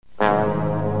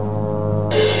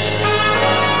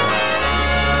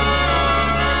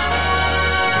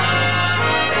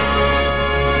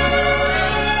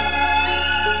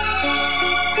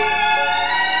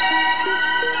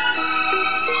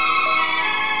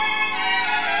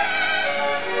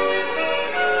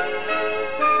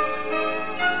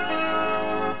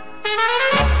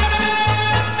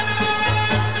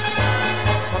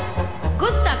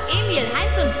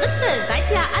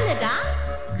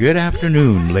Good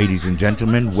afternoon, ladies and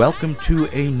gentlemen. Welcome to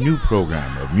a new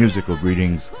program of musical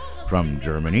greetings from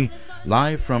Germany,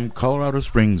 live from Colorado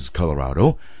Springs,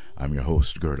 Colorado. I'm your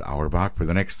host, Gerd Auerbach, for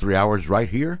the next 3 hours right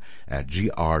here at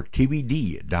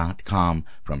grtvd.com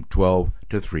from 12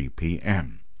 to 3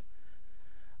 p.m.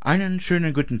 Einen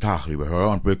schönen guten Tag, liebe Hörer,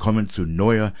 und willkommen zu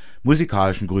neue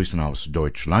musikalischen Grüßen aus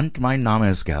Deutschland. Mein Name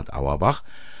ist Gerd Auerbach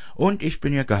und ich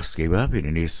bin Ihr Gastgeber für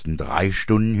die nächsten 3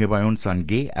 Stunden hier bei uns an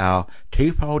grtvd.com.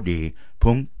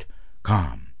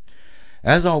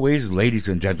 As always, ladies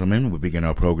and gentlemen, we begin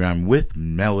our program with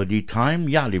Melody Time.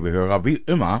 Ja, liebe Hörer, wie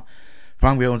immer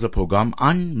fangen wir unser Programm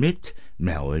an mit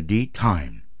Melody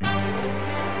Time.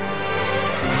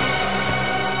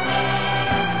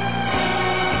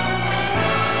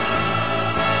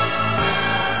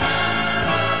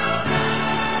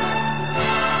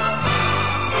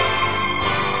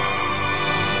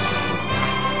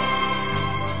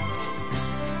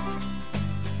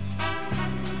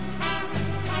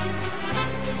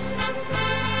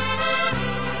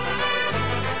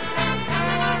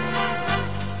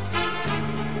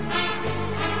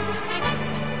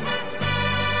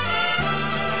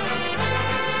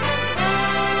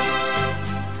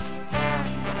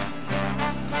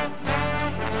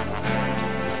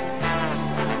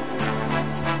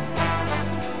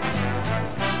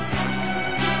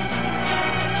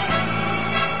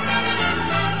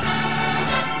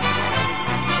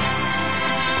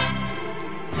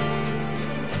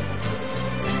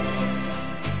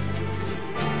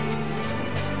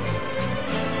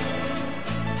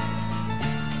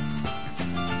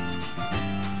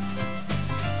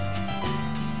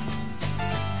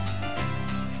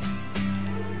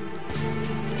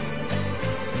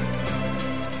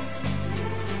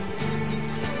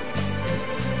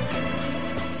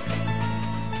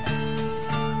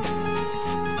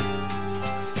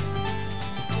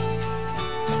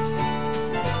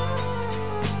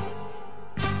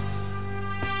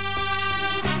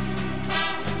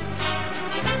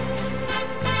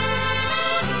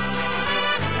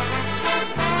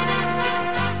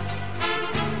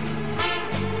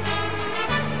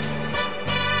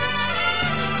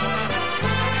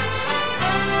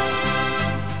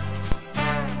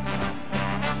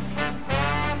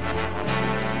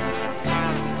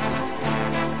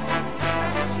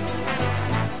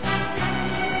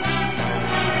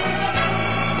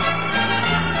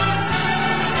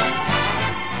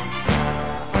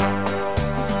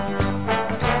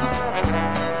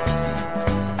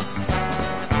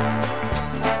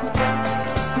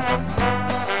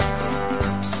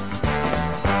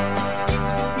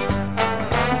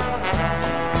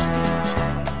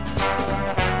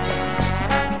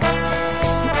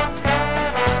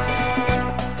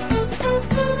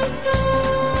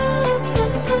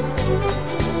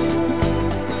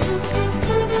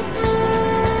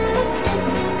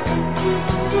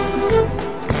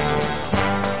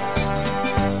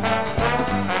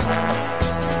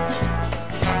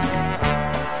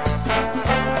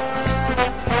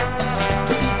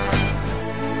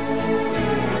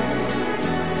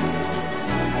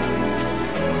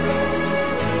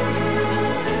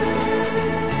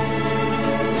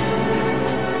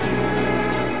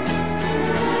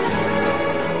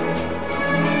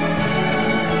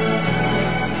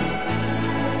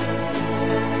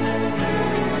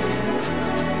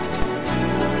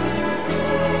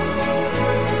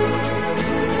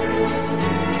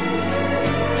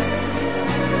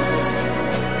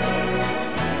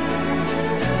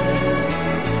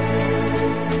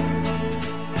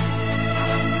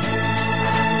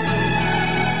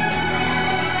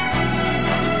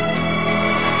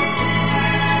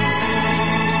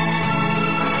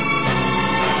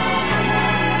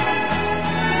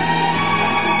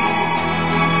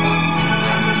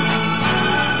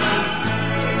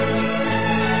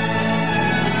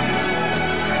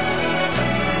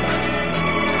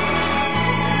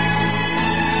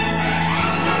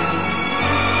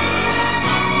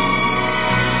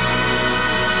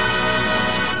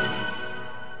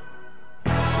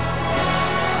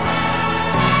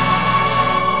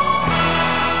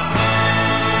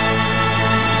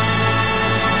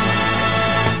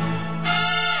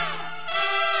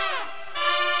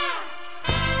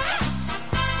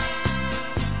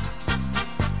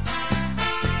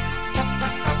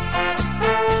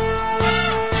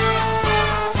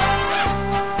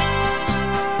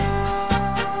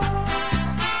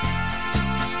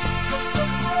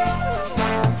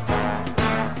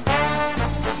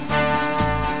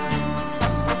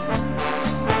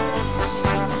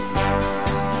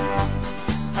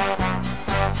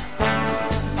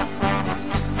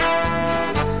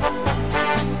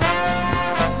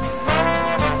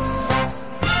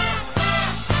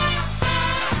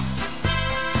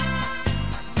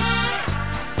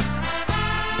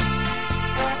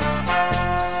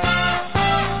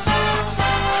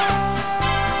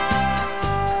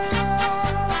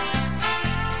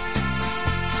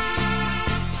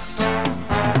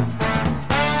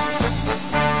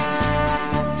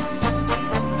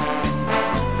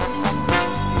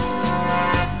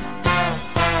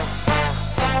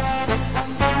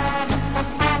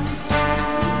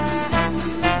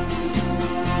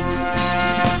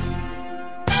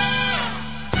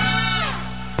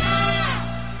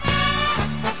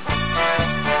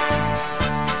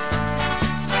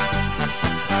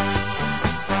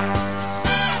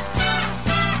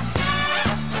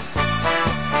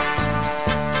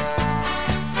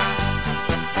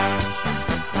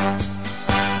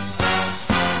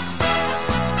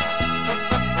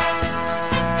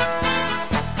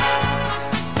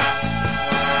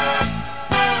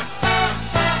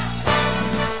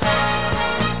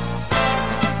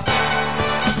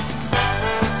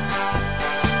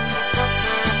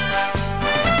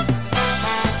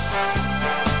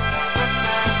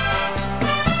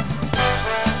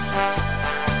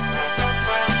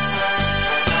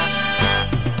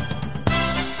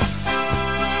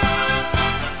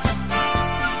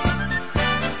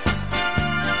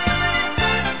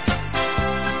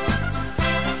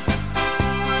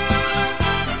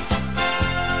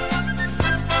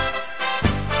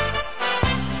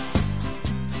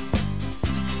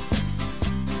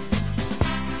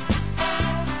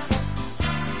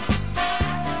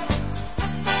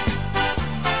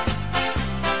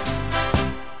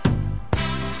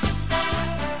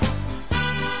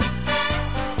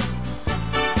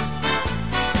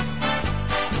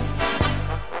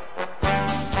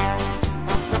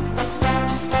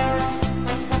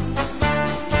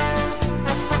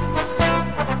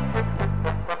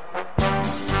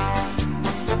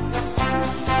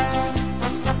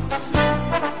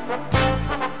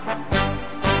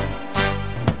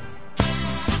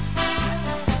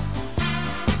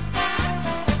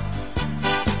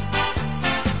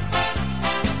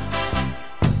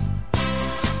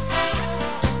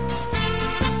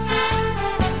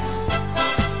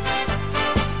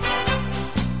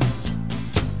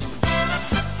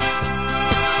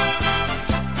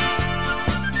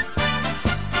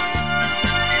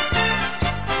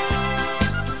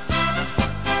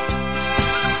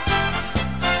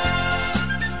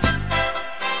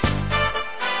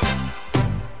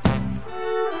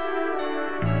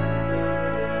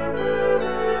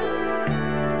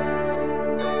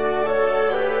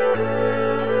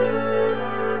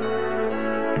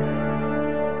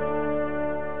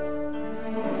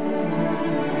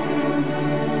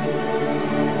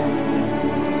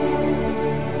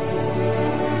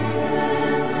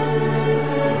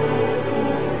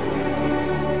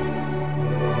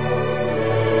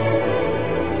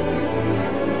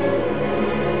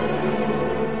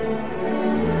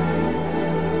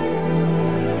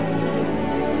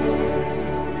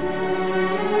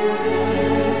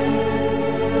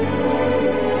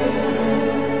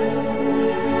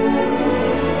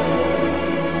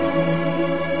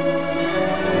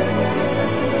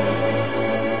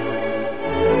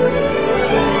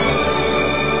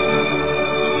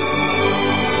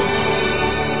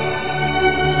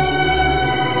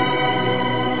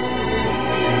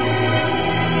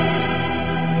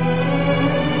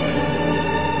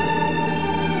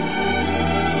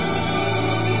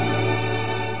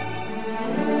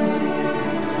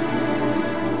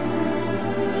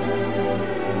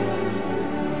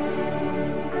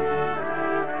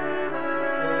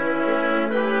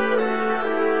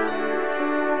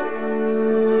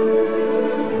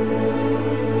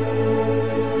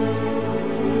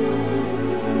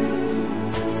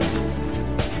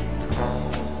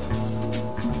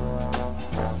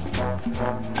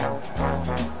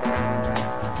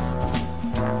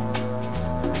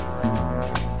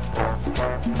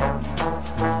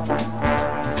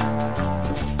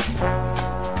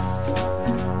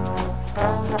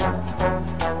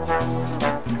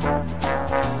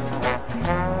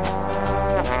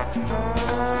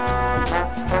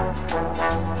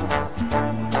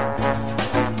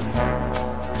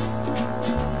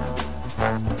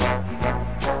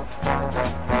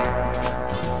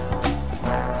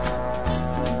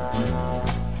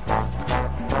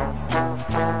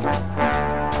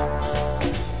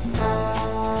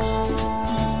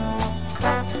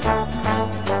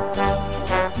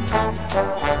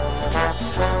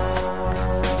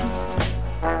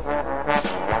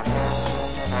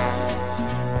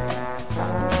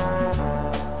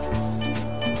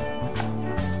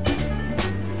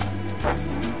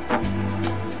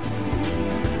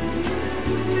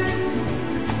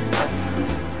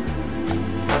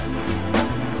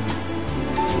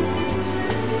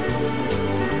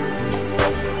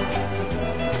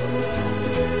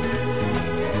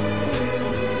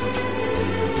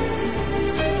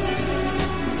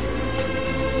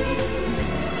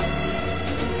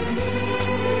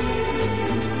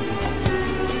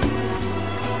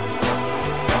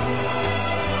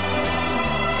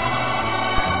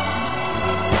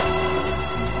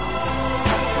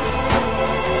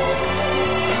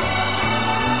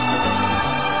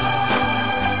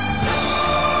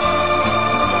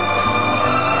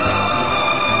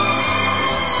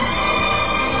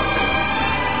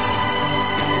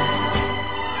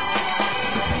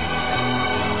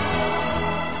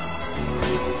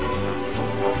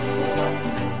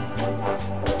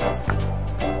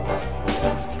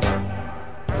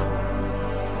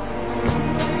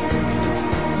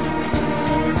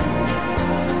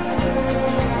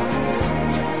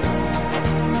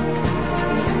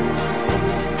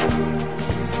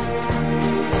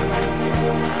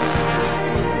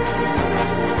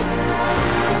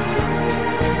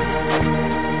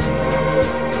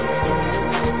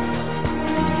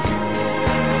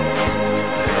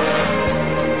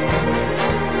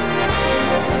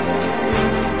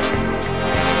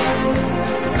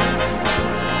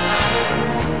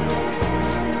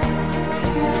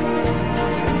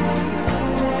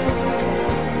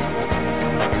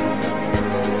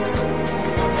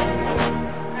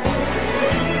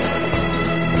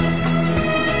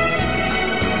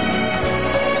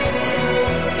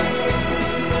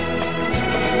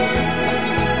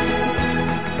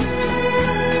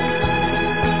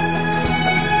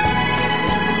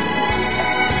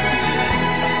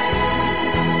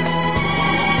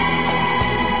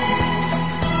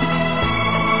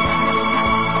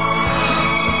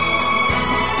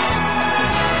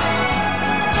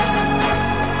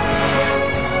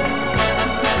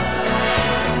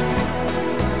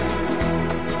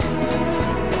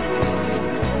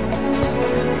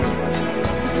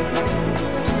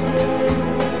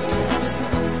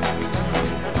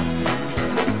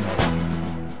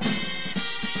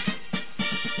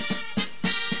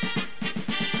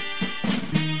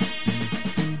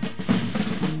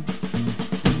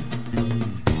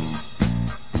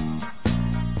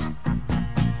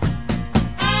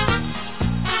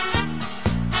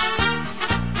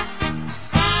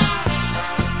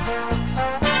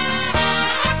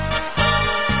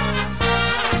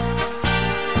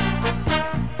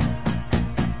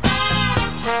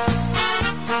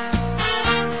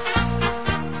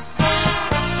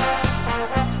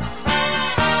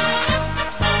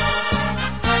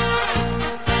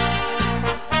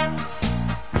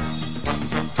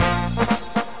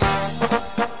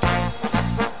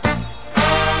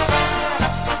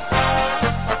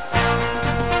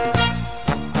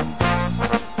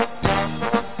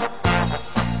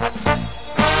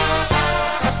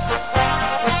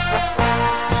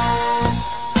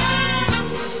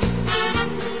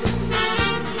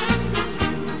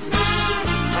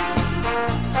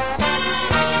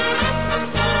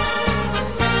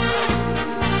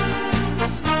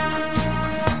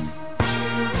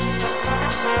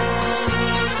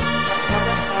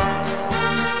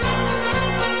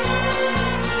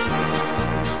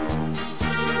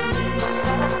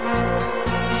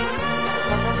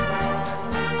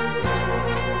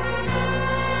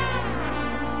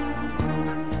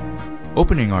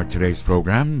 Opening our today's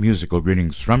program, Musical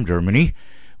Greetings from Germany,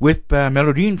 with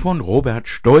Melodien von Robert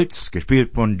Stolz,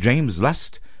 gespielt von James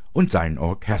Lust und sein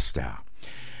Orchester.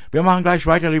 Wir machen gleich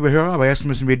weiter, liebe Hörer, aber erst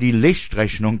müssen wir die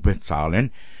Lichtrechnung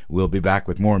bezahlen. We'll be back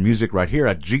with more music right here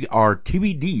at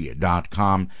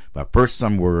GRTVD.com, but first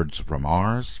some words from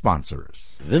our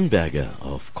sponsors. Wimberger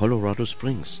of Colorado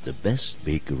Springs, the best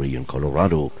bakery in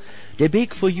Colorado. They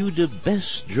bake for you the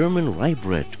best German rye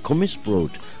bread,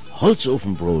 Kommissbrot,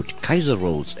 Holzofenbrot, Kaiser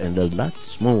rolls, and a lot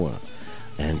more.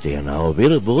 And they are now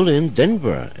available in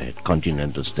Denver at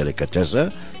Continental's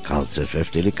Delicatessen, Carl's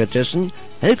FF Delicatessen,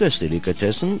 Helga's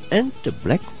Delicatessen, and the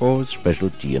Black Horse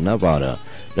Specialty in Nevada.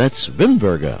 That's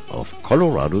Wimberger of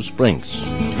Colorado Springs.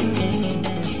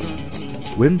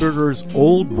 Wimberger's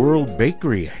Old World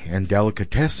Bakery and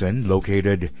Delicatessen,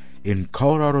 located in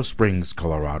Colorado Springs,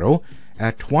 Colorado,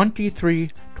 at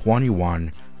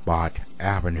 2321 Bott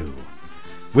Avenue.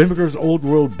 Wimberger's Old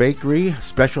World Bakery,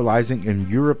 specializing in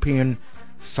European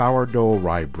sourdough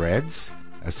rye breads,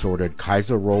 assorted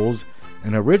Kaiser rolls,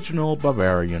 and original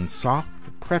Bavarian soft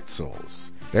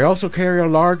pretzels. They also carry a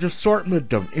large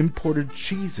assortment of imported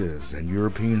cheeses and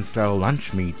European-style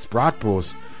lunch meats,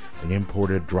 bratwurst, and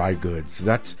imported dry goods.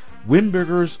 That's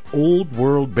Wimberger's Old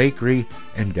World Bakery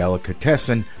and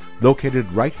Delicatessen, located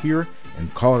right here in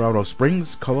Colorado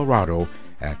Springs, Colorado,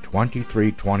 at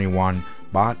 2321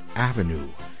 Bott Avenue.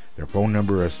 Their phone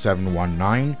number is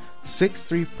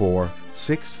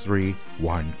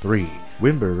 719-634-6313.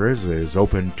 Wimberger's is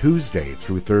open Tuesday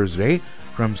through Thursday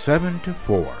from 7 to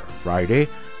 4, Friday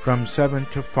from 7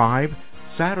 to 5,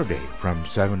 Saturday from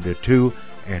 7 to 2,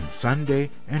 and Sunday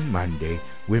and Monday,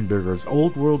 Wimberger's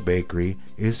Old World Bakery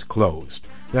is closed.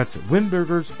 That's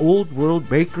Wimberger's Old World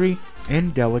Bakery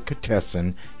and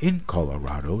Delicatessen in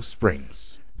Colorado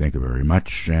Springs. Thank you very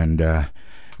much, and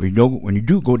when you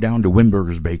do go down to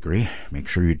Wimberger's Bakery, make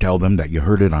sure you tell them that you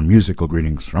heard it on Musical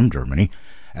Greetings from Germany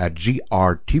at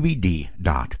grtvd.com.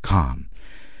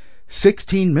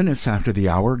 16 minutes after the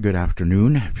hour, good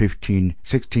afternoon, 16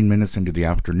 minutes into the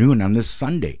afternoon on this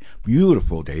Sunday.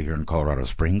 Beautiful day here in Colorado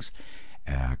Springs.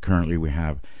 Currently we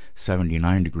have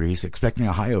 79 degrees, expecting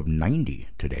a high of 90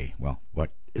 today. Well,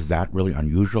 what is that really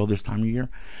unusual this time of year?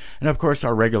 And of course,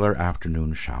 our regular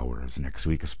afternoon showers. Next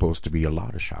week is supposed to be a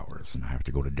lot of showers, and I have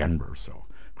to go to Denver, so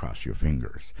cross your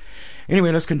fingers.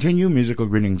 Anyway, let's continue Musical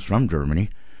Greetings from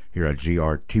Germany here at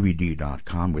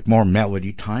grtvd.com with more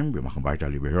melody time. Wir machen weiter,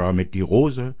 liebe Hörer, mit Die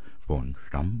Rose von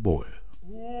Stambol.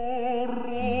 O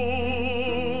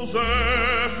Rose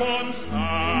von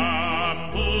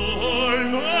Stambol,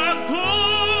 nur du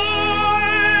allein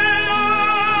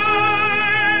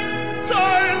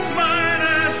sollst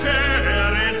meine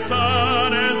Schere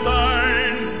Sonne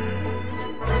sein.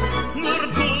 Nur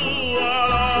du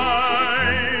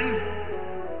allein,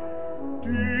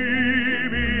 die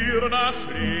mir das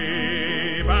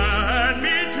Leben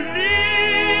mit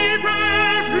Liebe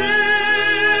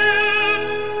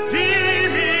fühlst, die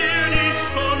mir die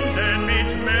Stunden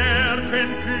mit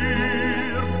Märchen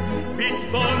kürzt, mit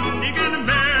sonnigen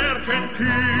Märchen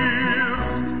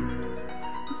kürzt.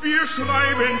 Wir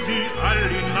schreiben sie all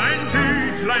in ein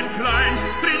Büchlein klein,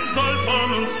 drin soll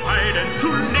von uns beiden zu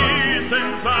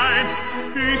lesen sein.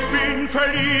 Ich bin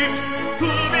verliebt, du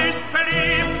bist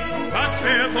verliebt, das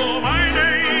wär so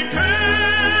meine Idee.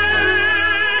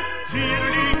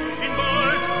 Zierlich in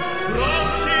Gold, drauf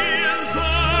stehen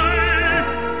soll,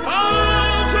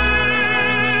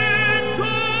 Ausblick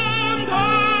und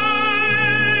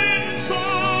ein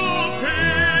Sopin.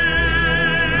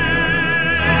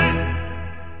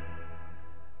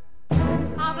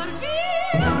 Aber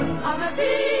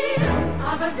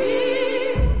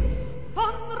wir,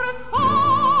 von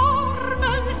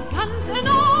Reformen ganz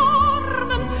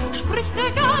enormen spricht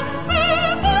der ganze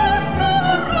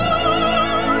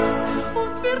Bosporus.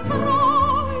 Und wir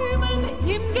träumen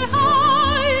im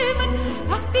Geheimen,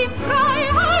 dass die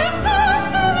Freiheit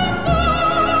kommen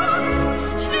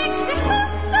muss. Schlägt die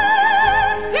Stunde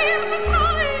der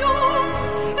Befreiung,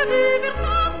 wie wird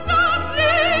dann das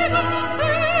Leben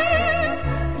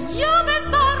süß? Ja, wenn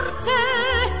Worte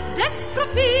des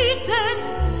Propheten,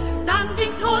 dann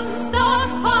winkt uns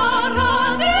das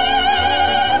Paradies.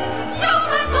 Ja,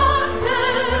 wenn Worte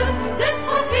des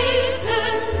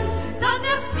Propheten, dann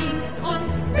erst winkt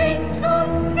uns das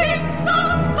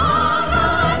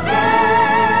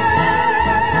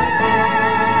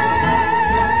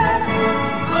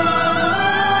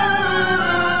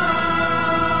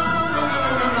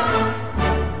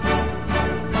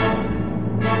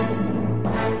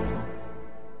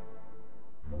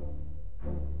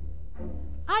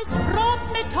Als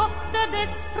fromme Tochter des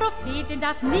Propheten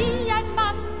darf nie ein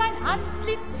Mann ein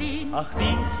Antlitz sehen. Ach,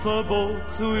 dies Verbot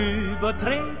zu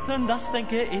übertreten, das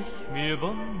denke ich mir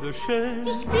wunderschön.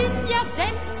 Ich bin ja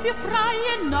selbst für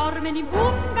freie Normen im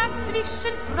Umgang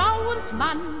zwischen Frau und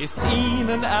Mann. Ist's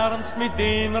Ihnen ernst mit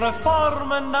den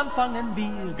Reformen, dann fangen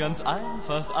wir ganz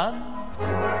einfach an.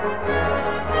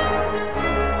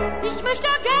 Ich möchte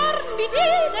gern mit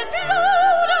Ihnen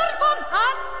plaudern von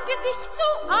Angesicht zu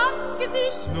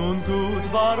Angesicht. Nun gut,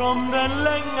 warum denn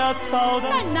länger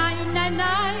zaudern? Nein, nein, nein,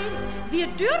 nein, wir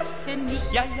dürfen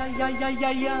nicht. Ja, ja, ja, ja, ja,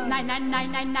 ja. Nein, nein,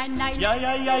 nein, nein, nein, nein. Ja,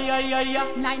 ja, ja, ja, ja, ja.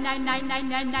 Nein, nein, nein, nein,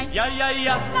 nein, nein. Ja, ja,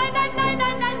 ja. Nein, nein, nein,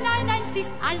 nein, nein, nein, nein. Es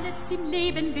ist alles im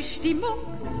Leben Bestimmung.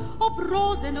 Ob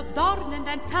Rosen, ob Dornen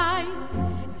dein Teil.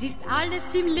 Es ist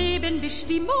alles im Leben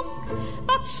Bestimmung,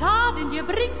 was Schaden dir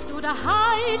bringt oder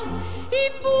Heil.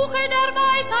 Im Buche der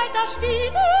Weisheit, da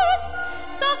steht es,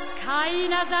 dass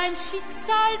keiner sein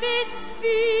Schicksal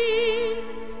bezwingt.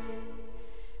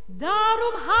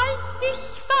 Darum halt ich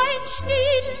fein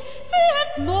still, wie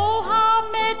es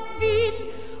Mohammed will,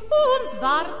 und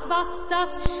wart, was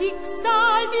das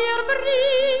Schicksal mir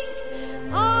bringt.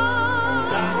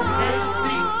 Darum hält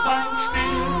sie fein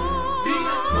still, wie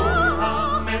es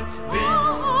Mohammed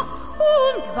will,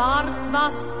 und wart,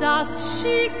 was das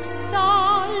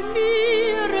Schicksal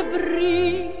mir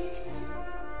bringt.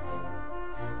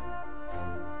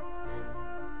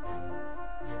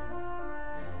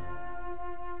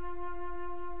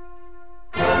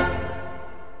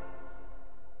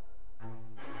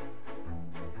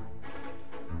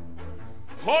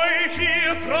 Heut,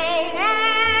 ihr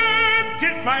Frauen,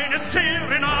 gilt meine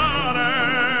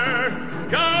Serenade.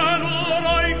 Ja, nur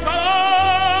euch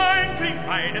allein klingt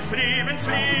meines Lebens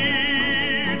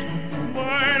Lied.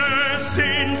 Meine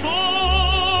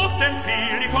Sehnsucht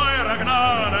empfiehlt ich eurer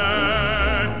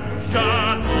Gnade.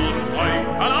 Ja, nur euch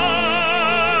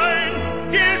allein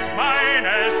gilt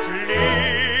meines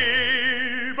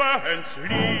Lebens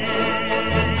Lied.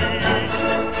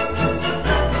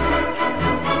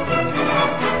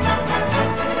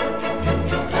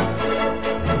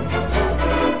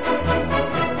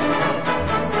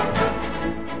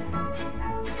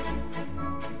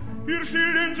 Ihr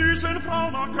stillen, süßen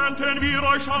Frauen, könnten wir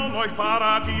euch schauen, euch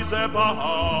Paradiese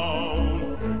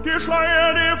bauen. Die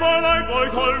Schleier, die verleiht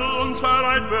euch hold uns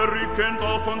verleiht, berückend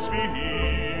auf uns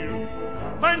wie.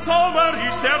 Ein Zauber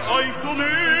ist, der euch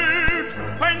bemüht,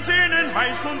 ein Sehnen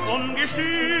heiß und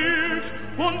ungestüt,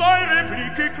 und eure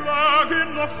Blicke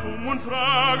klagen auf Stumm und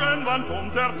fragen, wann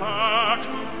kommt der Tag,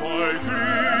 voll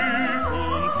Glück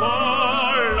und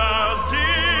voller Seligkeit.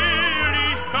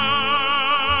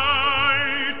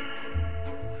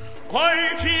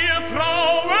 Euch, ihr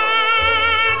Frauen,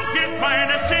 gebt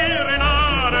meine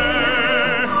Serenade,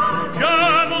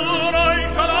 ja, nur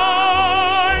euch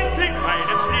allein klingt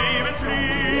meines Lebens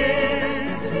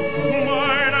Lied.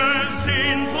 Meine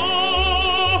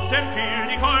Sehnsucht empfiehlt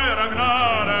ich eurer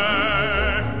Gnade,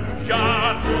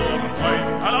 ja, nur euch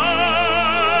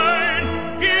allein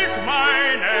gilt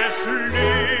meines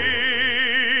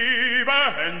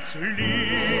Lebens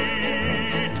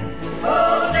Lied.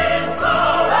 Oh, den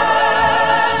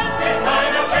Frauen mit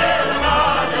seiner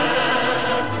Serenade,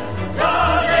 ja,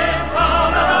 den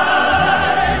Frauen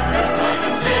allein mit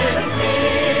seines Lebens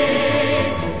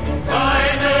Lied.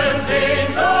 Seine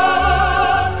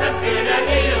Sehnsucht empfiehlt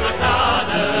ihre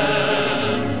Gnade.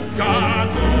 Ja,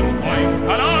 nur euch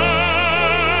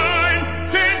allein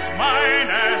gilt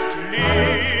meines Lebens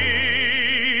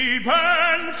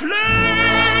Lied.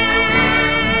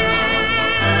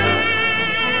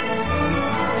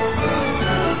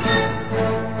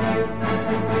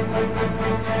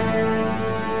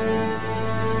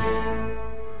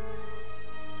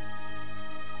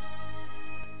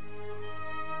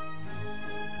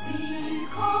 Sie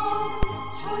kommt,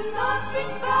 schon naht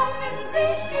mit Wangen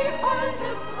sich die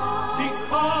holde Braut. Sie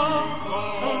kommt,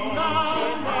 schon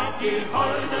naht die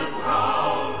holde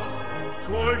Braut.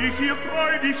 Soll ich ihr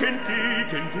freudig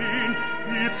entgegengehen,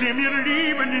 wird sie mir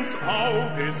liebend ins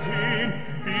Auge sehen.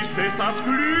 Ist es das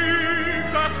Glück,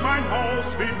 das mein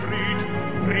Haus betritt,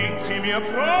 bringt sie mir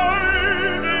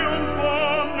Freude und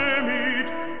Wonne mit.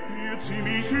 Wird sie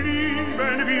mich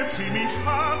lieben, wird sie mich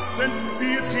hassen,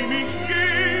 wird sie mich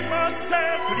jemals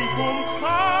zärtlich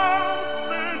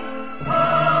umfassen.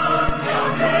 Ja,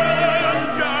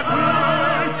 Gerd, ja,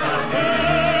 Gerd, ja,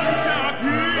 Gerd, ja,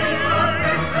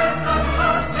 Gerd. Das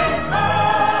Haus in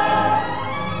Bord,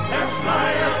 der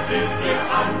Schleier ist ihr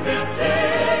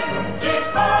Angesicht. Sie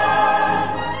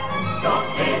kommt, doch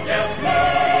sieht es nicht.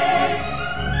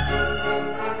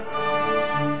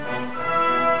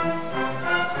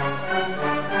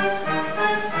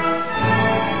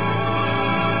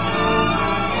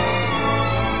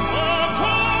 Oh,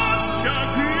 komm,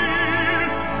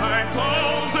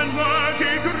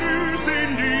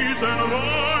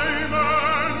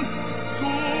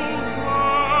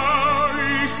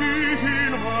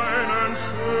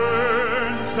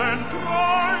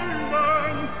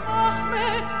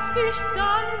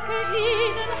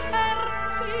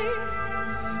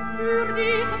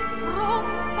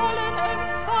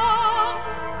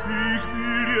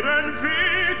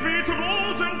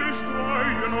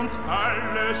 Leben und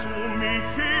alles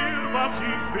mich her, was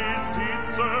ich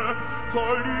besitze,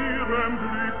 soll ihrem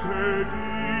Glücke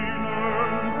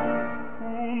dienen.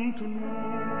 Und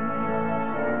nun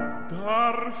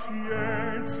darf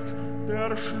jetzt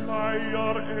der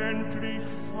Schleier endlich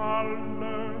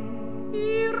fallen.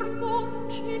 Ihr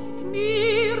Wunsch ist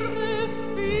mir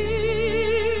Befehl.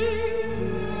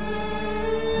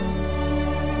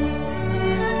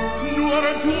 Nur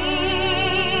du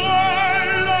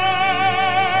allein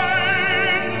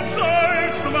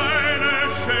sollst meine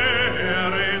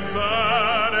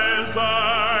Scheherazade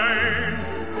sein.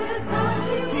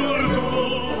 Nur du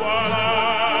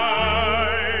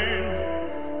allein,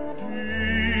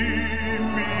 die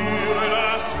mir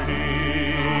das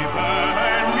Leben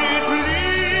mit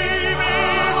Liebe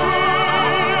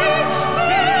wünscht,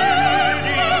 die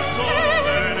die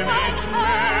Sonne mit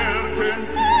Märchen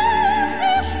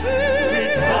wünscht,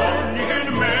 mit wonnigen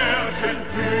Märchen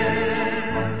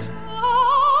wünscht.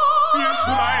 Wir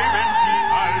schreiben sie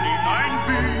all in ein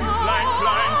Büchlein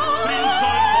klein, drin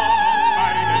soll von uns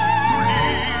beiden zu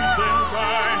lesen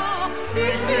sein.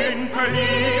 Ich bin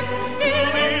verliebt, du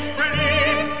bist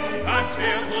verliebt, das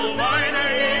wär so meine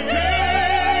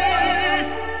Idee.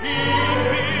 Ich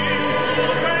bin so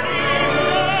verliebt,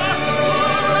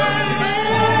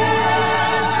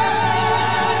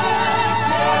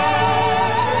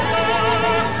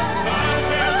 das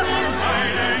wär so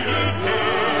meine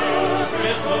Idee, das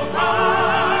wär so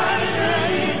meine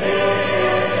Idee.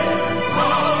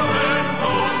 Tausend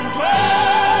und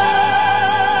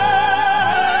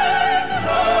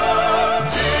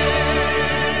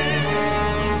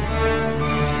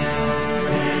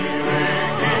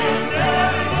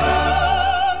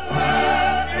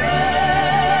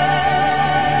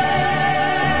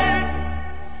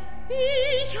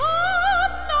Ich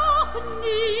hab noch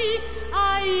nie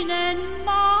einen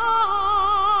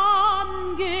Mann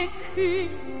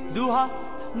geküsst. Du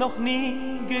hast noch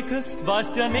nie geküsst,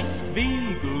 weißt ja nicht,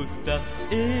 wie gut das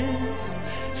ist.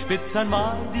 Spitz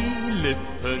einmal die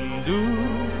Lippen, du,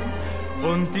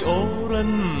 und die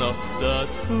Ohren noch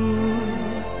dazu.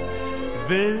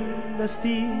 Will es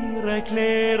dir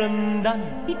erklären, dann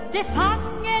Bitte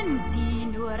fangen Sie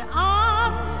nur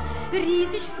an.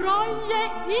 Riesig freue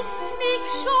ich mich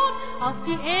schon auf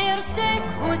die erste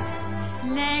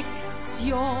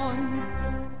Kusslektion.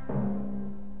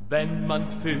 wenn man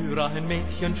für ein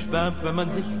Mädchen schwärmt, wenn man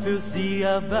sich für sie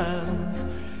erwärmt,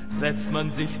 setzt man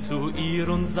sich zu ihr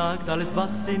und sagt alles,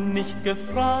 was sie nicht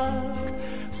gefragt.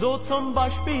 So zum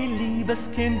Beispiel,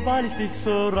 liebes Kind, weil ich dich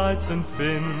so reizend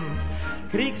find,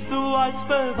 kriegst du als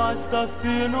Beweis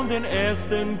dafür nun den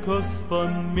ersten Kuss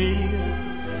von mir.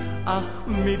 Ach,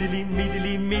 Mideli,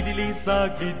 Mideli, Mideli,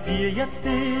 sag, wie dir jetzt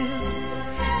ist.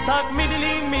 Sag,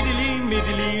 Mideli, Mideli,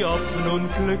 Mideli, ob du nun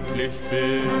glücklich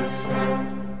bist.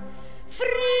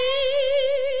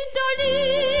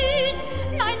 Fridolin,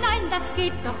 nein, nein, das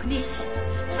geht doch nicht.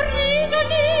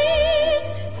 Fridolin,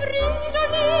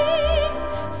 Fridolin,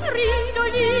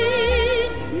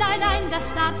 Fridolin, nein, nein, das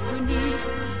darfst du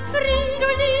nicht.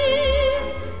 Fridolin,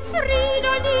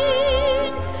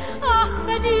 Fridolin, ach,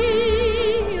 bei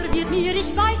dir wird mir,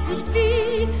 ich weiß nicht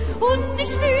wie, und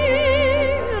ich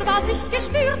spür, was ich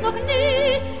gespürt noch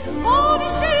nie. Oh,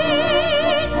 wie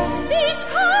schön, ich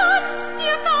kann's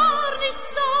dir gar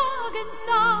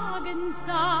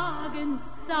nicht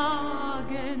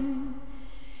sagen,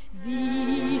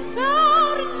 wie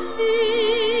verliebt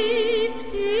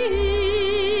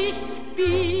ich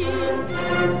bin.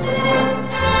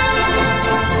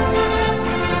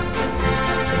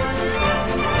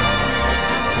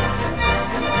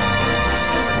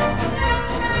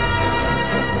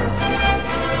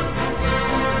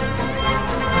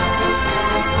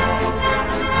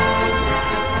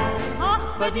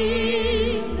 Bei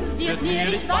dir wird mir,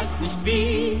 ich weiß nicht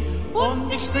wie,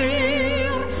 und ich spür,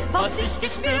 was ich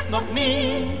gespürt noch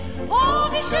nie. Oh,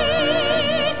 wie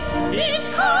schön,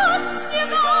 ich kann's dir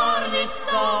gar nicht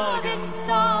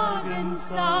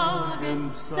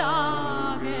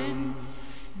sagen,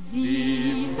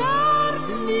 wie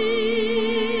verliebt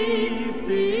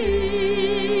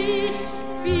ich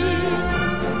bin.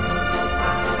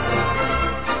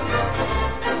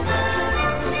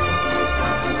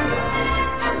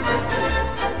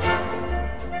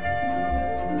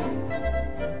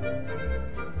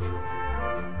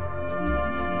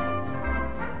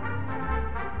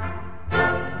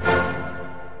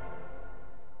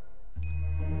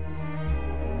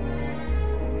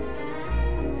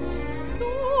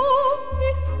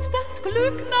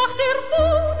 Glück nach der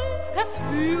Mode, das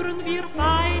führen wir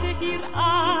beide hier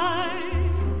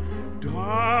ein.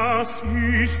 Das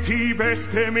ist die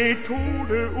beste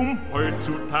Methode, um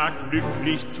heutzutage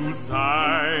glücklich zu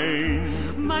sein.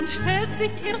 Man stellt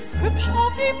sich erst hübsch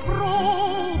auf die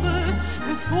Probe,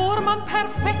 bevor man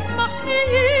perfekt macht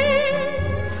wie je.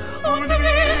 Und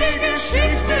will die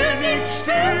Geschichte nicht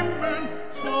stimmen,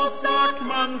 so sagt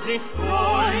man sich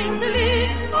freundlich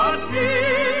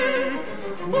Adieu.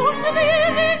 Und will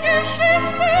die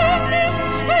Geschichte nicht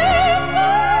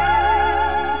stimmen,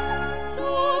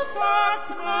 so sagt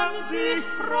man sich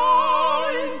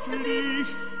freundlich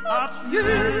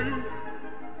Adieu.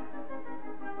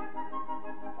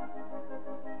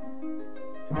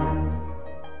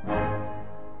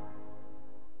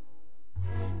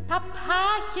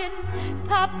 Papachen,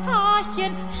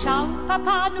 Papachen, schau,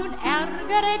 Papa, nun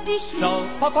ärgere dich nicht. Schau,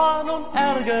 Papa, nun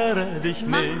ärgere dich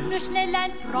Mach nicht. nur schnell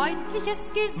ein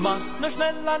freundliches Gesicht. Mach nur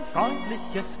schnell ein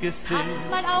freundliches Gesicht. Pass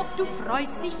mal auf, du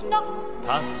freust dich noch.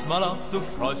 Pass mal auf, du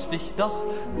freust dich doch,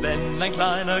 wenn ein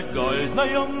kleiner goldener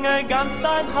Junge ganz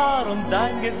dein Haar und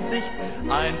dein Gesicht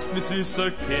einst mit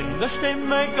süßer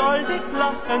Kinderstimme goldig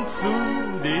lachend zu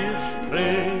dir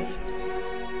spricht.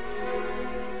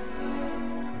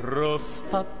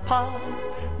 Großpapa,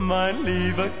 mein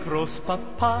lieber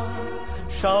Großpapa,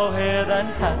 schau her, dein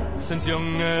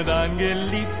Herzensjunge, dein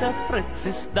geliebter Fritz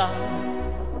ist da.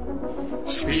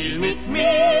 Spiel mit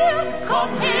mir,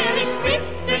 komm her, ich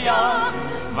bitte ja.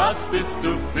 Was bist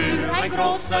du für ein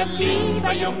großer,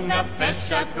 lieber, junger,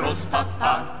 fescher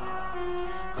Großpapa?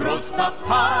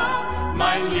 Großpapa,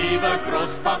 mein lieber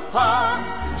Großpapa,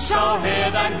 schau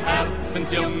her, dein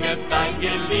Herzensjunge, dein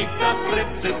geliebter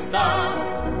Fritz ist da.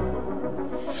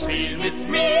 Spiel mit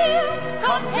mir,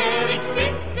 komm her, ich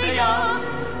bitte ja.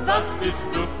 Was bist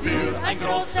du für ein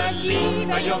großer,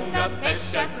 lieber, junger,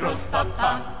 fescher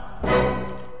Großpapa?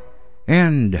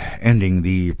 And ending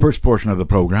the first portion of the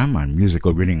program on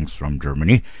musical greetings from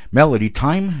Germany, melody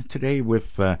time today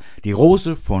with Die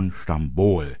Rose von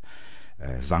Stambol.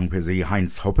 Sang für sie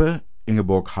Heinz Hoppe,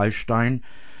 Ingeborg Hallstein,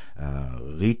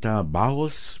 Rita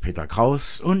Barus, Peter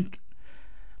Kraus und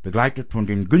begleitet von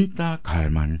den Günther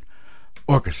Kallmann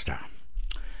Orchestra.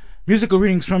 Musical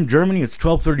readings from Germany. It's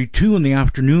 12:32 in the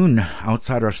afternoon.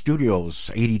 Outside our studios,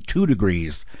 82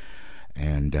 degrees.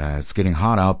 And it's getting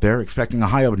hot out there, expecting a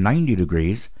high of 90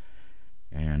 degrees.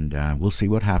 And we'll see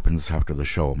what happens after the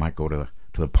show. Might go to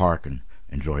the park and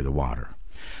enjoy the water.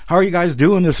 How are you guys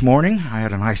doing this morning? I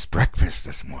had a nice breakfast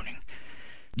this morning.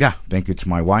 Yeah, thank you to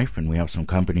my wife, and we have some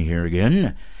company here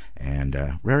again. And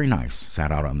very nice.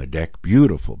 Sat out on the deck.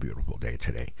 Beautiful, beautiful day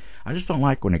today. I just don't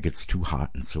like when it gets too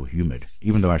hot and so humid,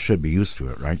 even though I should be used to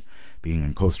it, right? Being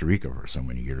in Costa Rica for so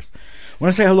many years. I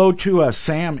want to say hello to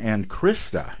Sam and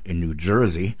Krista in New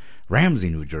Jersey, Ramsey,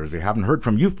 New Jersey. Haven't heard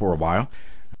from you for a while.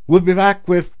 We'll be back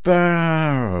with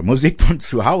Musik von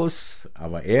zu Haus,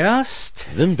 aber erst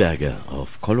Wimberger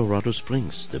of Colorado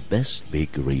Springs, the best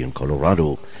bakery in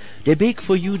Colorado. They bake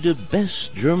for you the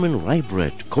best German rye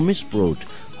bread, Kommissbrot,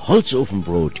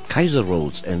 Holzofenbrot, Kaiser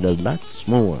rolls, and a lot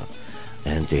more.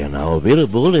 And they are now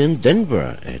available in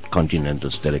Denver at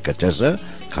Continental's Delicatessen,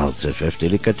 Carl's FF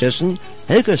Delicatessen,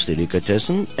 Helga's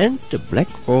Delicatessen, and the Black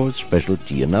Forest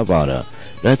Specialty in Nevada.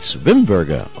 That's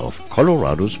Wimberger of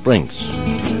Colorado Springs.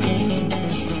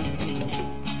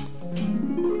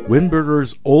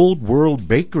 Wimberger's Old World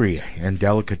Bakery and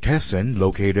Delicatessen,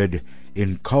 located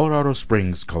in Colorado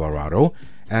Springs, Colorado,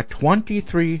 at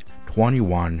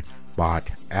 2321 Bott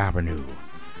Avenue.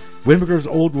 Wimberger's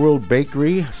Old World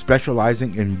Bakery,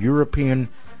 specializing in European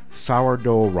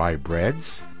sourdough rye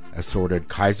breads, assorted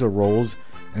Kaiser rolls,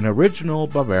 and original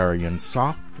Bavarian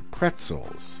soft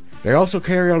pretzels. They also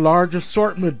carry a large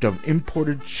assortment of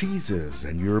imported cheeses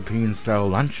and European-style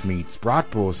lunch meats,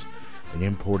 bratwurst, and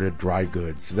imported dry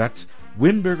goods. That's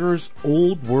Wimberger's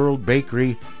Old World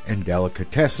Bakery and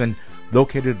Delicatessen,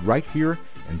 located right here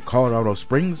in Colorado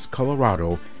Springs,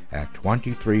 Colorado, at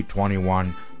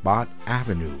 2321 Bott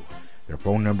Avenue. Their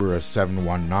phone number is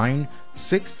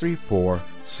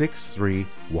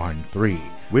 719-634-6313.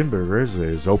 Wimberger's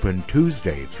is open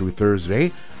Tuesday through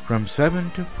Thursday from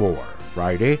 7 to 4,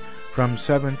 Friday from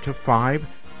 7 to 5,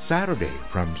 Saturday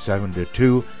from 7 to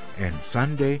 2, and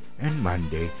Sunday and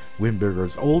Monday,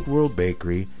 Wimberger's Old World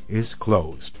Bakery is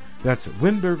closed. That's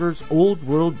Wimberger's Old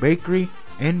World Bakery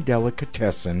and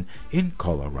Delicatessen in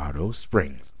Colorado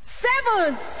Springs.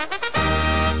 Servus!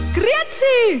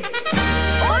 Grüezi!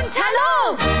 Und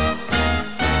hallo!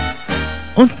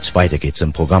 Und weiter geht's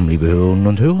im Programm, liebe Hörerinnen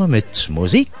und Hörer, mit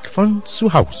Musik von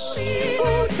zu Haus.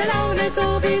 Gute Laune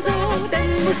sowieso,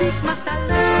 denn Musik macht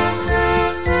alles.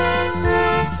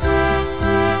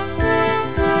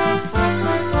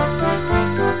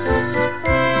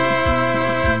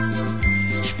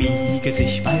 Spiegelt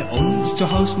sich bei uns zu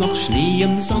Haus noch Schnee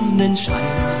im Sonnenschein.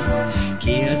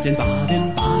 Kehrt in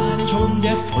Baden, Baden schon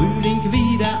der Frühling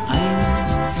wieder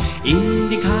ein. In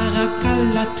die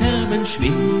Caracalla-Thermen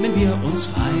schwimmen wir uns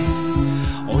frei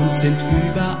und sind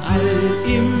überall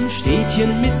im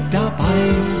Städtchen mit dabei.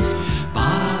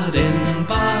 Baden,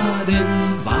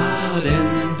 Baden,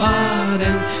 Baden,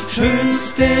 Baden,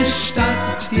 schönste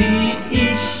Stadt, die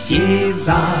ich je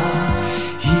sah.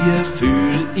 Hier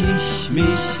fühl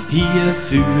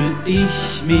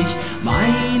ich mich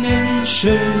meinen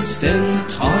schönsten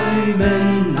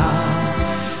Träumen nah.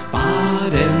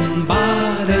 Baden,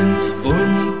 Baden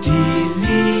und die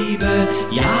Liebe,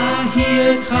 ja,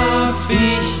 hier traf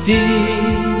ich dich.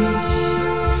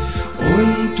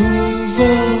 Und du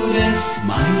wurdest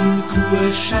mein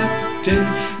Kurschatten,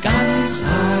 ganz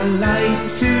allein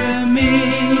für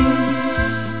mich.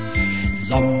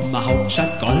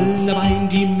 Sommerhauptstadt Golderwein,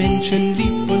 die Menschen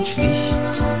lieb und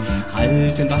schlicht,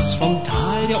 halten was vom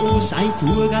Tal der Oos ein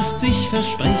Kurgast sich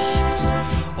verspricht.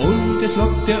 Und es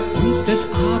lockte uns des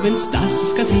Abends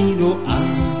das Casino an.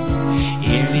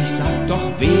 Ehrlich, sag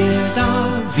doch, wer da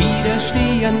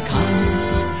widerstehen kann.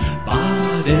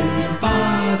 Baden,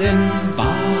 Baden,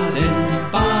 Baden,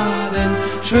 Baden,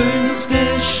 schönste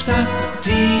Stadt,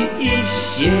 die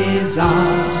ich je sah.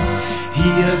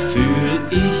 Hier fühl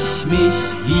ich mich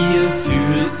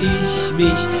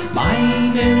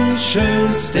meinen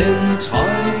schönsten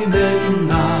Träumen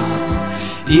nah.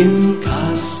 Im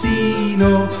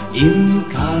Casino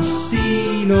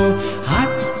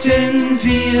hatten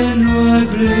wir nur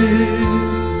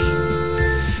Glück.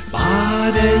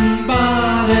 Baden,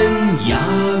 Baden, ja,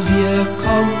 wir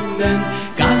kommen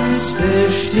ganz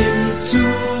bestimmt zurück.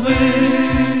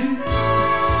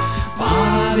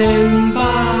 Baden,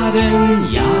 Baden,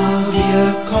 ja,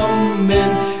 wir kommen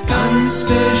ganz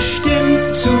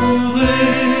bestimmt zurück.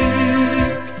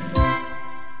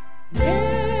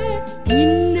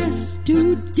 Erinnerst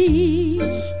du dich,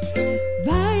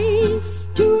 weißt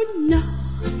du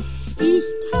noch, ich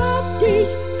hab dich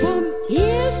vom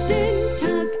ersten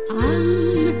Tag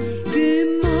an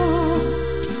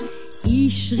gemocht.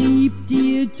 Ich schrieb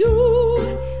dir, du,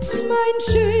 mein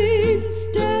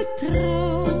schönster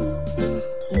Traum,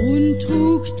 und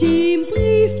trug den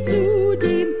Brief zu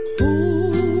dem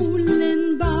hohlen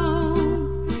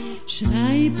Baum.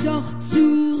 Schreib doch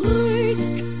zurück,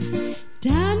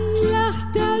 dann lacht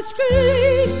das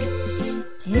Glück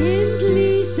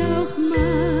endlich auch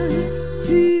mal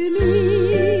für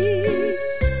mich.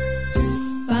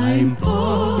 Beim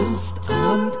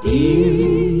Postamt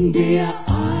in der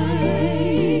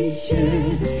Eiche,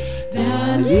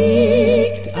 da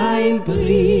liegt ein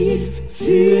Brief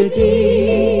für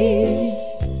dich.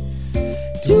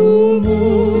 Du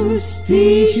musst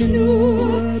dich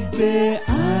nur beeilen,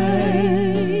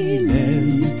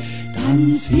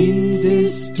 dann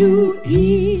findest du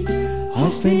ihn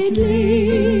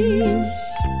hoffentlich.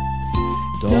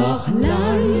 Doch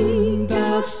lang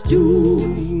darfst du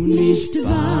nicht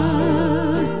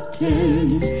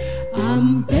warten,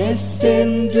 am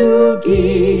besten du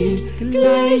gehst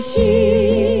gleich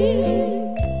hin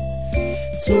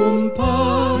zum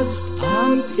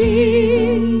Postamt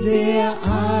in der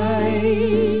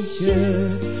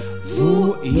Eiche,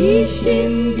 wo ich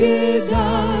in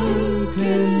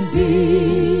Gedanken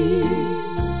bin.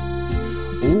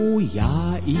 Oh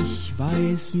ja, ich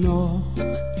weiß noch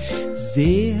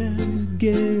sehr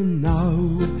genau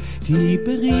die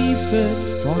Briefe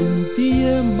von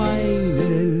dir,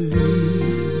 meine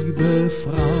liebe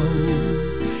Frau.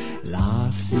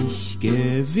 Las ich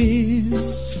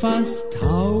gewiss fast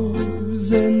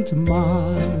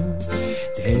 1000-mal,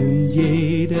 denn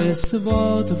jedes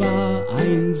Wort war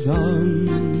ein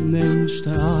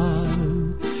Sonnenstrahl.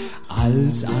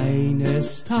 Als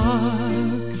eines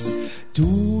Tags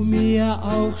du mir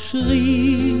auch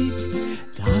schriebst,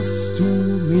 dass du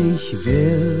mich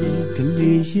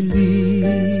wirklich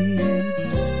liebst.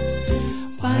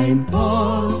 Beim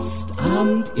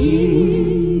Postamt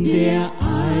in der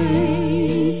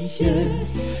Eiche,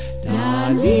 da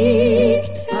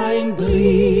liegt ein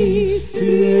Brief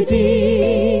für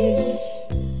dich.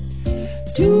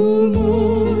 Du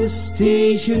musst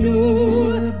dich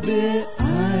nur beeilen,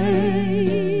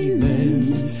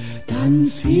 dann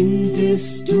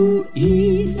findest du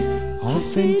ihn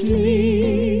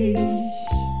hoffentlich.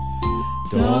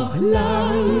 Doch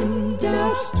lang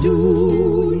darfst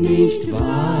du nicht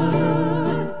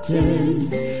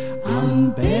warten,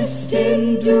 am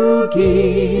besten du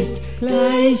gehst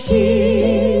gleich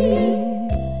hin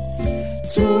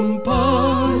zum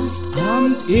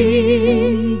Postamt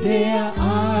in der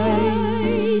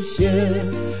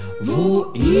Eiche, wo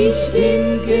ich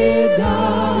in Gedanken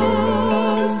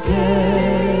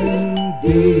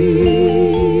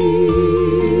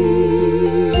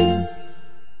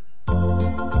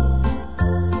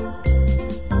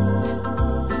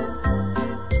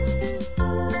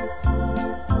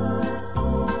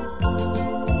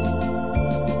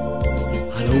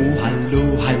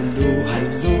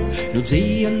nun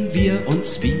sehen wir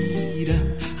uns wieder.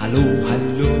 Hallo,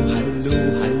 hallo, hallo,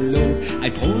 hallo,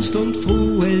 ein Prost und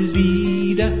frohe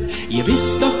Lieder. Ihr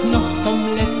wisst doch noch vom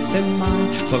letzten Mal,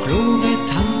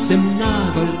 Folklore-Tanz im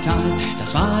Nagoldtal.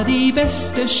 Das war die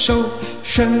beste Show,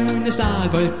 schönes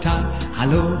Nagoldtal.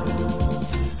 Hallo.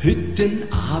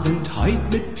 Hüttenabend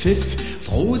heut mit Pfiff,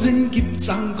 Frohsinn gibt's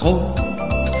am Grund.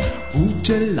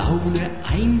 Gute Laune,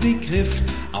 ein Begriff,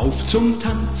 auf zum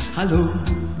Tanz, hallo.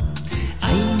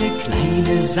 Eine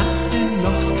kleine Sache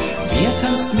noch, wer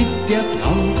tanzt mit der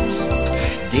Braut?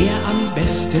 Der am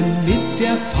besten mit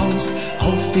der Faust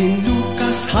auf den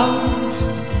Lukas haut.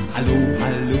 Hallo,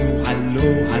 hallo, hallo,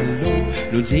 hallo,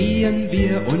 nun sehen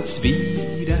wir uns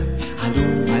wieder. Hallo,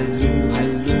 hallo,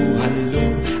 hallo,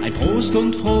 hallo, ein Prost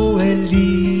und frohe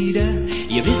Lieder.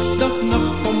 Ihr wisst doch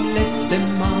noch vom letzten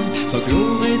Mal,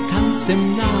 Folklore-Tanz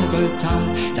im Nagoldtal.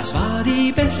 Das war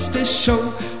die beste Show,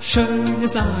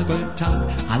 schönes Nagoldtal.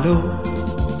 Hallo.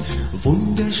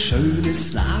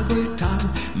 Wunderschönes Nagoldtal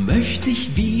möchte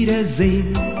ich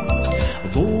wiedersehen,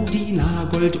 wo die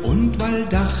Nagold und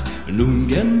Waldach nun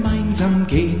gemeinsam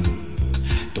gehen.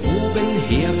 Droben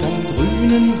her vom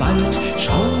grünen Wald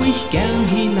schau ich gern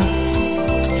hinab,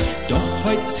 doch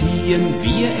heut ziehen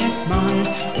wir erstmal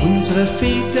unsere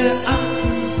Fete ab.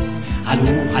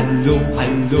 Hallo, hallo,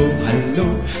 hallo, hallo,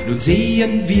 nun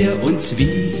sehen wir uns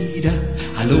wieder.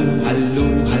 Hallo, hallo,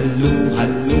 hallo,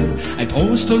 hallo, ein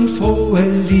Prost und frohe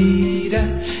Lieder.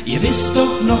 Ihr wisst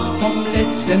doch noch vom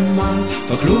letzten Mal,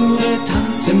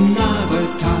 Folklore-Tanz im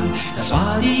Nagoldtal. Das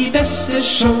war die beste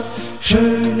Show,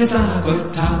 schönes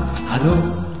Nagoldtal. Hallo,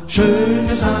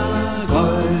 schönes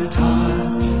Nagoldtal.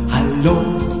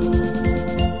 Hallo.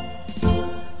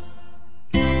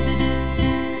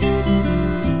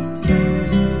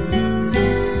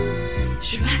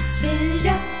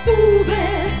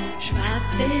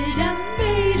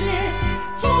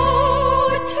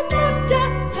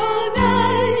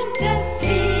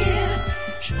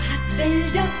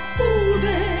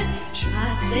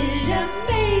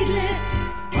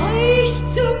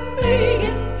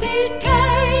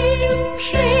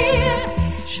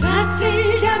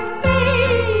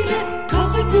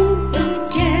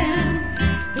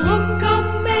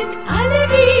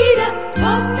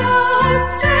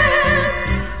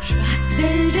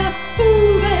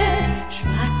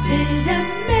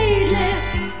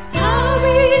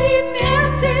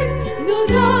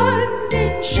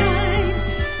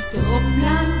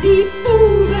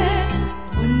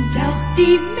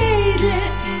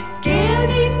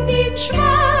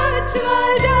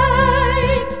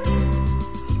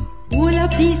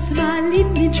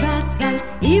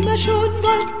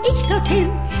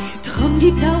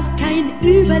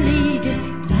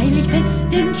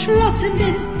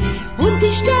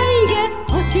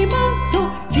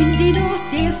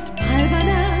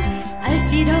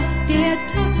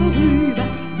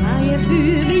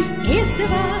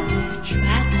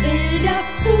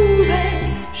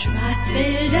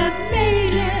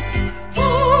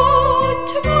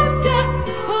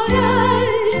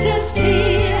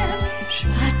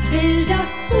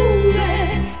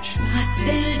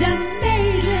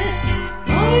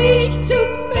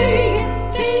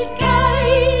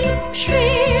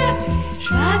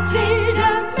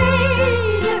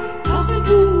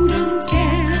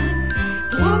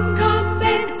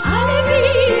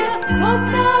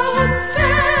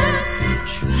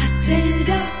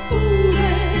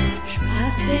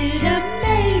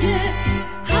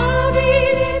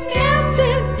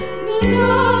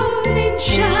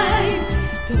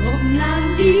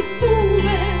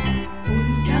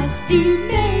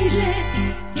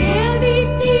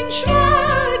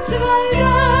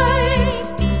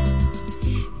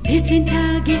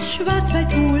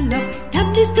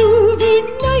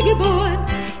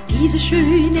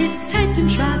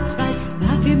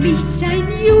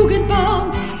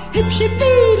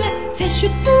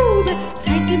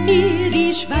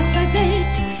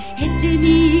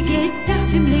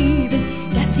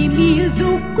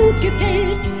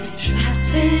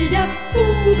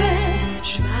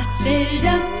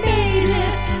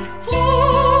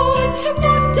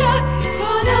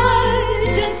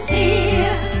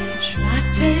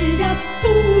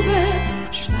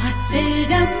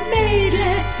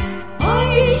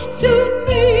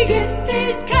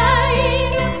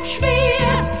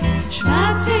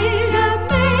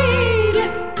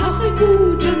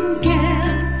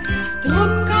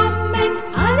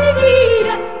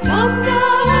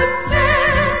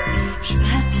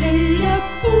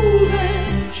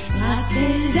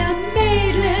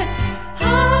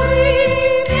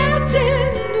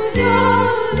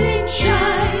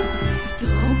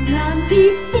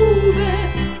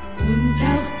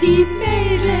 Die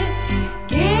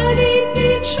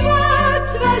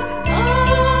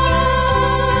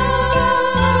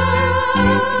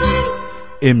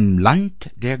im Land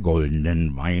der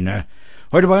goldenen Weine.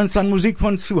 Heute bei uns dann Musik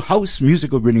von zu House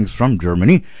Musical Greetings from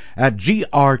Germany at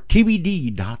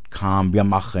grtvd.com. Wir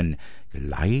machen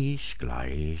gleich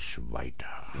weiter.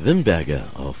 Wimberger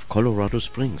of Colorado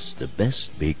Springs, the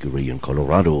best bakery in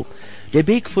Colorado. They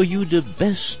bake for you the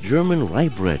best German rye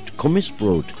bread,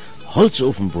 Kommissbrot,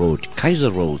 Holzofenbrot,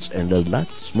 Kaiser rolls, and a lot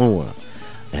more.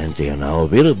 And they are now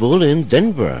available in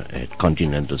Denver at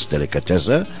Continental's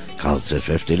Delicatessen, Carl's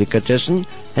FF Delicatessen,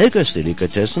 Helga's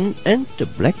Delicatessen, and the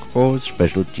Black Horse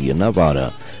Specialty in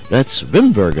Nevada. That's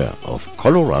Wimberger of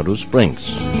Colorado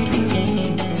Springs.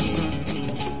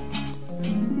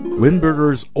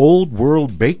 Wimberger's Old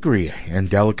World Bakery and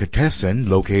Delicatessen,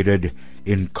 located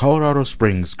in Colorado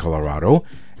Springs, Colorado,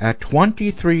 at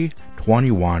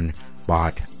 2321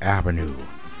 Bott Avenue.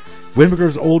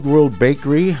 Wimberger's Old World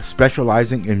Bakery,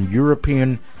 specializing in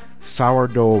European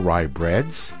sourdough rye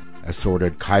breads,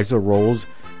 assorted Kaiser rolls,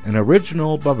 and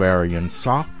original Bavarian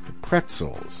soft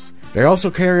pretzels. They also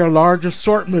carry a large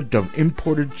assortment of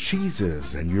imported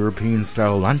cheeses and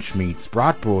European-style lunch meats,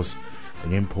 bratwurst,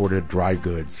 and imported dry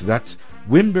goods. That's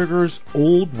Wimberger's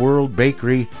Old World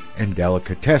Bakery and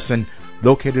Delicatessen,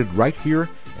 located right here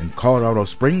in Colorado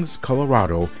Springs,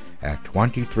 Colorado, at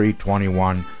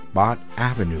 2321 Bott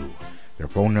Avenue. Their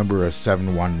phone number is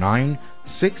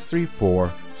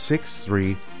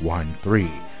 719-634-6313.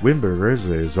 Wimberger's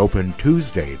is open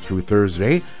Tuesday through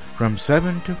Thursday from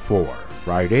 7 to 4,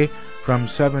 Friday from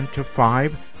 7 to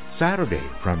 5, Saturday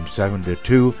from 7 to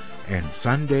 2, and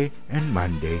Sunday and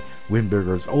Monday,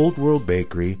 Wimberger's Old World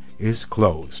Bakery is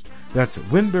closed. That's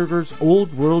Wimberger's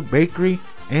Old World Bakery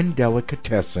and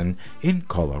Delicatessen in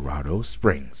Colorado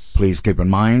Springs. Please keep in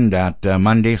mind that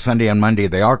Sunday and Monday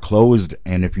they are closed,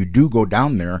 and if you do go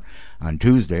down there on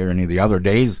Tuesday or any of the other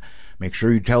days, make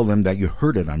sure you tell them that you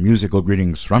heard it on Musical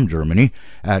Greetings from Germany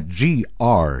at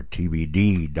grtvd.com.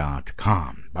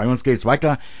 Bei uns geht's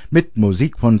weiter mit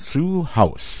Musik von zu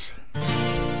Haus.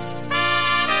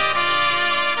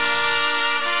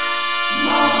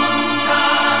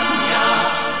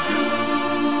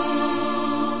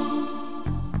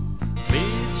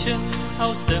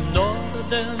 Aus dem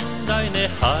Norden, deine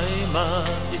Heimat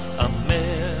ist am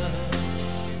Meer.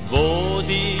 Wo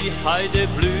die Heide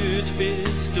blüht,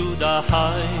 bist du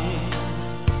daheim.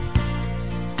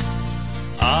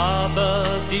 Aber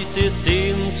diese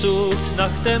Sehnsucht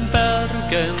nach den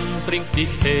Bergen bringt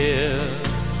dich her.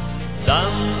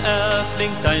 Dann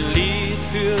erklingt ein Lied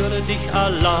für dich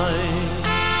allein.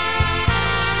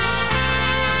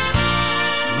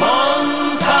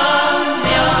 Montagna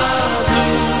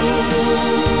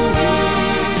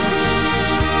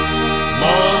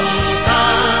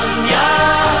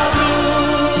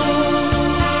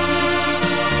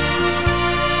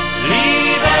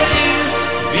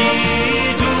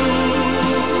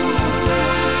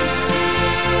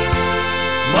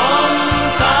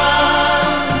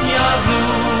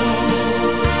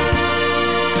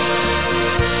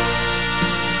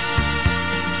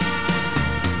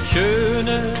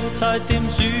Zeit im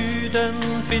Süden,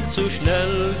 viel zu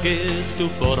schnell gehst du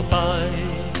vorbei.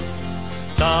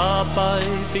 Dabei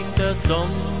fing der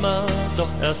Sommer doch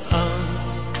erst an.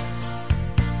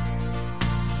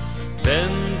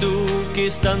 Wenn du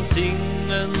gehst, dann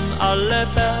singen alle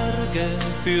Berge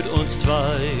für uns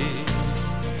zwei.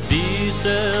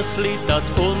 Dieses Lied, das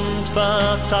uns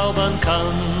verzaubern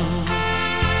kann.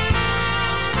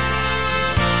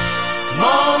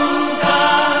 Montagna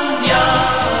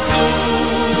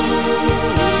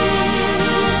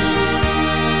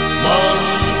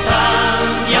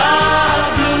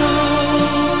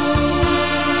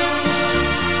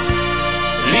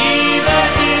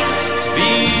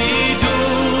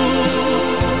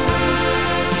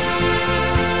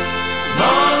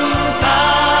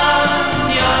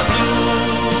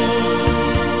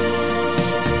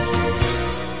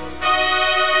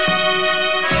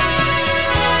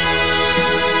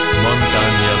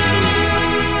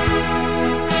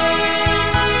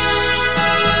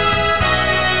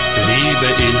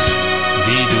ist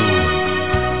wie du.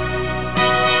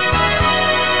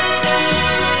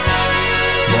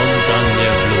 Montagne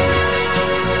Blue.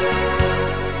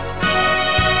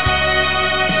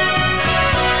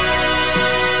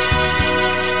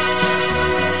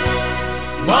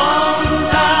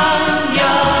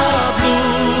 Montagne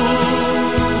Blue.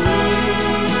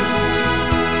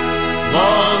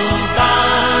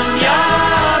 Montagne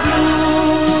Blue.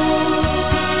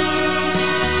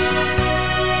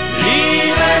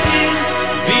 Liebe ist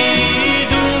wie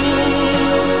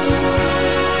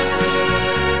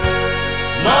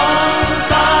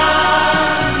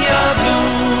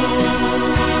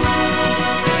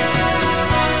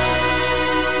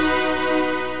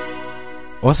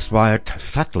Oswald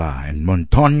Sattler in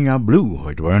Montagna Blue.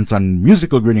 Heute bei uns an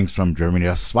Musical Greetings from Germany,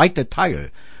 das zweite Teil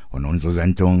von unserer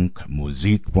Sendung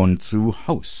Musik von zu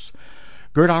Haus.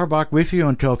 Gerd Auerbach with you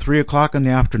until 3 o'clock in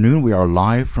the afternoon. We are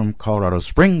live from Colorado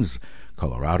Springs,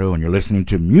 Colorado, and you're listening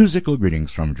to Musical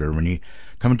Greetings from Germany,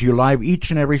 coming to you live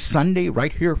each and every Sunday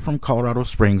right here from Colorado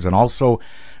Springs. And also,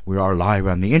 we are live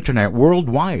on the internet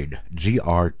worldwide,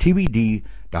 grtvd.com.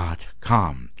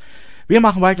 Wir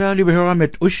machen weiter, liebe Hörer,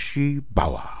 mit Uschi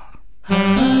Bauer.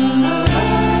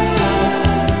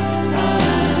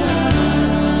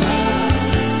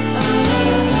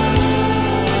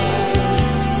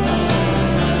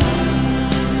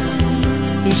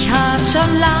 Ich hab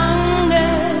schon lange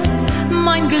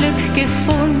mein Glück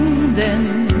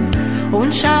gefunden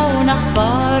und schau nach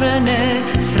vorne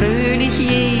fröhlich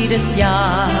jedes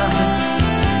Jahr.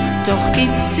 Doch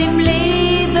gibt's im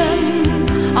Leben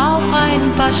auch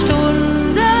ein paar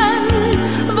Stunden,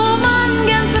 wo man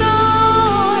gern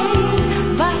träumt,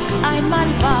 was einmal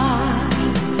war.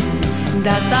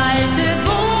 Das alte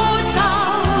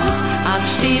Bootshaus am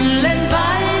stillen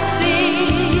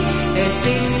Waldsee, es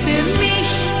ist für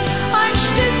mich ein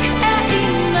Stück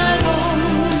Erinnerung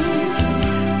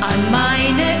an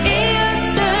meine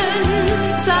ersten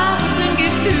zarten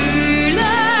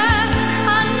Gefühle,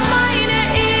 an meine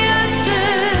erste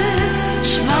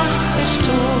schwache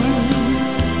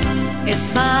Stund. Es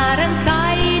waren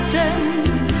Zeiten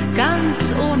ganz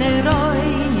ohne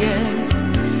Reue,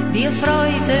 wir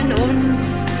freuten uns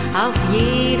auf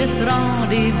jedes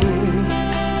Rendezvous.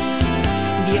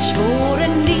 Wir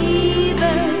schworen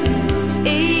Liebe,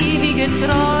 ewige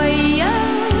Treue,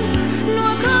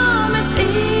 nur kam es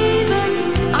eben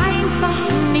einfach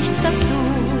nicht dazu.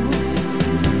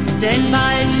 Denn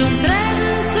bald schon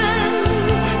trennten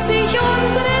sich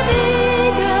unsere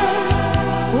Wege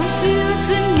und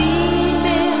führten nie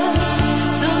mehr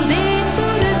zum See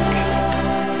zurück.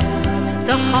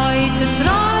 Doch heute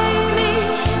träum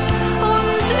ich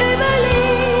und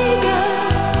überlege,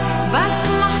 was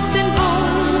macht denn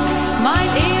wohl mein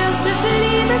erstes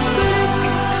Liebesglück?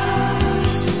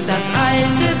 Das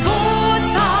alte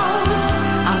Bootshaus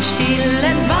am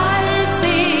stillen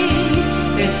Waldsee,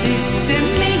 es ist für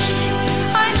mich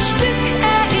ein Stück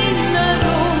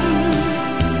Erinnerung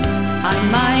an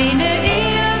meine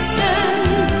ersten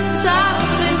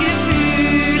zarten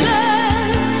Gefühle,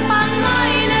 an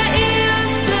meine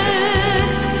erste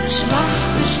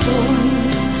schwache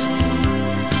Stund.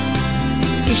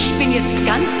 Ich bin jetzt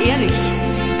ganz ehrlich,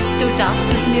 du darfst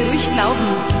es mir ruhig glauben.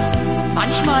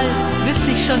 Manchmal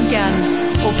wüsste ich schon gern,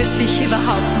 ob es dich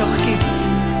überhaupt noch gibt.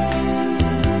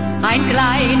 Ein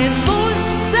kleines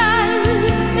Busserl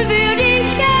würde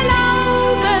ich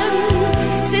erlauben.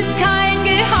 Es ist kein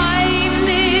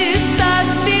Geheimnis,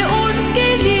 dass wir uns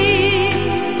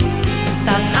geliebt.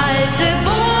 Das alte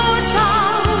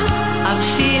Bootshaus am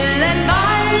stillen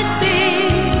Waldsee,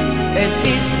 es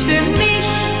ist für mich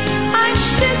ein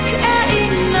Stück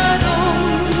Erinnerung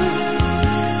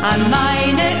an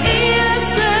meine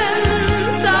ersten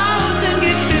zarten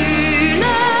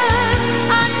Gefühle,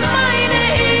 an meine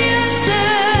erste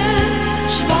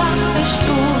schwache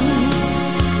Stund,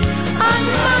 an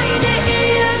meine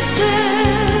erste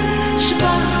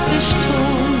schwache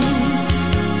Stund.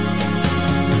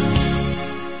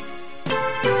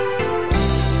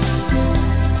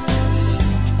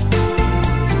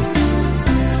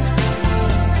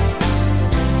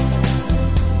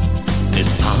 Des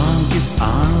Tages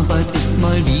Arbeit ist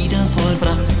mal wieder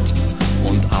vollbracht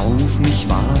und auf mich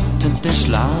wartet der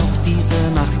Schlaf dieser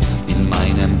Nacht. In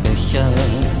meinem Becher,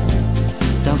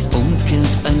 da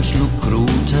funkelt ein Schluck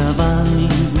roter Wein.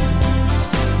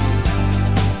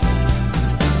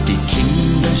 Die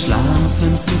Kinder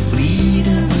schlafen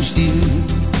zufrieden und still.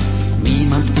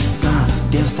 Niemand ist da,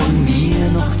 der von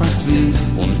mir noch was will.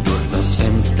 Und durch das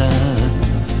Fenster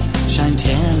scheint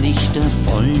herrlich der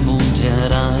Vollmond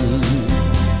herein.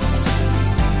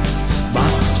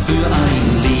 Was für ein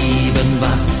Leben,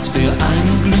 was für ein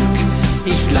Glück.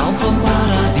 Ich glaub, vom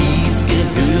Paradies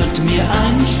gehört mir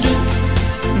ein Stück.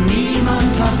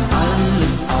 Niemand hat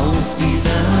alles auf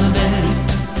dieser Welt,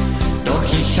 doch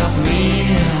ich hab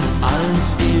mehr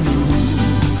als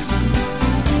genug.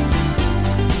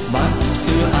 Was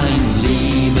für ein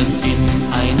Leben in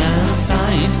einer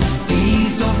Zeit, die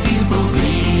so viel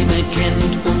Probleme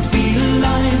kennt und viel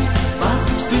Leid. Was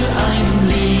für ein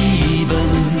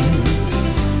Leben,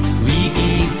 wie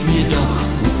geht's mir doch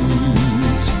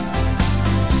gut.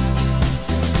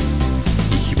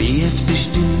 Ich werd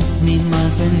bestimmt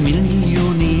niemals ein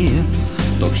Millionär,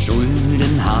 doch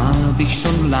Schulden hab ich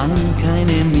schon lang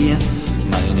keine mehr.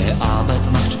 Meine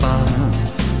Arbeit macht Spaß,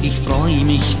 ich freu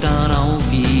mich darauf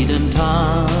jeden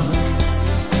Tag.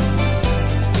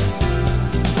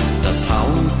 Das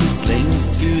Haus ist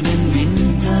längst für den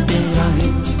Winter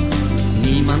bereit.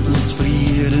 Niemand muss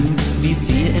frieren, wie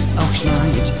sehr es auch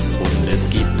schneit. Und es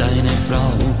gibt eine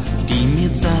Frau, die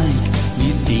mir zeigt,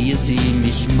 wie sehr sie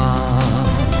mich mag.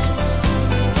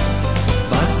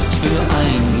 Was für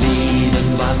ein Leben,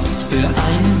 was für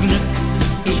ein Glück.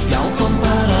 Ich glaub, vom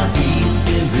Paradies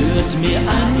gehört mir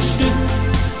ein Stück.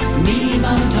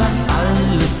 Niemand hat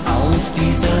alles auf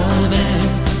dieser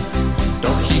Welt,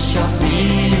 doch ich hab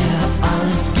mehr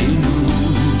als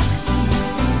genug.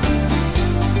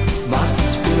 Was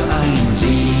für ein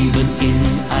Leben in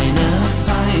einer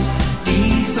Zeit,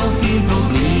 die so viel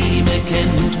Probleme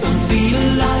kennt und viel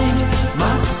Leid.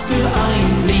 Was für ein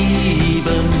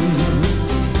Leben,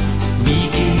 wie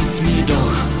geht's mir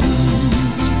doch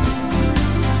gut.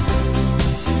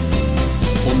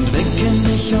 Und wecken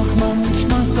mich auch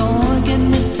manchmal Sorgen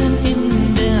mitten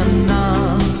in der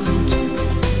Nacht.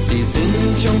 Sie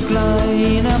sind schon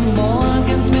kleiner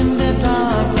morgens, wenn der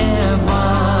Tag erwacht.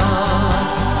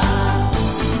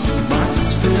 Was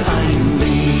für ein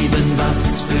Leben,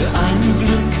 was für ein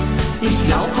Glück. Ich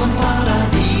glaub, vom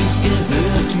Paradies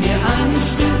gehört mir ein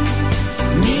Stück.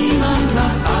 Niemand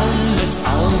hat alles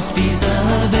auf dieser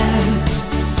Welt,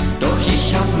 doch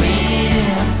ich hab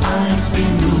mehr als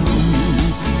genug.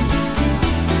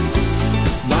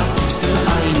 Was für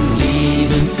ein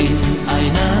Leben in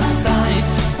einer Zeit,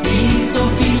 die so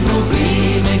viel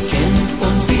Probleme kennt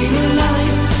und viel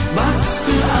Leid. Was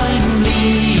für ein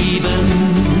Leben,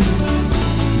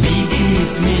 wie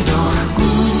geht's mir doch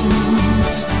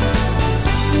gut.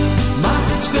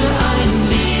 Was für ein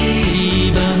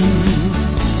Leben,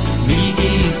 wie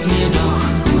geht's mir doch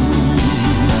gut.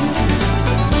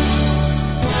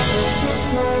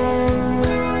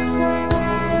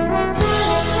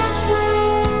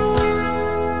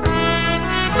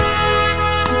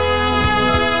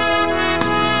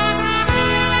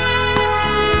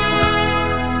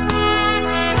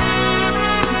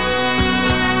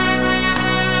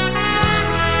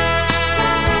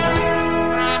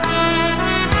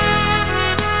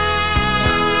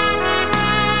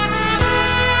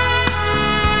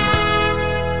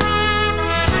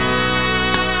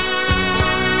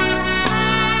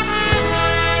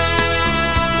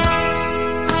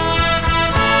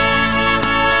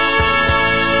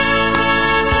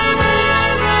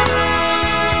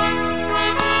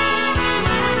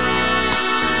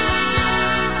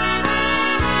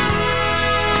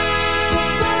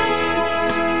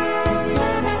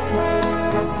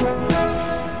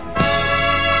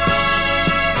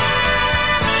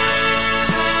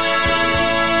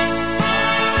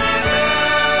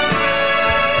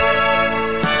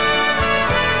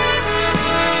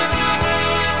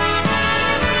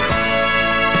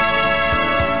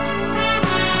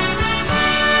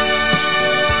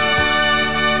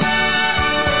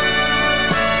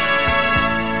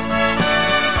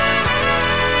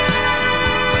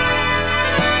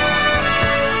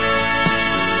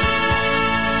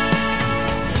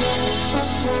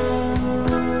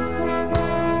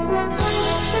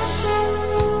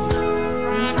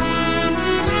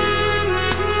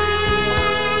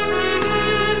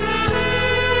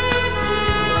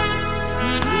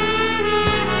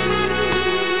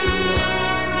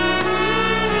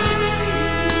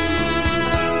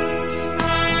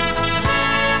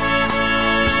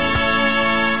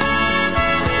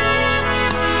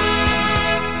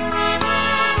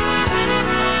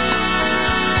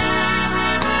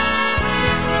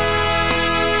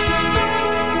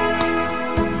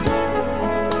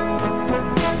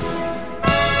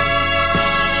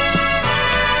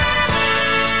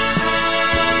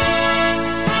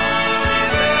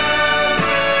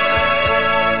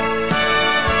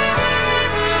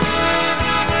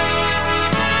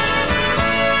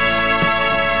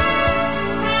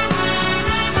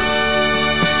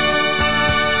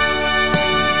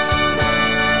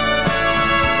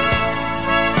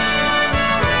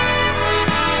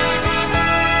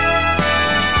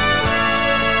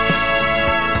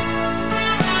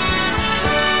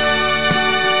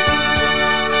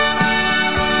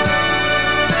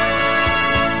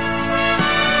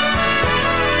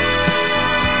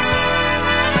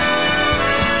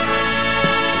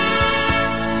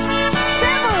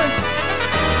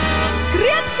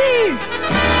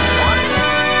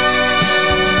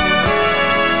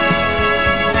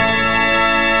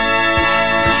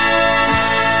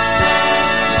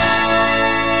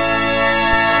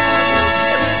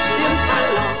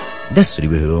 Das,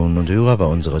 liebe Hörerinnen und Hörer, war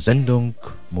unsere Sendung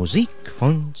Musik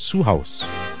von zu Haus.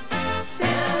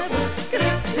 Servus,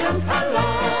 grüezi und hallo.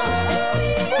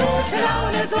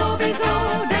 so,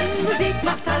 denn Musik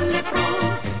macht alle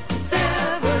froh.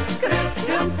 Servus,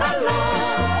 Grüezi und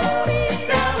Hallo.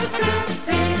 Servus,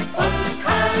 Grüezi und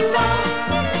Hallo.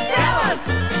 Servus,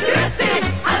 Grüezi,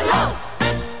 Hallo.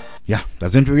 Ja, da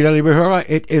sind wir wieder, liebe Hörer.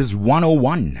 It is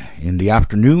 1:01 in the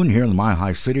afternoon here in the Mile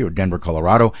High City of Denver,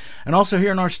 Colorado, and also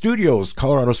here in our studios,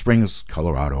 Colorado Springs,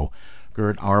 Colorado.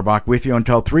 Gerd Auerbach with you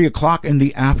until 3 o'clock in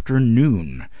the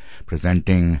afternoon,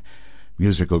 presenting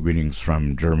musical greetings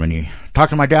from Germany. Talked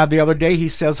to my dad the other day. He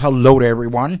says hello to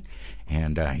everyone,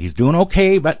 and he's doing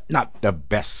okay, but not the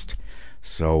best.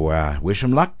 So wish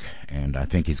him luck, and I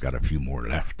think he's got a few more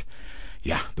left.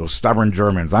 Yeah, those stubborn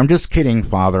Germans. I'm just kidding,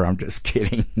 Father. I'm just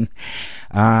kidding.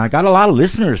 I got a lot of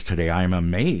listeners today. I'm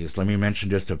amazed. Let me mention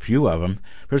just a few of them.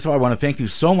 First of all, I want to thank you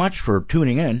so much for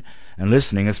tuning in and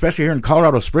listening, especially here in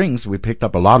Colorado Springs. We picked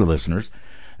up a lot of listeners.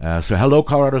 So hello,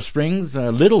 Colorado Springs,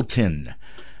 Littleton.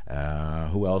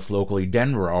 Who else locally?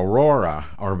 Denver, Aurora,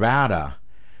 Arvada,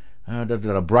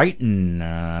 Brighton,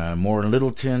 more in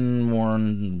Littleton, more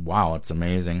in, wow, it's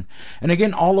amazing. And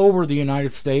again, all over the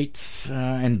United States,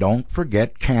 and don't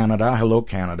forget Canada. Hello,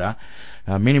 Canada.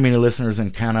 Many listeners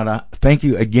in Canada. Thank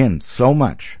you again so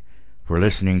much for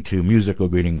listening to Musical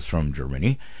Greetings from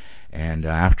Germany. And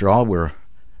after all, we're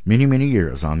many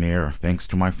years on the air, thanks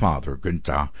to my father,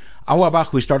 Günther Auerbach,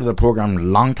 who started the program a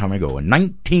long time ago in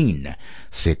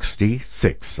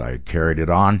 1966. I carried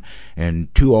it on in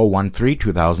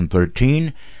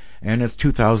 2013, and it's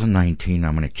 2019.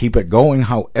 I'm going to keep it going.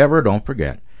 However, don't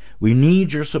forget, we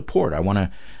need your support. I want to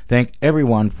thank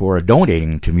everyone for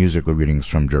donating to Musical Greetings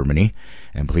from Germany,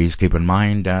 and please keep in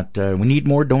mind that we need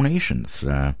more donations.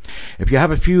 If you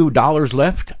have a few dollars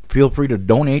left, feel free to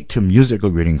donate to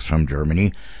Musical Greetings from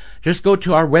Germany. Just go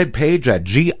to our webpage at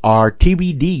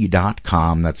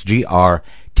grtvd.com. That's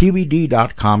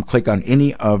grtvd.com. Click on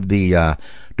any of the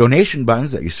donation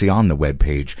buttons that you see on the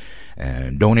webpage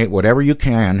and donate whatever you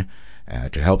can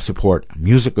to help support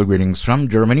Musical Greetings from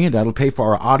Germany. That'll pay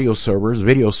for our audio servers,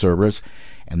 video servers,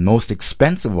 and most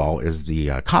expensive of all is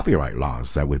the copyright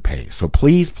laws that we pay. So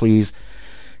please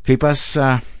keep us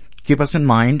in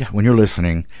mind when you're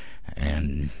listening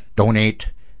and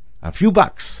donate a few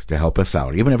bucks to help us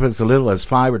out. Even if it's as little as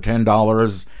 $5 or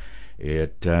 $10,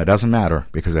 it doesn't matter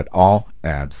because it all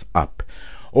adds up.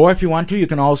 Or if you want to, you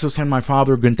can also send my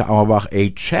father, Günther Auerbach, a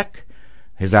check.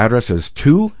 His address is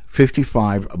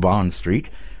 255 Bond Street,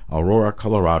 Aurora,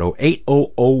 Colorado,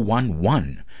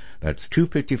 80011. That's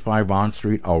 255 Bond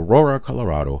Street, Aurora,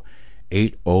 Colorado,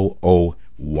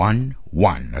 80011.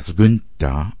 That's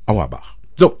Günther Auerbach.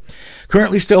 So,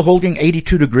 currently still holding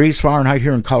 82 degrees Fahrenheit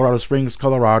here in Colorado Springs,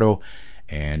 Colorado.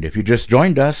 And if you just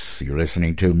joined us, you're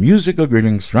listening to Musical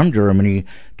Greetings from Germany,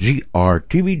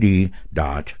 grtvd.com.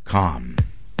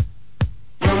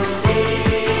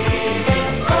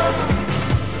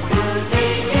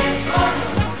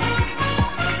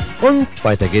 Und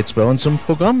weiter geht's bei uns im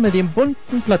Programm mit dem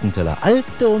bunten Plattenteller.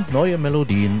 Alte und neue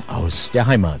Melodien aus der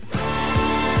Heimat.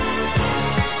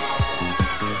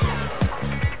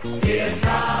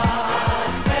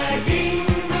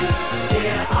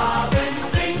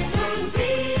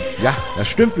 Ja, das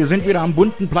stimmt. Wir sind wieder am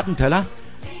bunten Plattenteller.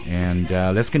 And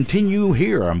let's continue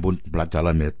here am bunten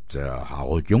Plattenteller mit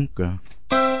Harold Junke.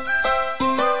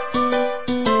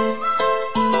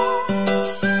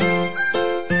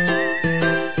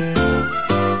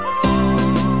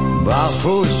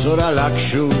 Barfuß oder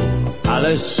Lackschuh,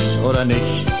 alles oder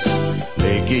nichts.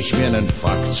 Leg ich mir nen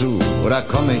Frack zu oder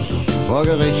komm ich vor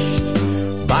Gericht?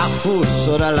 Barfuß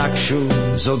oder Lackschuh,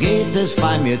 so geht es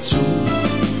bei mir zu.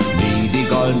 Nie die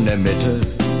goldene Mitte,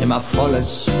 immer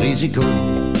volles Risiko.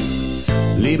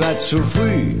 Lieber zu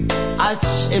früh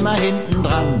als immer hinten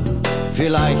dran.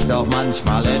 Vielleicht auch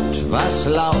manchmal etwas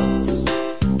laut.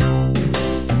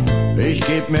 Ich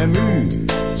geb mir Mühe,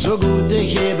 so gut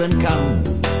ich eben kann.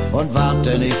 Und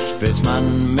warte nicht, bis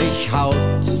man mich haut.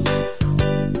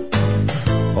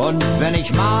 Und wenn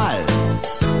ich mal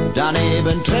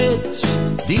daneben tritt,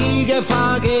 die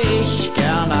Gefahr geh ich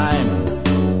gern ein.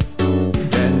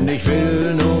 Denn ich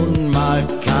will nun mal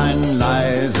kein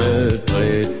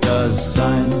Leisetreter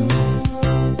sein.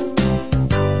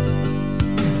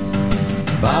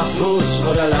 Barfuß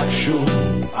oder Lackschuh,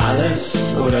 alles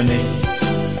oder nichts.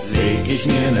 Leg ich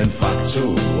mir nen Frack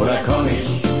zu oder komm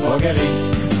ich vor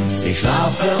Gericht? Ich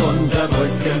schlafe unter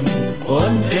Brücken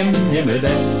und im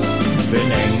Himmelbett. Bin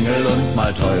Engel und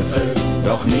mal Teufel,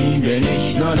 doch nie bin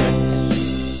ich nur nett.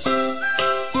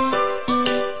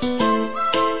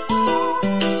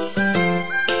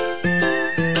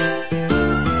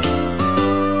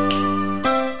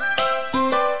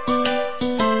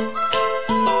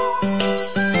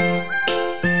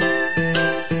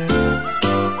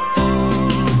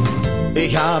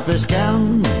 hab es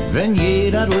gern, wenn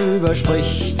jeder drüber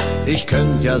spricht. Ich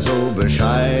könnt ja so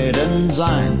bescheiden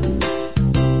sein.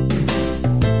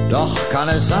 Doch kann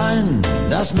es sein,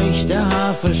 dass mich der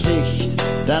Hafer sticht,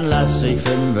 dann lass ich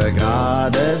 5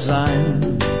 Grade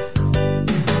sein.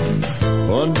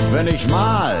 Und wenn ich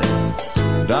mal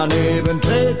daneben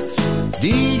tritt,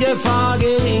 die Gefahr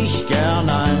geh ich gern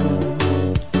ein.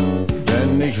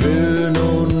 Denn ich will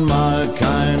nun mal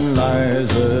kein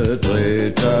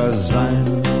Leisetreter sein.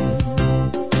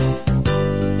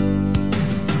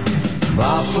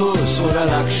 Barfuß oder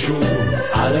Lackschuh,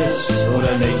 alles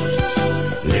oder nichts.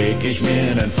 Leg ich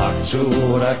mir nen Frack zu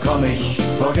oder komm ich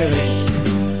vor Gericht?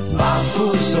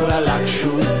 Barfuß oder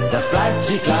Lackschuh, das bleibt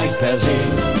sich gleich per se.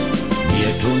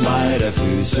 Mir tun beide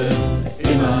Füße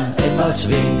immer etwas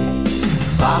weh.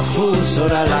 Barfuß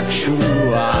oder Lackschuh,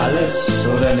 alles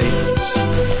oder nichts.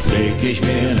 Leg ich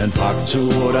mir nen Frack zu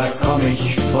oder komm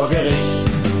ich vor Gericht?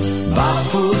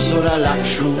 Barfuß oder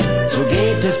Lackschuh, so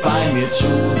geht es bei mir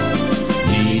zu.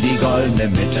 Nie die goldene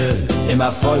Mitte,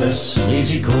 immer volles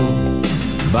Risiko.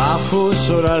 Barfuß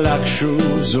oder Lackschuh,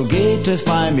 so geht es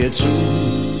bei mir zu.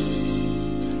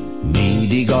 Nie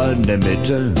die goldene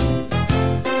Mitte,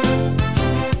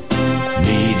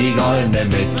 nie die goldene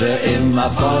Mitte, immer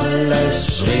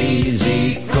volles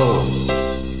Risiko.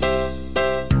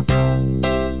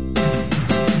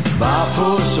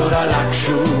 Barfuß oder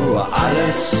Lackschuh,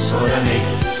 alles oder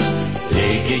nichts.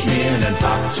 Leg ich mir nen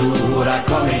Frack zu oder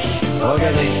komm ich vor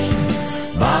Gericht?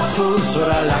 Barfuß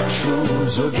oder Lackschuh,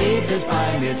 so geht es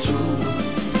bei mir zu.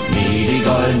 Nie die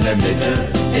goldene Mitte,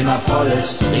 immer volles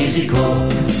Risiko.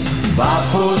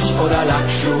 Barfuß oder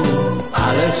Lackschuh,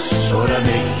 alles oder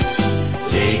nichts.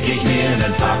 Leg ich mir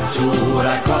nen Frack zu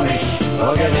oder komm ich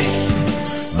vor Gericht?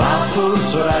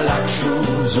 Barfuß oder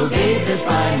Lackschuh, so geht es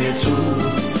bei mir zu.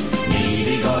 Nie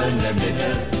die goldene Mitte,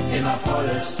 immer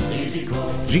volles Risiko.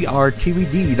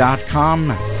 GRTVD.com.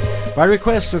 By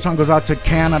request, this one goes out to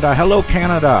Canada. Hello,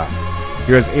 Canada.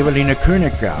 Here's Eveline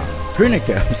Königke.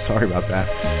 I'm sorry about that.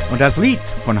 Und das Lied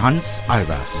von Hans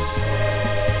Albers.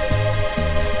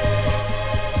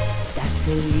 Das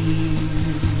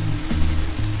Lied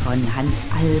von Hans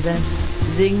Albers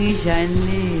sing ich ein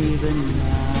Leben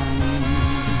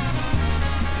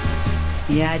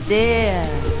lang. Ja, der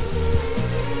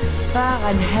war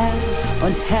ein Herr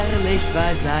und herrlich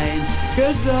war sein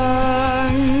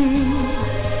Gesang.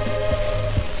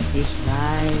 Ich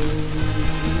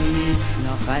weiß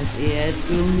noch, als er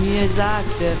zu mir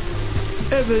sagte,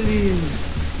 Evelyn,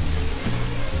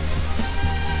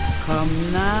 komm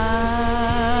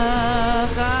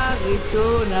nach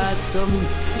Arizona zum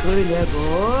grünen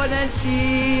Brunnen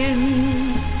ziehen.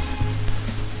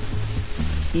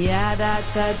 Ja, da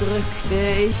zerdrückte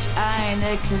ich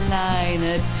eine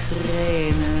kleine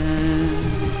Träne.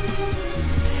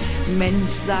 Mensch,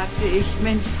 sagte ich,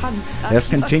 Mensch, Hans. Let's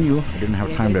continue. I didn't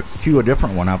have time to cue a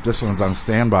different one up. This one's on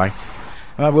standby.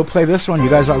 We'll play this one. You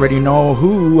guys already know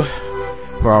who.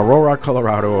 For Aurora,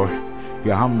 Colorado.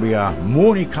 Hier haben wir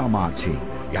Monika Martin.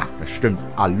 Ja, das stimmt.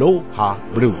 Aloha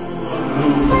Blue.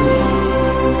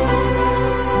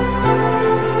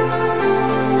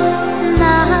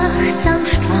 Nachts am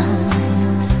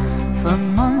Strand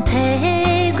von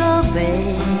Montego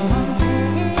Bay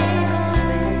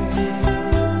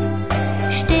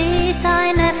steht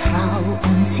eine Frau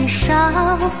und sie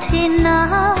schaut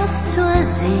hinaus zur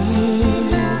See.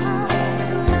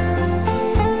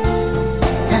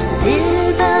 Das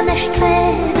silberne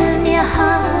Strähnen ihr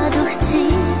Haar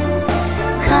durchzieht,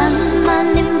 kann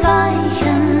man im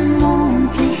weichen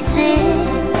Mondlicht sehen.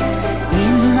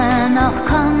 Immer noch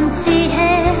kommt sie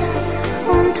her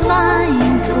und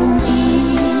weint um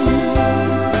ihn.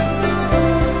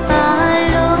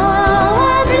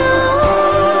 Aloha Blue,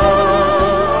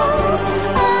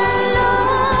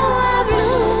 Aloha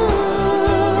Blue.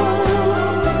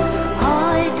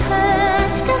 Heut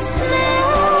hört das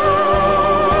Meer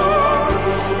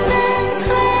den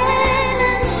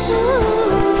Tränen zu.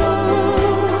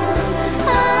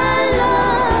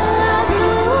 Aloha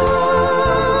Blue,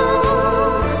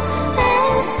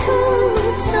 es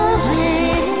tut so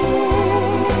weh.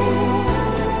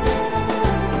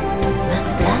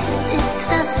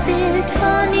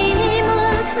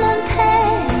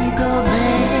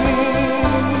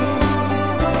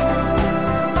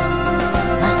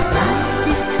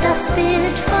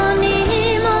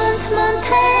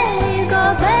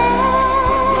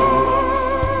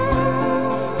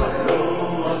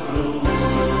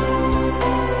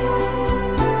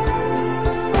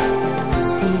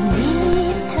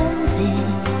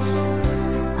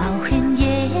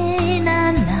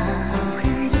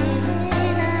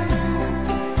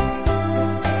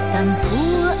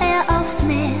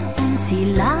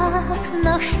 sie lag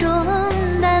noch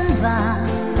Stunden wach.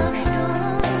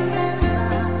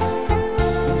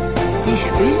 Sie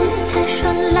spürte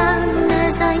schon lange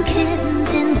sein Kind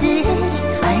in sich.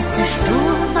 Als der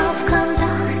Sturm aufkam,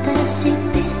 dachte sie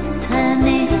bitte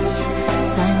nicht.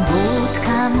 Sein Boot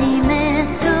kam nie mehr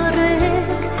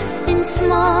zurück ins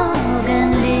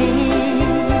Morgenlicht.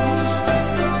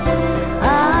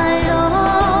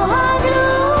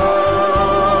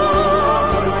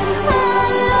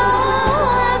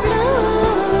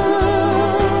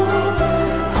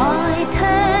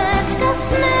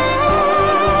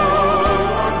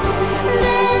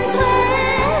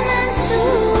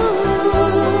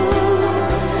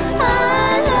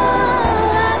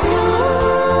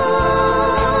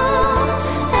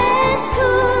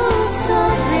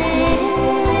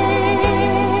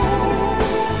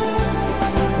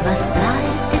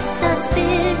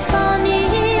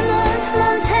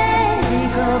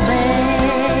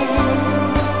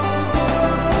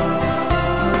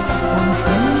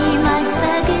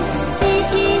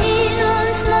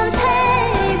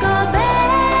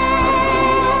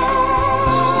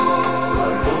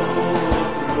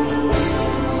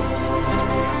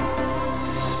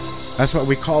 That's what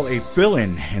we call a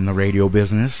fill-in in the radio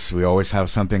business. We always have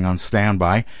something on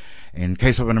standby. In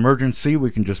case of an emergency,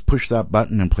 we can just push that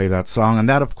button and play that song. And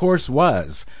that, of course,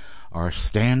 was our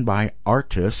standby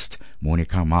artist,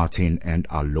 Monika Martin and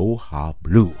Aloha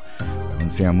Blue. Bei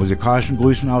uns hier musikalischen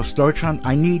Grüßen aus Deutschland.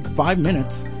 I need 5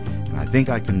 minutes, and I think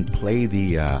I can play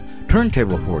the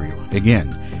turntable for you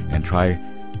again and try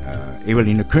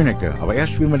Eveline Königke. Aber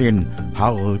erst spielen wir den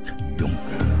Harold Junke.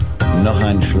 Noch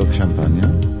einen Schluck Champagner?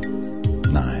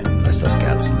 Nein, lass das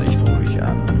Kerzenlicht ruhig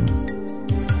an.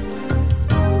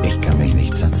 Ich kann mich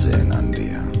nicht satt sehen an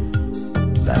dir.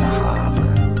 Deine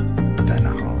Haare, deine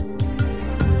Haut.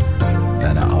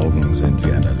 Deine Augen sind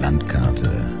wie eine Landkarte,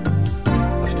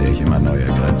 auf der ich immer neue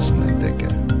Grenzen entdecke.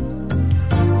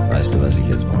 Weißt du, was ich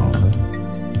jetzt brauche?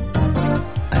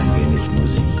 Ein wenig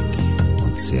Musik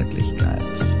und Zärtlichkeit.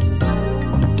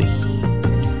 Und dich.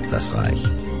 Das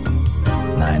reicht.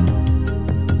 Nein,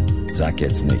 sag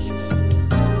jetzt nichts.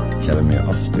 Ich habe mir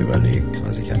oft überlegt,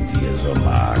 was ich an dir so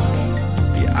mag.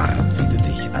 Die Art, wie du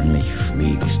dich an mich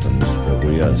schmiegst und mich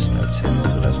berührst, als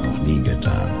hättest du das noch nie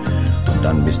getan. Und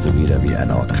dann bist du wieder wie ein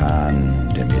Orkan,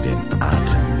 der mir den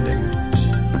Atem nimmt.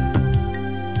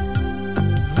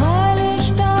 Weil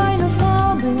ich deine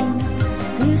Frau bin,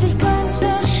 die sich ganz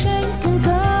verschenken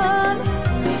kann,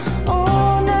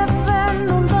 ohne Wenn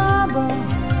und Aber.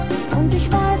 Und ich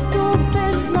weiß, du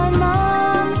bist mein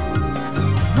Mann.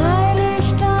 Weil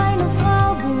ich deine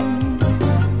Frau bin,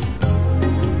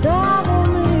 darum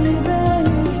liebe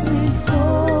ich dich so.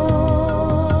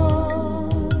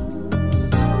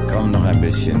 Komm noch ein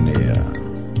bisschen näher.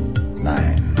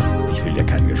 Nein, ich will dir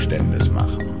kein Geständnis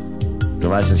machen. Du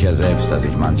weißt es ja selbst, dass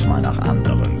ich manchmal nach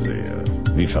anderen sehe.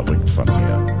 Wie verrückt von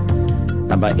mir.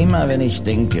 Aber immer wenn ich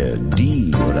denke,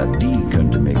 die oder die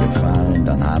könnte mir gefallen,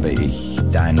 dann habe ich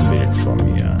dein Bild vor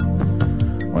mir.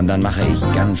 Und dann mache ich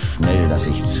ganz schnell, dass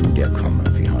ich zu dir komme,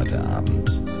 wie heute Abend.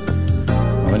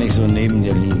 Und wenn ich so neben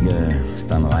dir liege,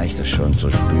 dann reicht es schon zu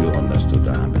spüren, dass du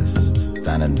da bist.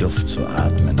 Deinen Duft zu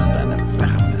atmen und deine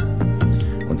Wärme.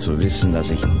 Und zu wissen, dass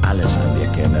ich alles an dir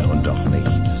kenne und doch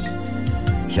nichts.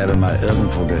 Ich habe mal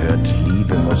irgendwo gehört,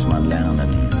 Liebe muss man lernen.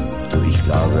 Du, ich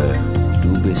glaube,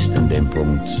 du bist in dem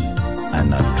Punkt ein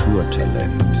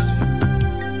Naturtalent.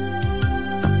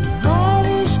 Weil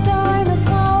ich deine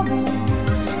Frau bin,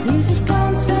 die sich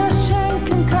ganz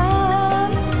verschenken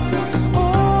kann,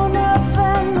 ohne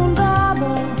Wenn und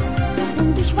Aber.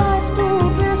 Und ich weiß, du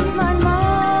bist mein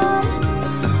Mann.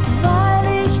 Weil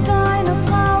ich deine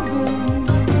Frau bin,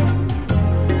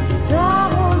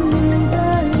 darum liebe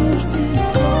ich dich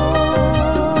so.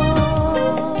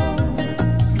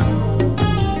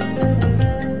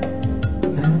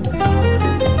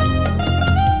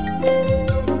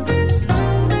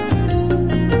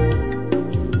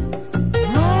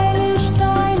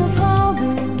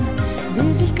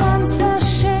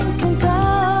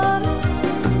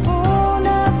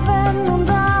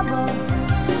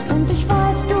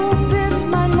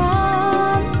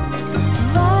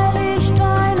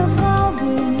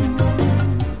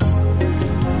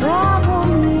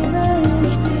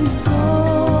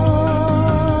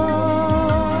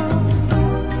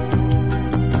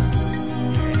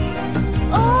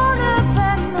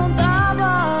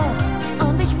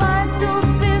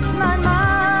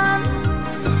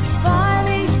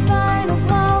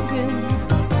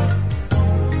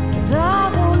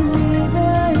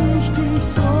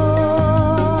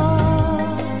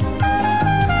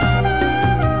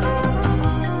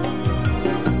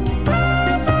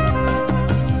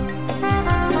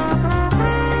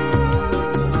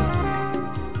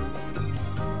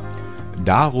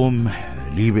 Darum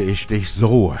liebe ich dich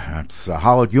so. That's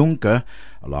Harold Junke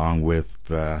along with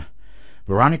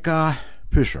Veronica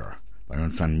Fischer. Bei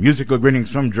uns an Musical Greetings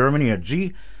from Germany at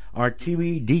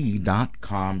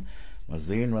GRTVD.com. Mal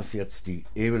sehen, was jetzt die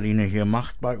Eveline hier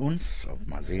macht bei uns.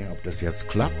 Mal sehen, ob das jetzt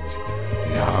klappt.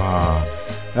 Ja,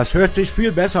 das hört sich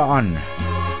viel besser an.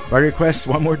 By request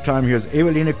one more time, here's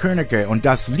Eveline Königke und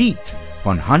das Lied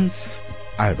von Hans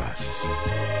Albers.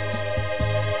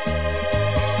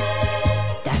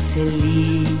 Das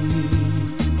Lied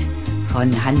von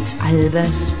Hans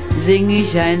Albers sing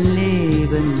ich ein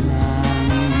Leben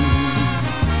lang.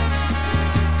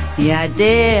 Ja,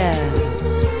 der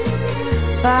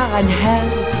war ein Herr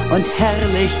und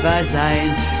herrlich war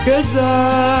sein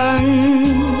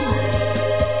Gesang.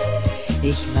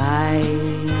 Ich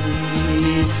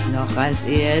weiß noch, als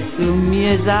er zu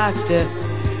mir sagte,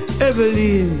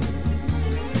 Evelyn,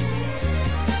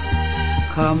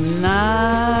 komm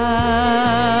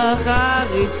nach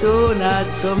Arizona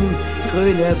zum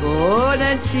grüne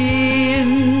Bohnen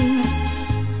ziehen.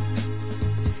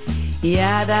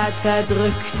 Ja, da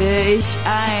zerdrückte ich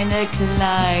eine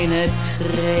kleine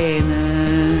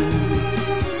Träne.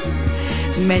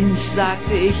 Mensch,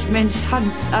 sagte ich, Mensch,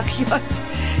 Hans, ach Gott,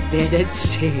 wer denn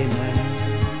schäme?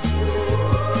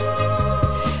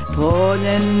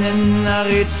 Bohnen in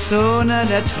Arizona,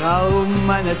 der Traum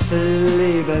meines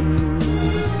Lebens.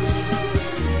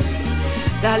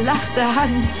 Da lachte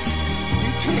Hans.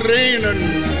 Die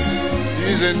Tränen,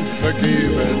 die sind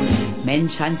vergebens.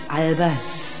 Mensch, Hans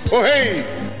Albers. Oh hey!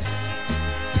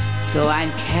 So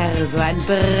ein Kerl, so ein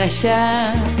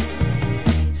Brecher.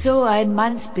 So ein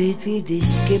Mannsbild wie dich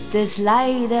gibt es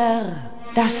leider.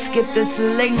 Das gibt es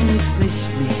längst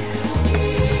nicht mehr.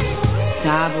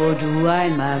 Da, wo du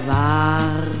einmal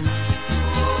warst,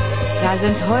 da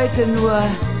sind heute nur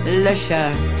Löcher.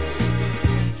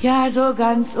 Ja, so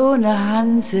ganz ohne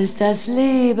Hans ist das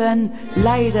Leben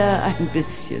leider ein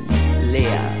bisschen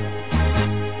leer.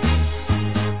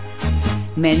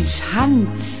 Mensch,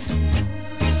 Hans,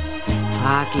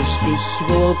 frag ich dich,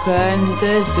 wo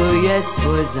könntest du jetzt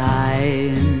wohl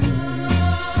sein?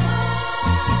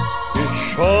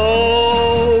 Ich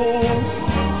schau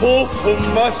hoch vom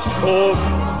Mastkorb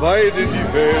weit in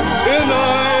die Welt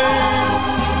hinein.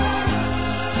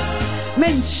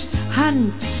 Mensch,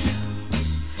 Hans,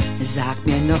 sag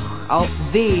mir noch, auf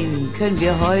wen können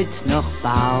wir heute noch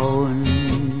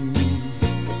bauen?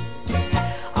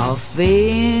 Auf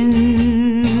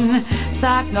wen?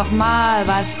 Sag noch mal,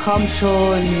 was kommt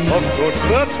schon? Auf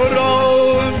Gott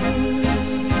vertrauen.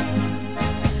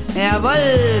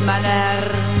 Jawohl, meine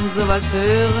Herren, sowas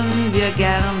hören wir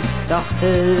gern, doch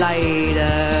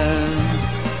leider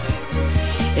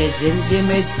sind wir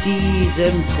mit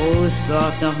diesem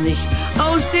Trostwort noch nicht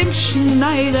aus dem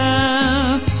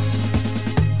Schneider.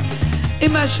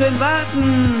 Immer schön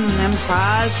warten,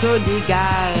 empfahl schon die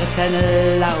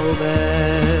Gartenlaube.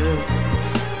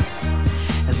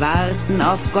 Warten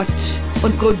auf Gott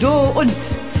und Godot und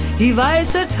die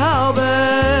weiße Taube.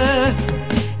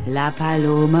 La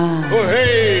Paloma. Oh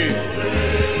hey!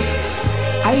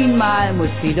 Einmal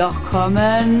muss sie doch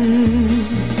kommen.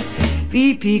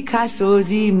 Wie Picasso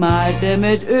sie malte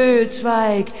mit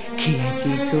Ölzweig, kehrt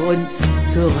sie zu uns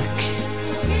zurück.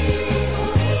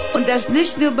 Und das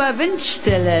nicht nur bei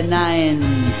Windstille, nein,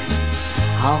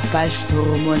 auch bei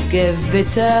Sturm und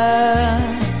Gewitter.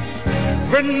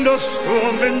 Wenn der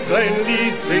Sturmwind sein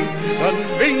Lied singt, dann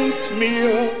winkt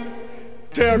mir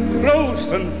der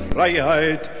großen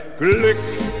Freiheit Glück.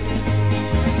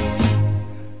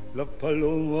 La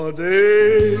Paloma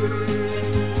de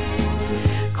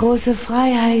große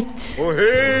Freiheit. Oh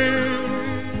hey!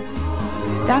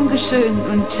 Dankeschön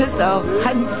und tschüss auch,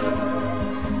 Hans.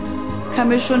 Kann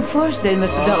mir schon vorstellen,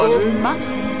 was du da oben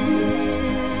machst.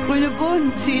 Grüne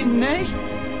Bohnen ziehen, nicht?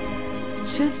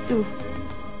 Tschüss, du.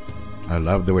 I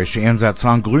love the way she ends that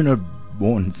song. Grüne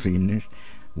Bohnen ziehen, nicht?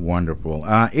 Wonderful.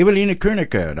 Eveline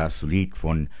Königke, das Lied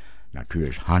von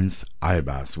natürlich Hans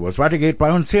Albers. Wo es weitergeht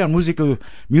bei uns hier an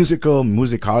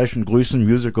musikalischen Grüßen,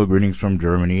 Musical Greetings from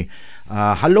Germany.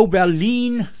 Hallo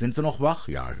Berlin. Sind Sie noch wach?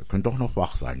 Ja, ihr könnt doch noch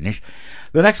wach sein, nicht?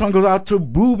 The next one goes out to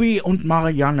Bubi und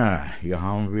Marianne. Hier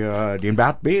haben wir den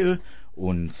Bert Behl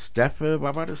und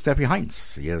Steffi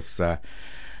Heinz. Hier ist,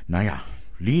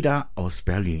 Lieder aus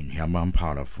Berlin. Hier haben wir ein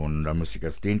paar davon. Da muss ich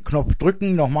jetzt den Knopf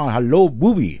drücken. Nochmal Hallo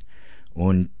Bubi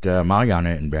und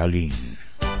Marianne in Berlin.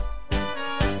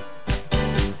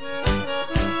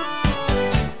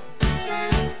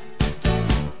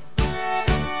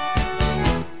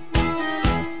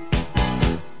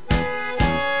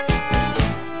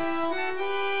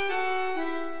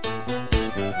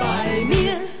 Bei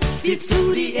mir spielst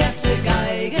du die erste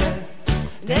Geige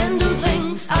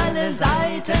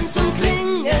Saiten zum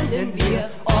Klingen in mir.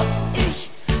 Ob ich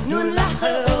nun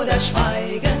lache oder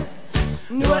schweige,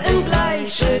 nur im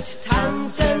Gleichschritt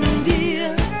tanzen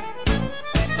wir.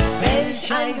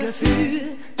 Welch ein Gefühl,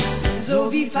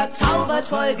 so wie verzaubert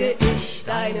folge ich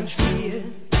deinem Spiel.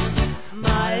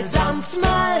 Mal sanft,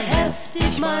 mal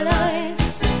heftig, mal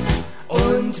leis,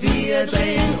 und wir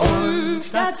drehen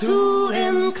uns dazu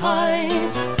im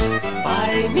Kreis.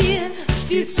 Bei mir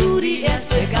spielst du die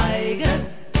erste Geige,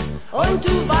 und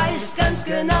du weißt ganz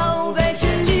genau,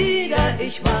 welche Lieder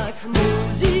ich mag.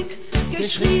 Musik,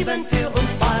 geschrieben für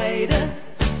uns beide,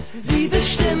 sie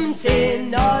bestimmt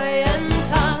den neuen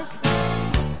Tag.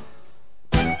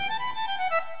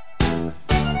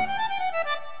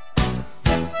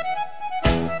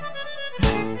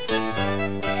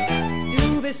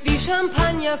 Du bist wie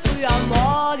Champagner früh am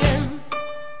Morgen,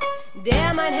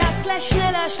 der mein Herz gleich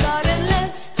schneller schlagen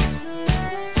lässt.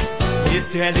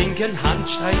 Mit der linken Hand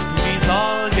streichst du die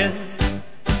Sorgen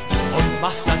und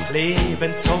machst das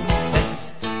Leben zum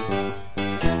Fest.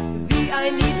 Wie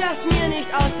ein Lied, das mir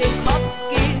nicht aus dem Kopf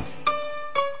geht,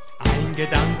 ein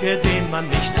Gedanke, den man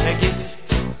nicht vergisst.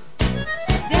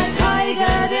 Der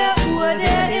Zeiger der Uhr,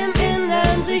 der im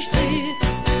Innern sich dreht,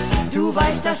 du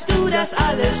weißt, dass du das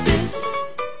alles bist.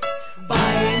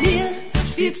 Bei mir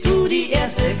spielst du die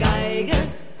erste Geige,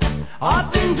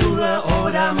 ob in Dur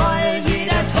oder Moll,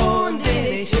 jeder Ton,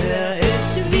 den ich höre,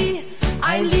 ist wie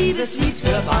ein Liebeslied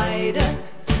für beide.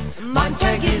 Man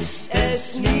vergisst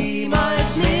es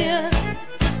niemals mehr.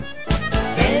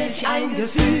 Welch ein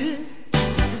Gefühl,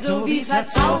 so wie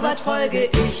verzaubert folge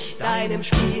ich deinem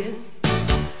Spiel.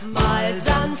 Mal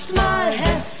sanft, mal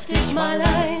heftig, mal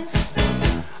leis,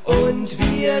 und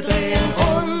wir drehen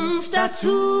uns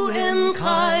dazu im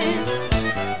Kreis.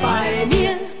 Bei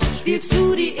mir spielst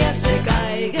du die erste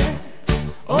Geige,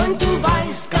 und du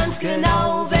weißt ganz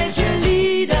genau, welche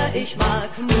Lieder ich mag.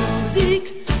 Musik,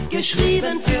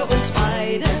 geschrieben für uns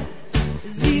beide,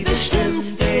 sie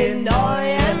bestimmt den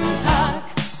neuen Tag.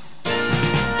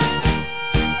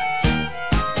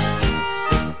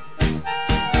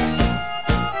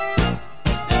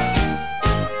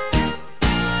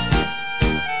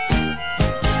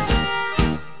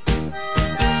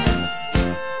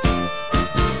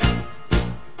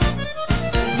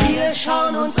 Wir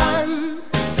schauen uns an,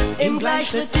 im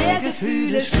Gleichschritt der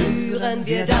Gefühle spüren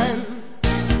wir dann,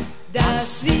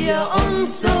 dass wir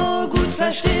uns so gut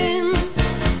verstehen,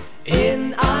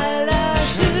 in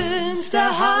allerschönster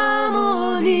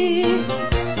Harmonie.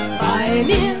 Bei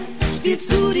mir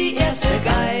spielst du die erste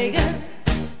Geige,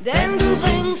 denn du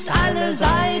bringst alle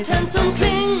Saiten zum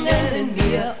Klingen in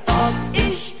mir. Ob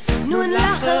ich nun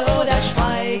lache oder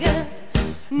schweige,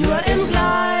 nur im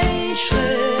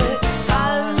Gleichschritt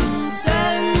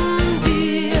tanzen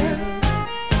wir.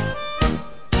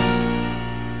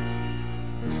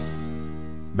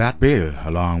 Bad Bill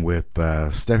along with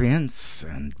Steffi Ince,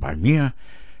 und bei mir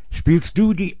spielst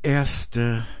du die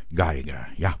erste Geige.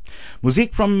 Ja,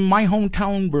 Musik from my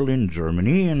hometown Berlin,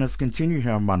 Germany, und es continue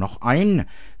haben wir noch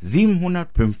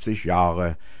 750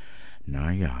 Jahre.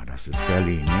 Naja, das ist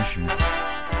Berlin, nicht?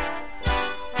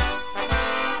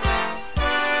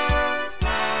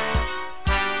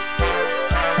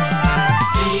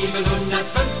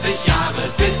 750 Jahre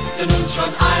bist du nun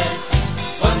schon alt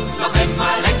und noch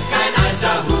immer längst kein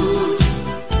alter Hut.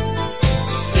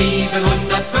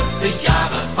 750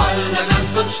 Jahre voller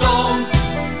Glanz und Sturm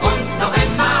und noch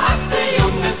immer hast du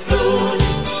junges Blut.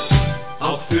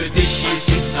 Auch für dich hielt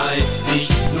die Zeit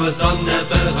nicht nur Sonne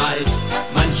bereit,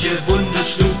 manche Wunde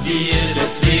schlug dir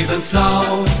des Lebens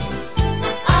Lauf.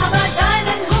 Aber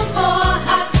deinen Humor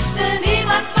hast du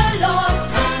niemals verloren.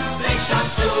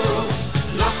 Schaffst du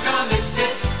locker mit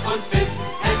Witz und Wit,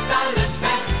 hältst alles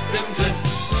fest im Griff.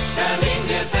 Berlin,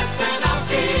 wir setzen auf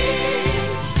dich.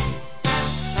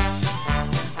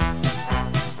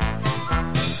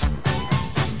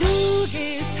 Du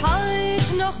gehst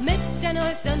heute noch mit der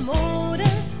neuesten Mode.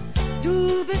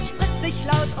 Du bist spritzig,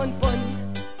 laut und bunt.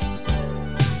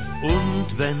 Und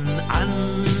wenn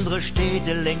andere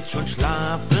Städte längst schon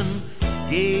schlafen,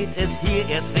 geht es hier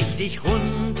erst richtig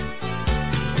rund.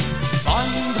 Von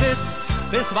Britz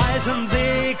bis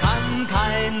Weißensee kann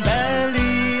kein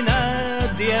Berliner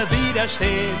dir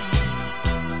widerstehen.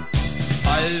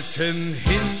 Alten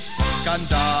hin,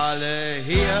 Skandale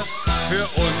her, für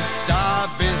uns da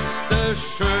bist du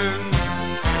schön.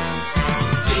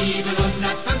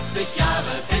 750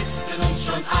 Jahre bist du nun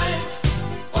schon alt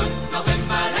und noch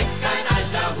immer längst kein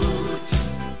alter Hut.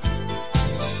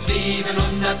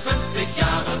 750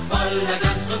 Jahre voller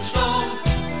Glanz und Sturm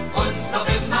und noch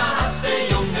immer hast du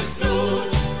junges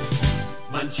Blut.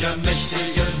 Mancher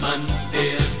mächtige Mann,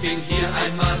 der fing hier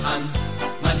einmal an.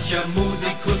 Mancher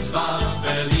Musikus war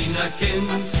Berliner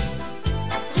Kind.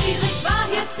 Friedrich war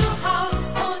hier zu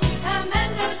Haus und Herr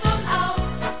Mendelssohn auch.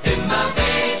 Immer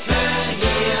wehte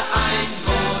hier ein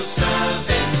großer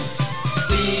Wind.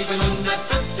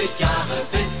 750 Jahre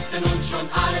bist du nun schon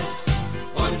alt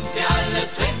und wir alle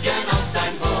trinken auf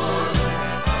dein Wohl.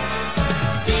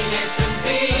 Die nächsten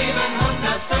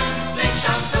 750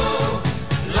 schaust du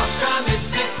locker mit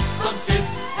Witz und Pfiff,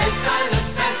 hältst alles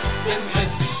fest im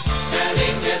Griff.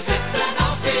 Berlin, wir sitzen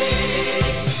auf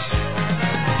dich.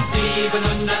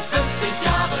 750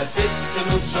 Jahre bist du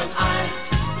nun schon alt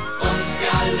und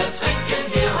wir alle trinken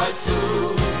dir heute zu.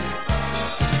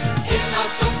 In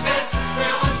Ost und West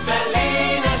für uns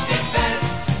Berliner steht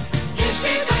fest. Hier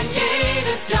steht ein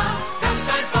jedes Jahr, ganz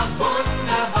einfach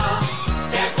wunderbar.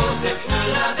 Der große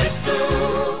Knüller bist du.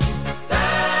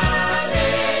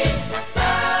 Berlin,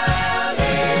 Berlin.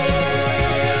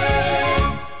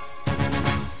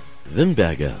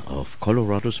 Wimberger of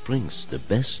Colorado Springs, the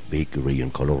best bakery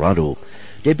in Colorado.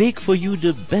 They bake for you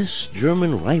the best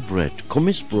German rye bread,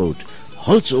 Kommissbrot,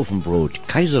 Holzofenbrot,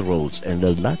 Kaiser rolls, and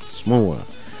a lot more.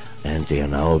 And they are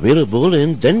now available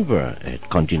in Denver at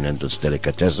Continental's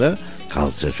Delicatessen,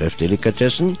 Carl's FF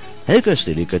Delicatessen, Helga's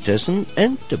Delicatessen,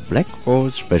 and the Black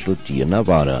Horse Specialty in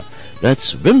Nevada.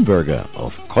 That's Wimberger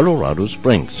of Colorado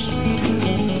Springs.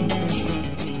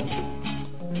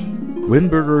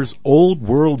 Wimberger's Old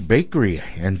World Bakery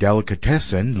and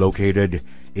Delicatessen, located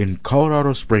in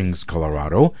Colorado Springs,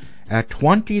 Colorado, at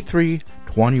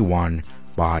 2321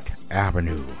 Bott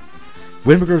Avenue.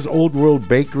 Wimberger's Old World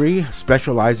Bakery,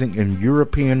 specializing in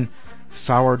European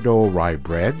sourdough rye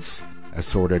breads,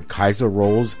 assorted Kaiser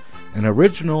rolls, and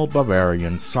original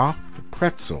Bavarian soft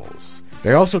pretzels.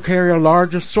 They also carry a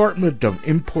large assortment of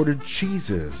imported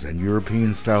cheeses and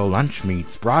European-style lunch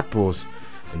meats, bratwurst,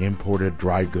 and imported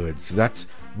dry goods. That's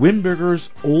Wimberger's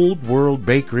Old World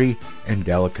Bakery and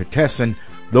Delicatessen,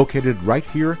 located right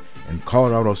here in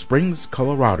Colorado Springs,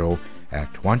 Colorado,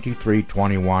 at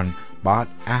 2321 Bott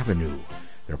Avenue.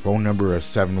 Their phone number is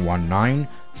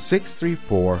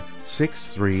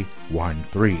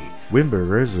 719-634-6313.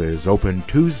 Wimberger's is open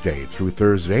Tuesday through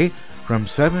Thursday from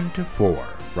 7 to 4,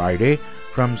 Friday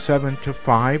from 7 to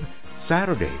 5,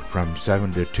 Saturday from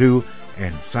 7 to 2,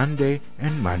 and Sunday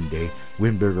and Monday,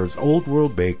 Wimberger's Old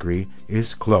World Bakery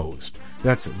is closed.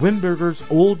 That's Wimberger's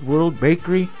Old World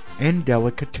Bakery and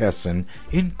Delicatessen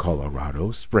in Colorado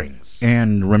Springs.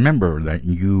 And remember that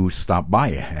you stop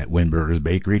by at Wimberger's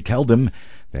Bakery. Tell them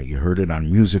that you heard it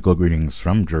on Musical Greetings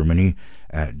from Germany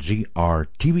at GRTVD.com.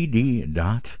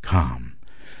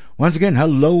 Once again,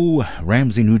 hello,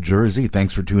 Ramsey, New Jersey.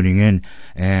 Thanks for tuning in.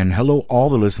 And hello, all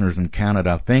the listeners in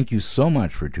Canada. Thank you so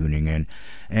much for tuning in.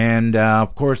 And,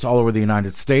 of course, all over the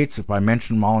United States. If I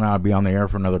mention them all now, I'd be on the air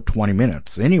for another 20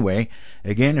 minutes. Anyway,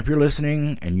 again, if you're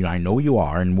listening, and I know you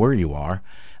are, and where you are,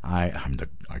 I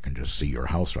can just see your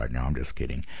house right now. I'm just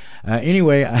kidding.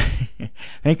 Anyway,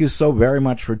 thank you so very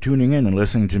much for tuning in and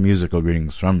listening to Musical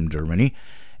Greetings from Germany,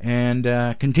 and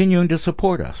continuing to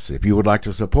support us. If you would like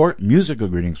to support Musical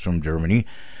Greetings from Germany,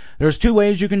 there's two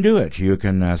ways you can do it. You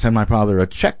can send my father a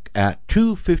check at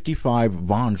 255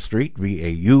 Vaughn Street,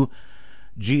 VAUGHN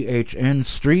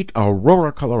Street,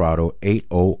 Aurora, Colorado,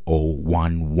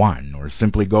 80011, or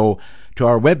simply go to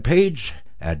our webpage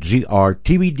at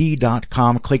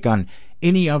grtvd.com, click on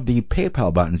any of the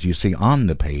PayPal buttons you see on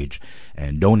the page,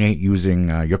 and donate using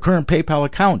your current PayPal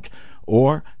account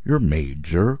or your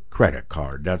major credit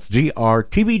card. That's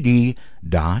grtvd.com.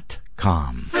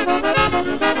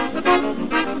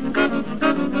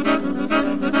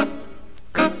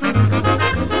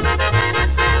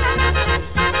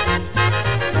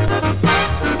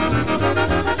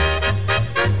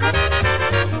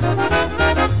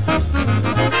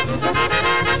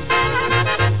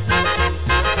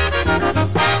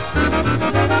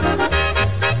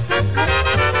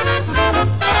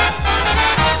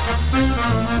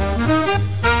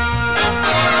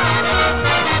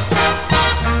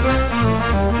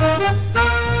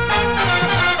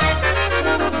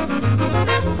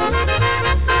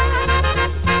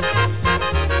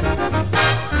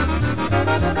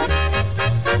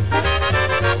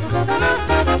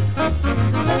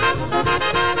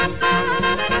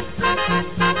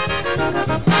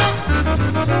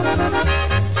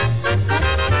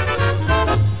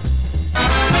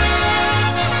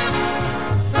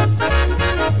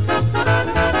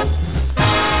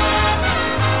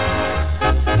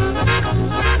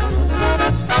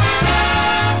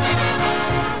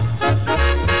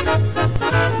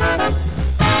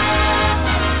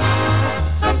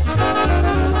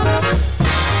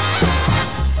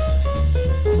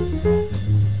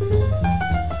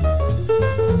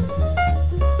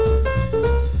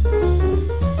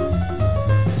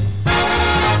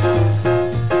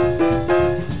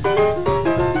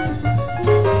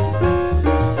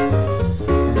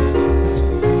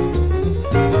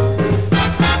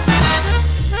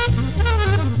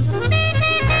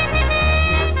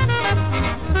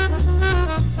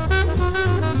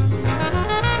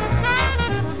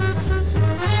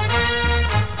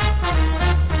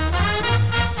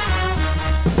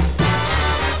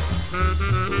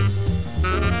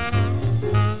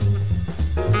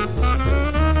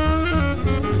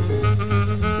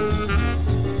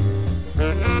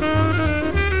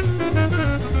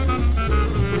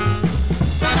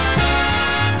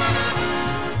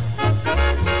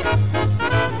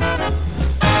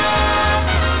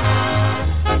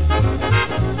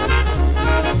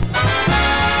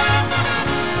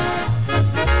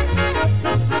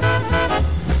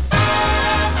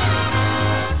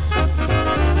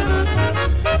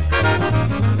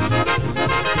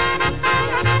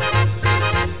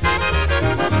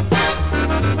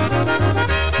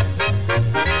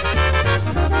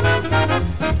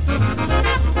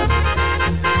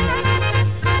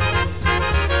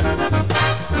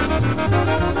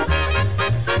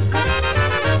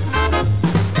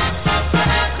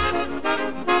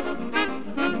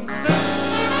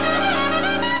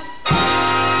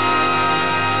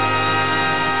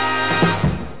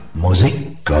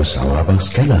 Musik aus Auerbachs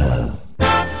Keller.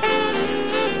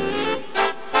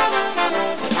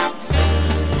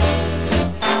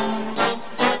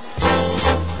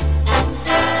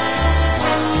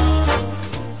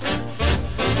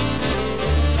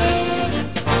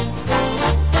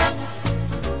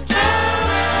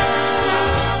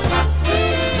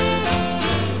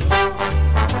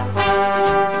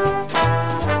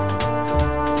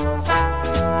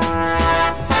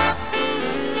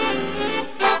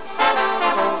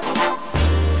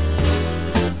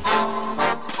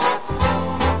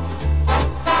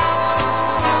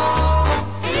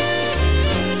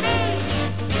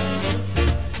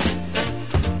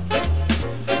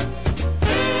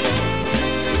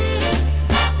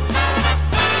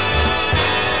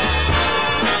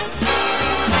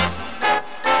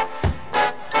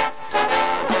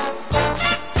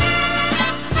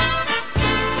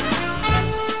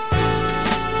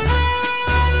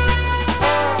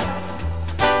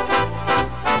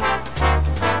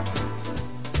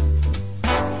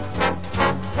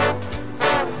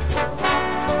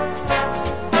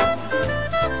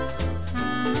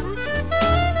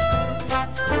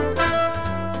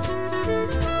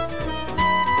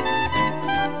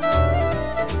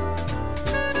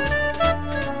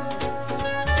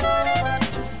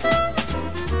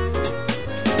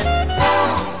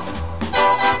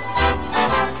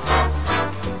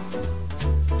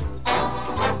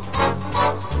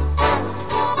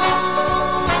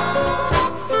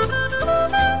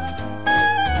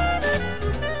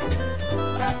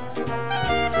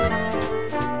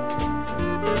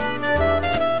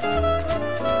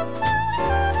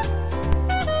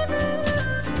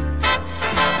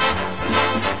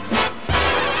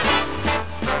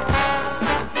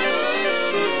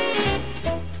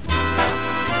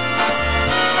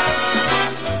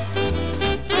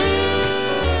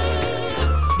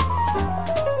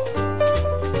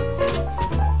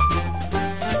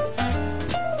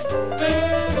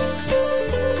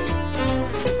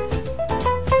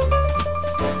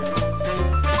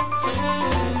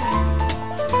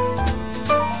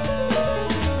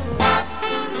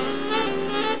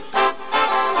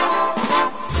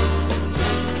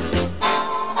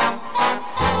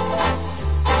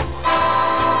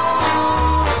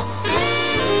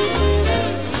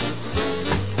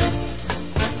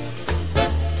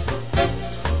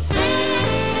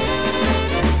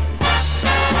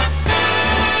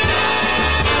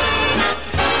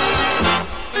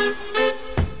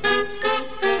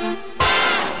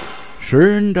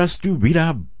 Schön, dass du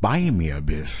wieder bei mir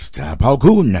bist. Paul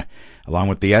Kuhn, along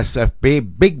with the SFB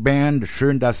Big Band.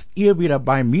 Schön, dass ihr wieder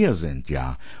bei mir sind,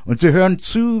 ja. Und Sie hören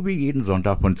zu wie jeden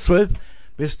Sonntag von 12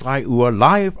 bis 3 Uhr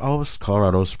live aus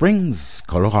Colorado Springs,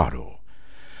 Colorado.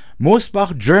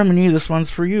 Mosbach, Germany, this one's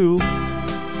for you.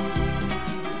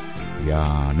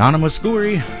 Yeah, Nana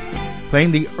Muscuri,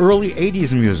 playing the early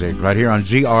 80s music right here on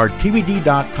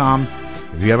GRTVD.com.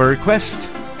 If you have a request,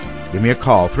 give me a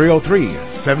call,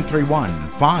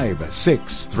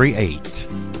 303-731-5638.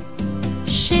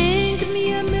 Schenk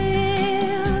mir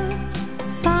mehr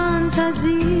Fantasie,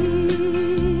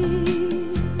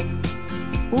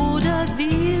 oder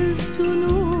willst du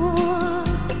nur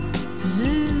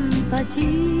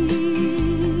Sympathie?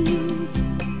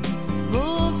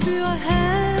 Wofür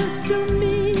hältst du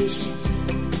mich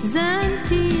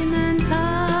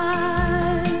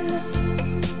sentimental?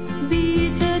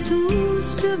 Bitte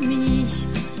tust für mich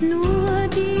nur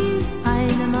dies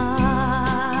eine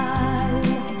Mal.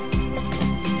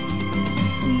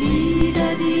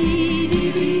 Lieder, die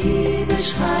die Liebe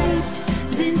schreibt,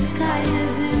 sind keine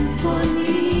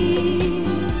Symphonie.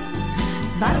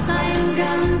 Was ein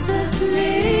ganzes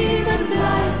Leben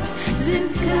bleibt,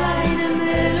 sind keine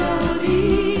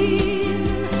Melodien.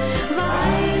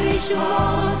 Weil ich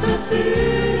Worte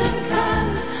fühlen kann,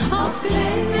 auf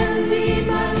Klängen, die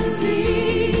man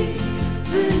sieht,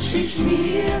 wünsch ich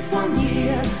mir von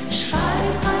dir,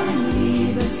 schreib ein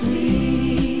Liebeslied.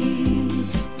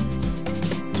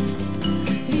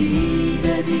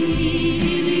 Lieder, die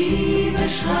die Liebe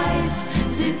schreibt,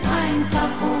 sind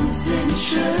einfach und sind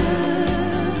schön.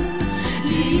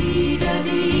 Lieder,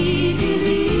 die die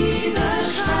Liebe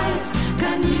schreibt,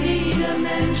 kann jeder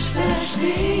Mensch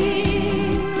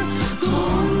verstehen.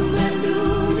 Drum, wenn du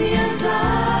mir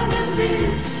sagen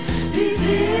willst, wie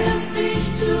sehr es dich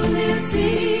zu mir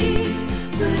zieht,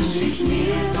 wünsch ich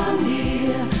mir von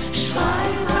dir,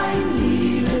 schreib ein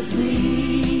Liebeslied.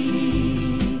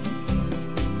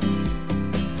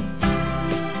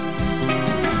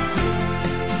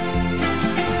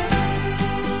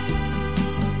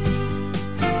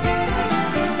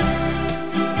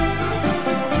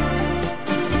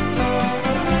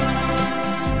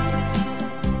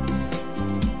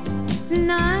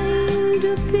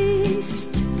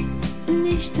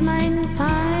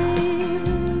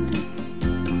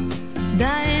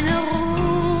 Deine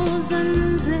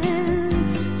Rosen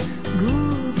sind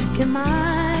gut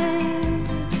gemeint,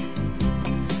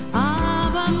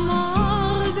 aber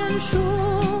morgen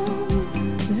schon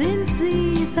sind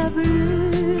sie verblüht.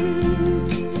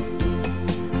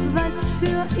 Was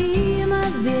für immer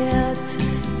wird,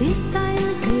 ist ein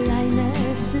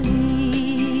kleines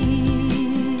Lied.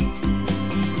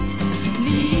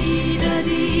 Lieder,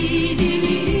 die die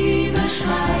Liebe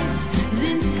schreibt,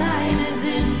 sind keine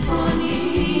Sinfonien.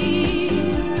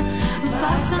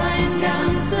 Was ein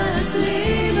ganzes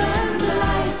Leben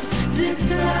bleibt, sind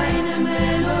kleine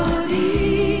Melodien.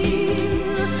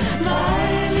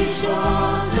 Weil ich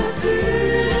Worte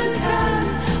fühlen kann,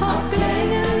 auf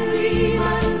Klängen, die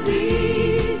man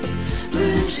sieht,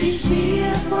 wünsch ich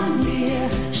mir von dir,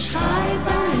 schreib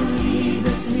ein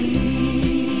Liebeslied.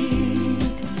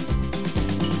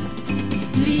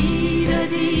 Lieder,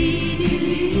 die die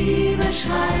Liebe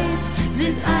schreibt,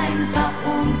 sind einfach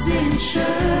und sind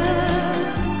schön.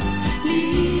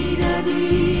 Lieder,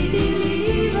 die die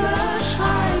Liebe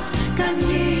schreibt, kann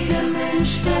jeder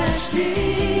Mensch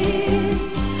verstehen.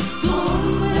 Drum,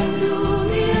 wenn du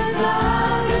mir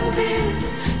sagen willst,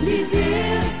 wie sehr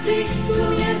es dich zu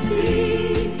mir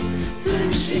zieht,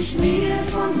 wünsch ich mir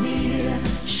von dir,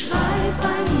 schreib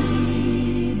ein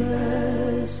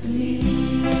Liebeslied.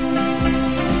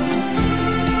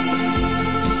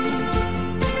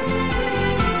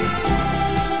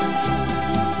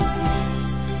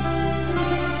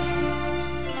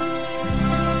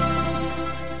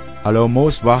 Hallo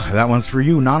Moosbach, that one's for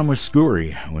you, Anonymous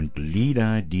Scoury, und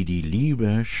Lieder, die die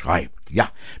Liebe schreibt.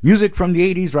 Ja, music from the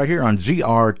 80s right here on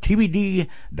GRTVD.com.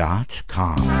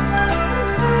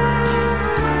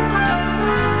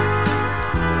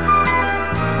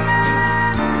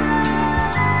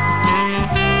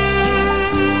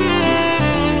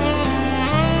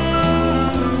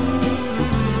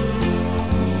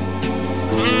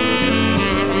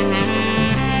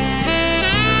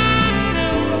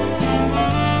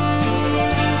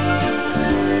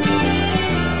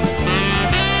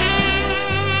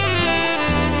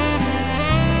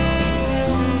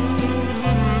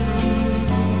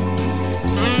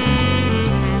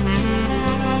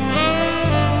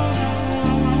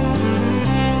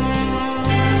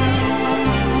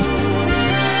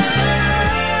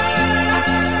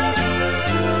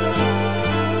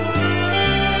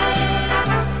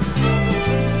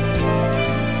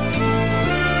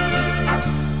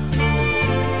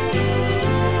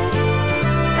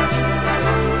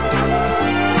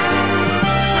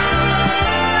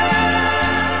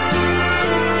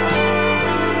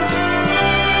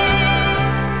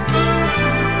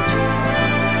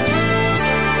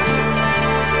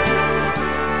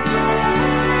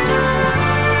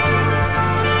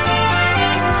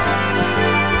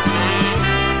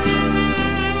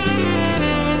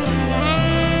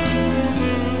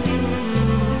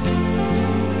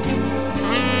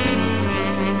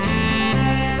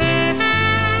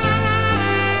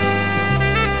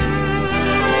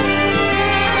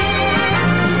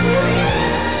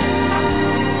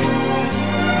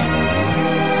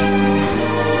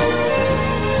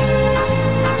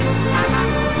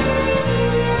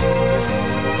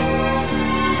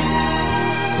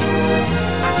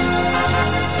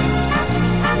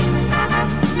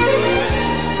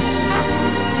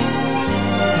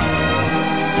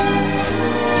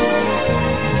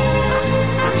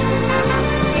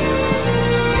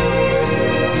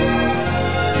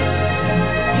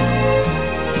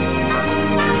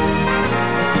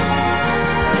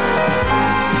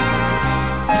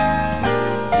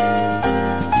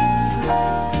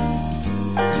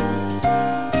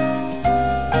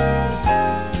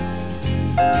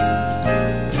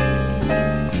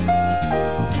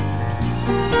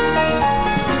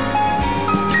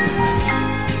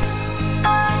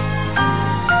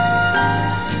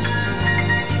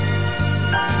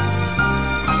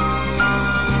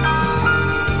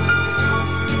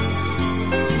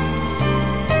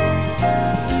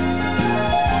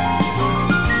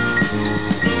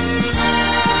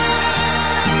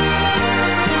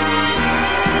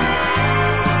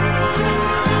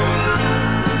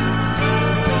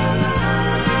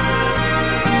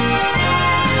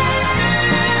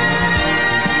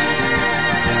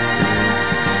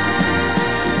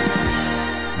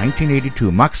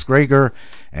 Max Greger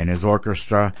and his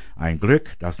orchestra. Ein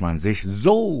Glück, dass man sich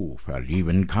so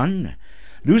verlieben kann.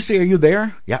 Lucy, are you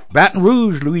there? Yeah, Baton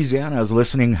Rouge, Louisiana is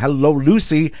listening. Hello,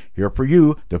 Lucy. Here for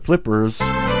you, the Flippers.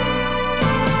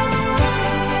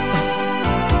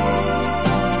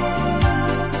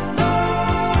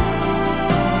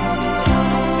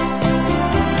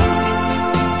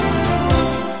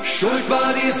 Schuld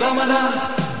war die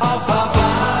Sommernacht auf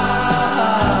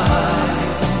Hawaii,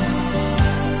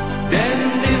 denn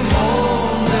im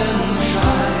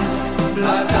Mondenschein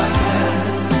bleibt dein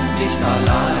Herz nicht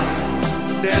allein.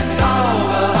 Der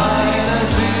Zauber einer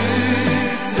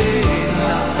Südseenacht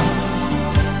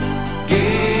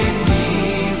geht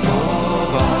nie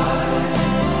vorbei.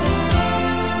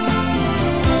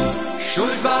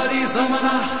 Schuld war die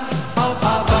Sommernacht auf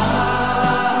Hawaii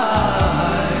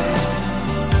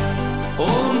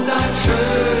und ein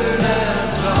schöner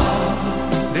Traum,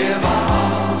 der war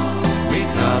auch mit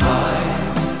dabei,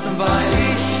 weil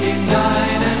ich in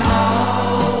deinen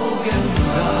Augen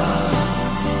sah,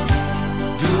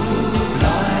 du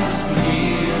bleibst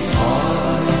mir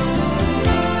treu.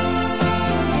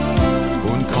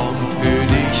 Und kommt für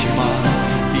dich mal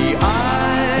die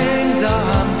Einsamkeit,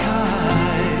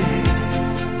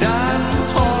 dann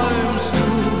träumst du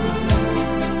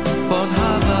von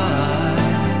Hawaii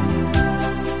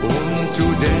und du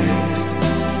denkst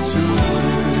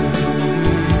zurück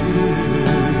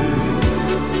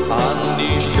an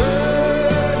die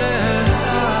schöne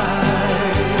Zeit.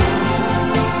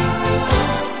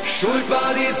 Schuld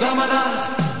war die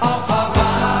Sommernacht auf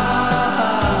Hawaii,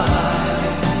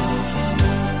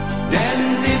 denn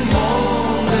im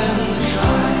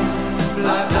Mondenschein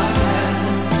bleibt dein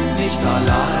Herz nicht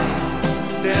allein.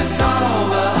 Der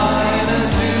Zauber einer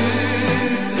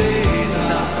Südseenacht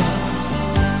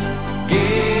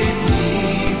geht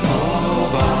nie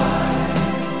vorbei.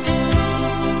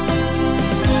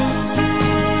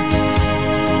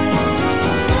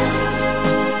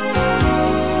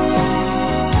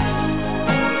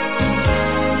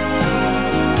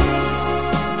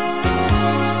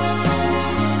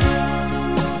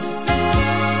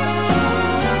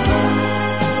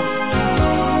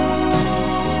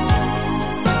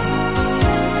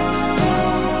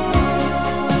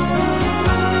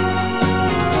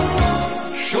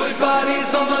 Schuld war die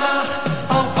Sommernacht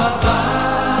auf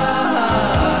Hawaii,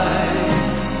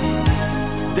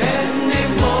 denn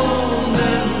im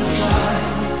Mondenschein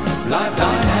bleibt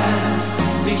dein Herz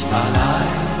nicht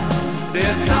allein.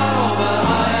 Der Zauber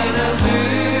einer Südseenacht.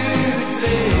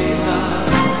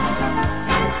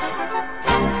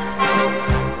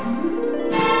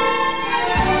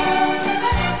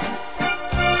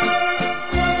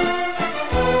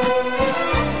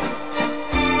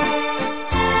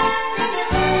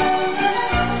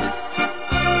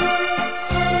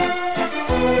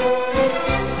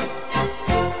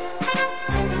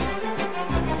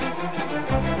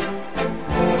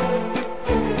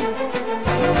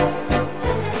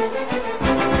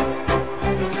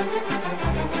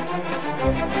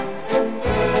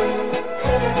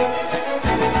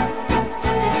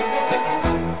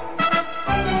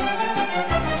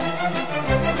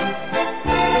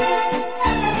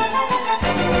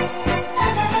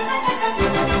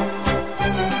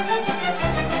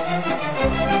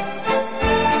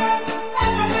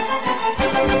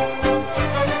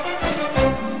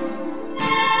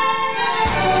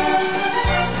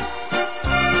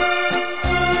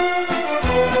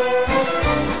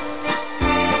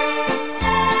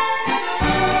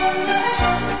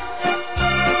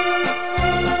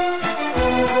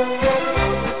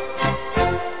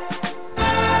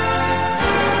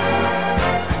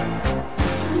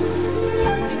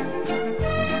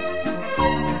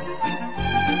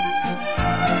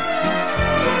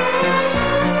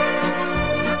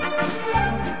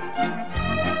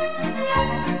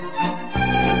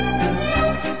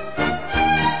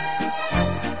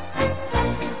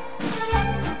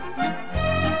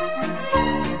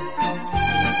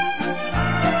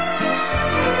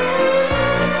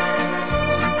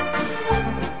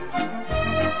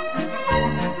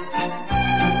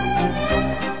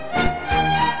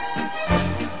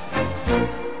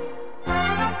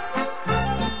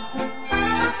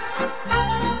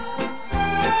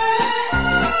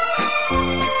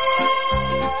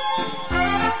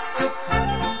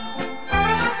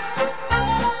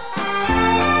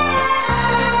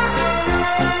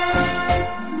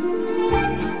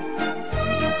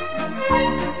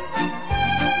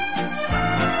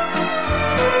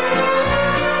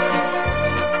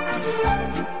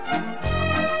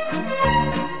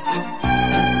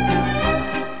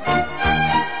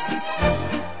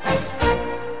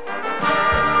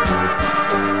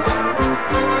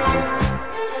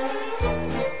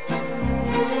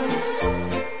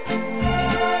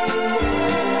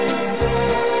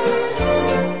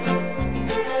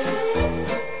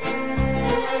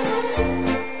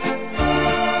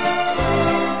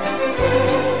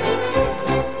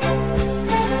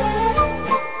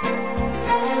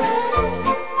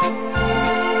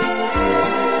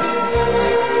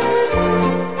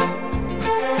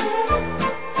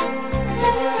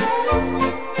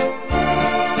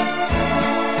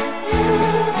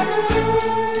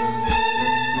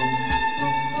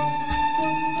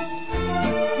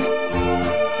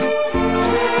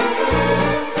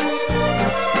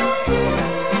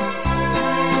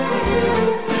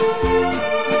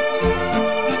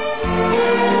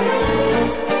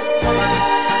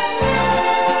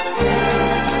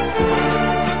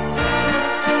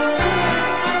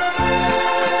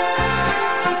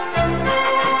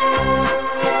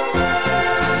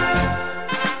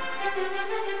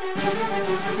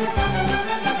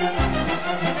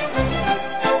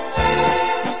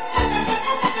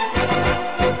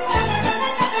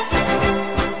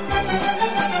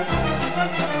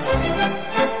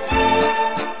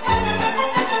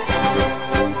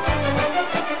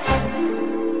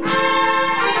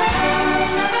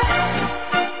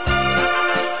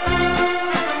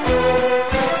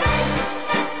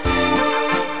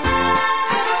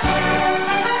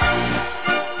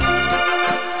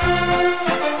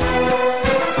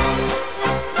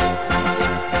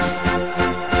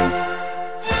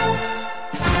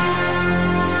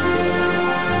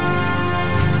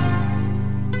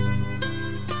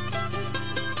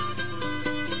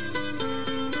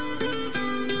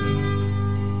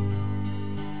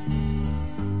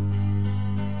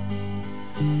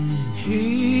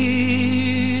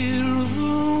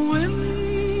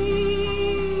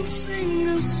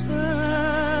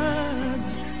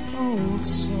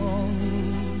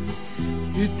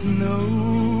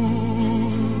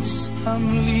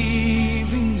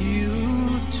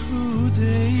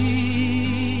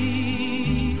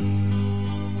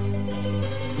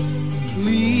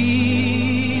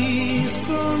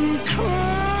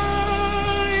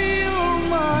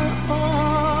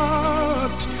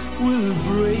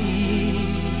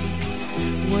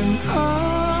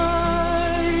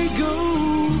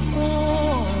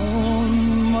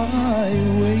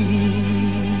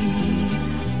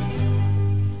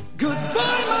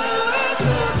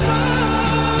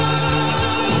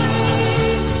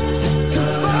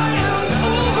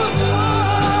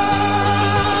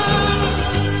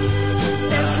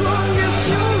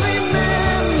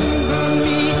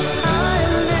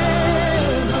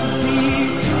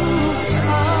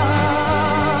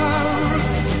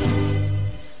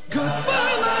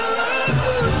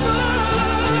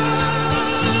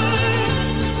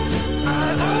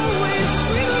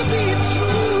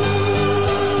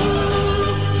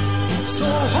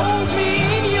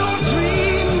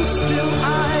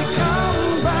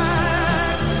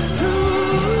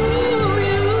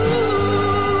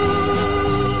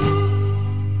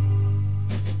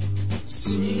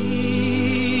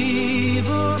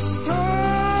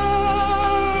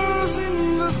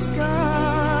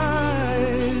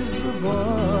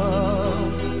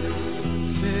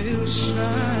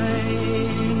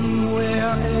 sunshine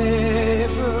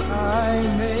wherever I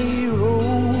may roam.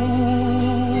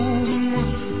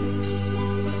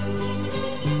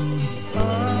 I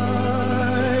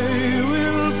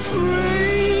will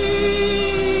pray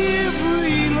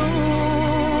every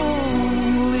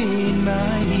lonely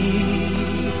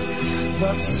night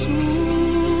that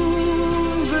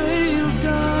soon they'll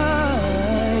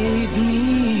guide me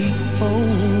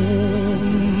home.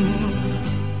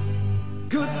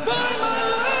 Goodbye, my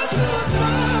love,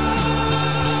 goodbye.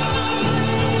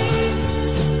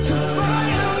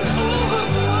 Goodbye and au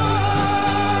revoir.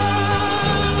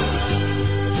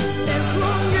 As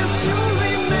long as you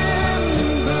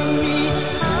remember me,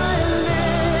 I'll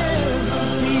never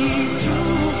be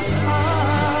too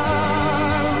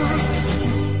far.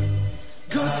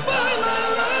 Goodbye, my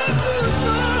love,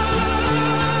 goodbye.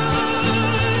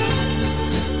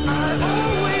 I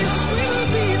always will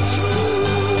be true.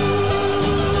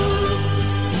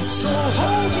 So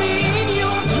hold me in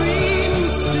your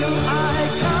dreams till I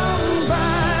come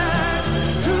back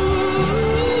to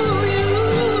you.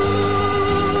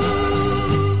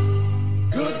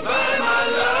 Goodbye, my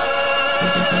love,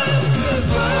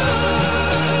 goodbye.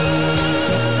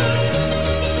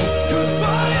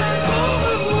 Goodbye and au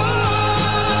revoir.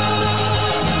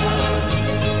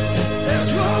 As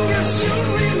long as you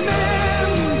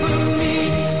remember me,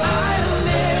 I'll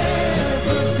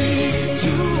never be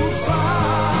too far.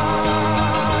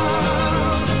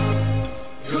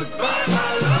 Goodbye,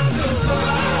 my love,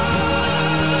 goodbye.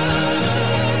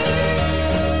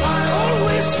 I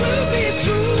always will be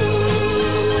true.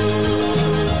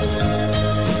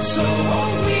 So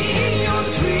hold me in your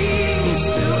dreams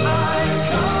till I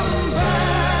come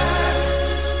back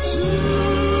to you.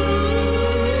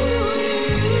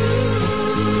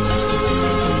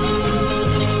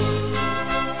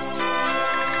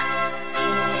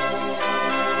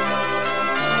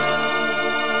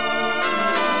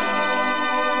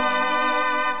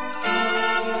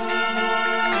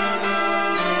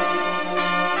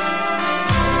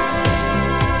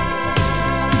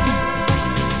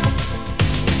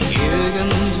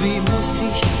 Irgendwie muss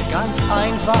ich ganz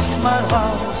einfach mal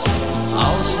raus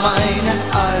aus meinem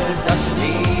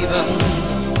Alltagsleben.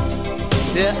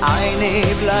 Der eine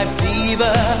bleibt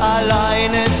lieber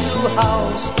alleine zu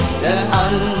Haus, der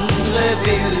andere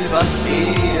will was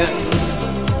sehen.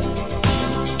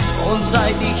 Und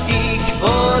seit ich dich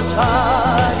vor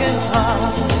Tagen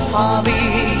traf, hab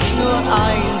ich nur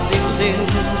eins im Sinn.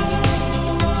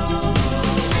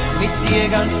 Mit dir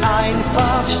ganz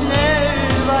einfach, schnell,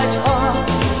 weit fort,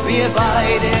 wir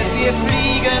beide, wir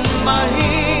fliegen mal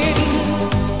hin.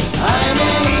 Eine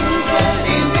Insel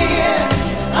im Meer,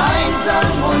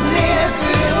 einsam und leer,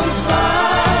 für uns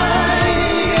zwei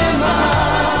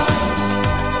gemacht.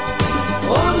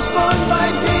 Und von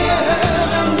weit her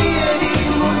hören wir die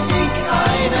Musik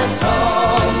einer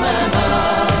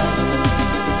Sommernacht.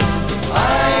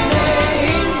 Eine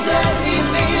Insel im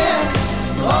Meer,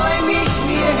 träum ich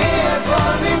mir her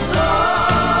voll mit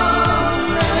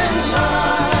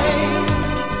Sonnenschein.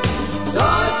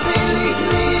 Dort will ich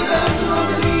leben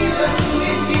und lieben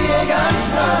mit dir ganz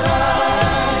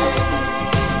allein.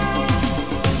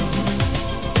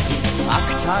 Pack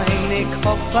deine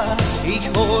Koffer, ich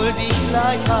hol dich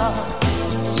gleich ab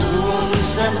zu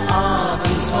unserem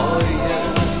Abenteuer.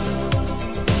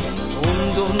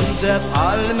 Und unter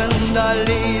Palmen, da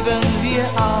leben wir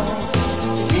auf,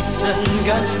 sitzen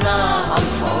ganz nah am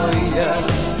Feuer.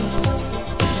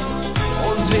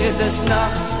 Und wird es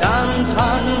Nacht, dann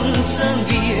tanzen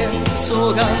wir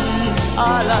so ganz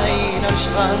allein am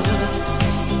Strand.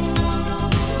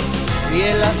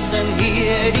 Wir lassen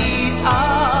hier die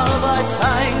Arbeit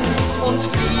sein und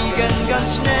fliegen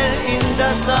ganz schnell in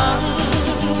das Land.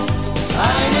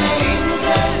 Eine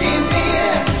Insel im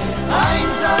Meer,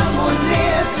 einsam und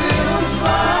leer, für uns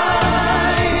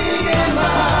zwei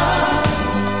gemacht.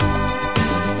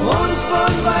 Und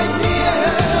von weit her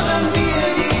hören wir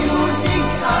die Musik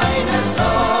einer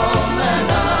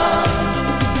Sommernacht.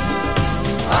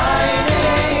 Eine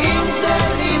Insel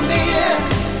im Meer,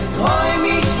 träum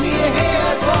ich mir her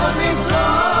voll mit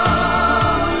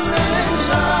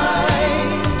Sonnenschein.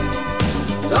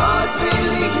 Dort will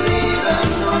ich leben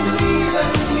und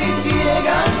lieben mit dir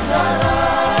ganz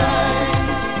allein.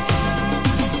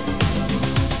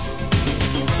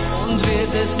 Und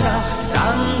wird es nachts,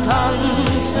 dann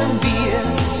tanzen wir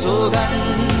so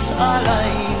ganz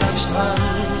allein am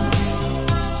Strand.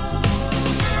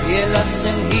 Wir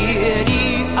lassen hier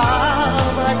die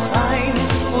Arbeit sein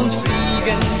und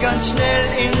fliegen ganz schnell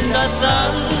in das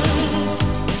Land.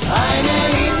 Eine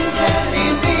Insel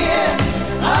im Meer,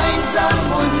 einsam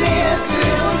und leer,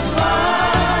 für uns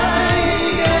zwei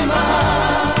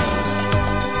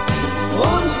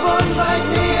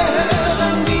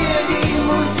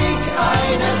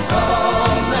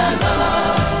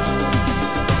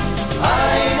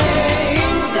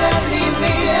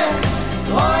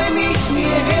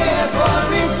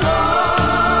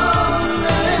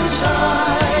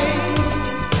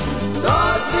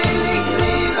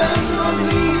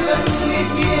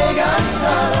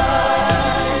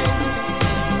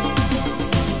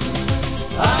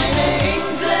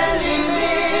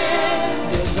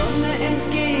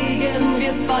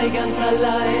zwei ganz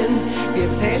allein.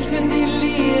 Wir zählten die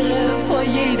Lire vor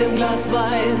jedem Glas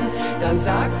Wein. Dann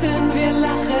sagten wir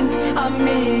lachend,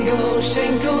 Amigo,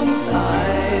 schenk uns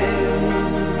ein.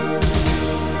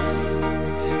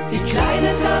 Die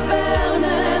kleine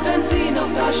Taverne, wenn sie noch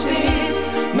da steht,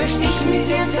 möchte ich mit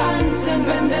dir tanzen,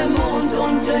 wenn der Mond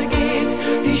untergeht.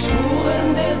 Die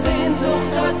Spuren der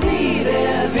Sehnsucht hat nie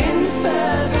der Wind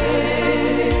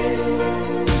verweht.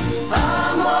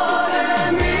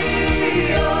 Amore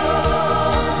mio,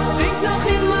 singt noch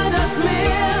immer das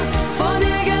Meer, von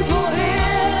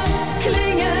irgendwoher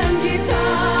klingen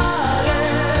Gitarren.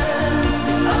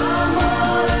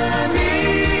 Amore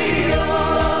mio,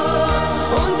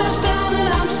 unter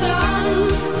Sternen am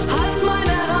Strand, halt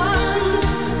meine Hand,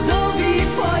 so wie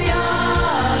vor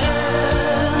Jahren.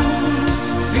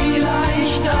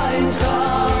 Vielleicht ein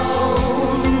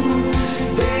Traum,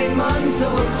 den man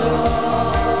so träumt,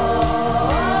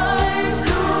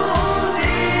 du und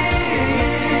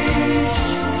ich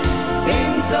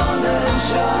im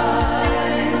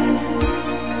Sonnenschein.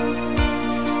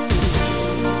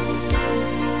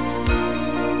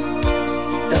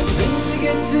 Das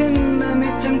winzige Zimmer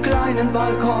mit dem kleinen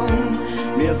Balkon.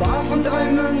 Wir warfen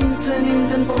 3 Münzen in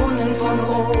den Brunnen von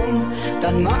Rom.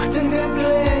 Dann machten wir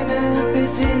Pläne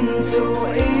bis hin zur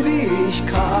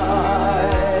Ewigkeit.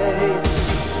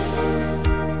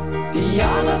 Die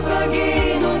Jahre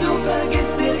vergehen und du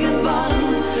vergisst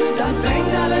irgendwann. Dann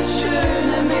fängt alles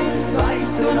Schöne mit,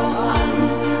 weißt du noch an.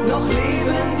 Noch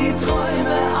leben die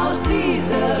Träume aus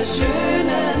dieser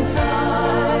schönen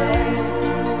Zeit.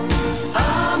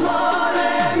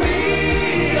 Amore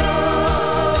mio,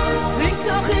 singt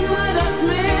noch immer das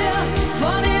Meer,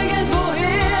 von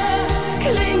irgendwoher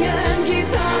klingen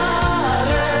Gitarren.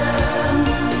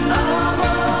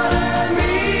 Amore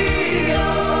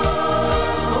mio,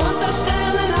 unter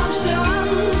Sternen am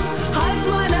Strand, halt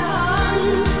meine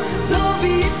Hand, so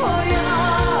wie vor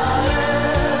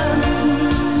Jahren.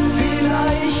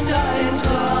 Vielleicht ein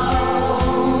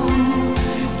Traum,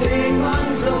 den man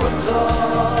so träumt.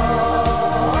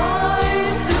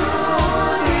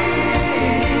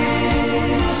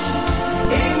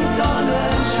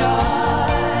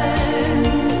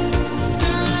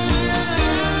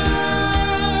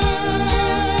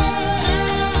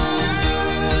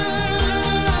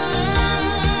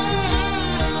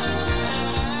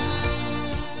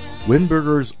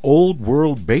 Wimberger's Old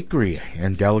World Bakery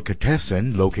and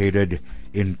Delicatessen, located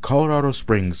in Colorado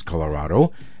Springs,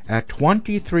 Colorado, at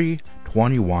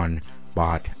 2321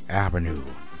 Bott Avenue.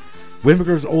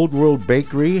 Wimberger's Old World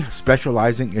Bakery,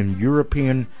 specializing in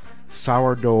European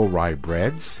sourdough rye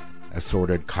breads,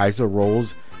 assorted Kaiser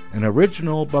rolls, and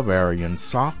original Bavarian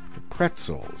soft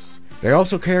pretzels. They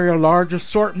also carry a large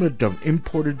assortment of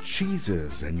imported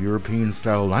cheeses and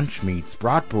European-style lunch meats,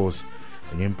 bratwurst,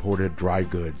 and imported dry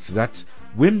goods. That's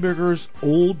Wimberger's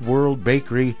Old World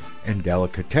Bakery and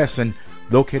Delicatessen,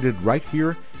 located right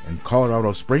here in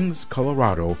Colorado Springs,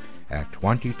 Colorado, at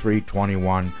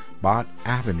 2321 Bott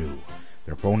Avenue.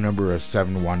 Their phone number is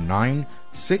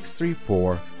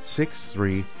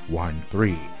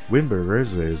 719-634-6313.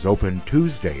 Wimberger's is open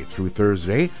Tuesday through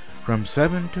Thursday from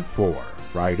 7 to 4,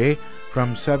 Friday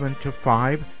from 7 to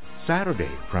 5,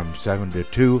 Saturday from 7 to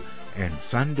 2, and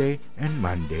Sunday and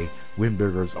Monday,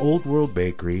 Wimberger's Old World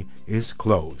Bakery is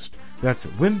closed. That's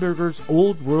Wimberger's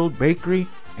Old World Bakery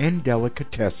and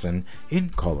Delicatessen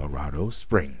in Colorado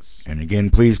Springs. And again,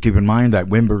 please keep in mind that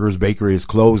Wimberger's Bakery is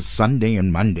closed Sunday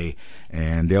and Monday,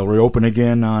 and they'll reopen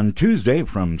again on Tuesday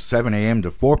from 7 a.m.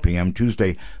 to 4 p.m.,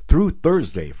 Tuesday through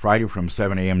Thursday, Friday from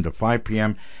 7 a.m. to 5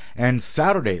 p.m., and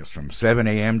Saturdays from 7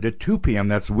 a.m. to 2 p.m.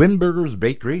 That's Wimberger's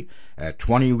Bakery at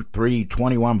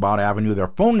 2321 Bott Avenue. Their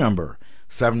phone number,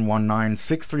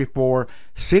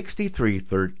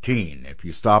 719-634-6313. If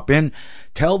you stop in,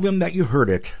 tell them that you heard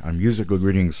it on Musical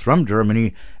Greetings from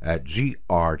Germany at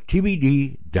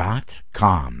grtvd.com.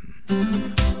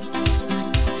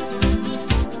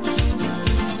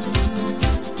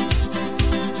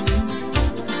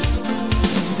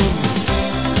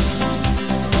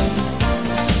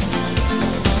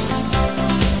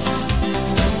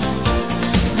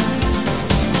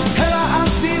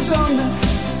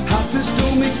 Hattest du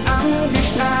mich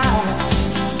angestrahlt.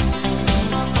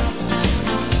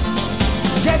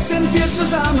 Jetzt sind wir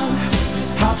zusammen,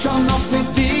 hab schon noch mit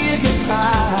dir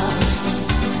geprahlt.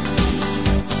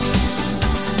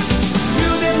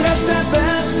 Für den Rest der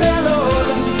Welt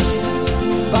verloren,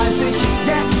 weiß ich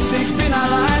jetzt, ich bin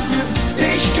allein für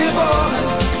dich geboren.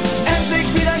 Endlich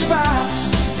wieder Spaß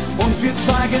und wir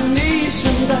zwei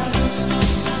genießen das.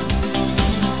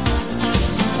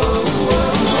 Oh, oh, oh.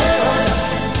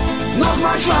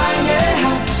 Nochmal Schwein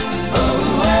gehabt, oh,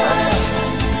 oh.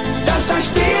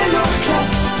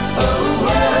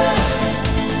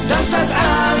 das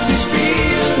alte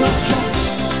Spiel noch klappt.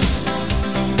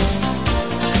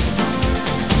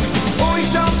 Oh,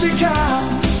 ich dachte kaum,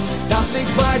 dass ich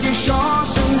bei dir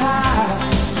Chancen hab.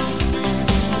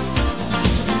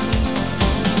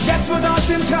 Jetzt wird aus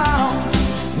dem Traum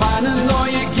meine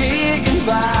neue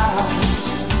Gegenwart.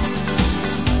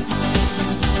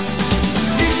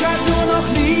 Ich schreib nur noch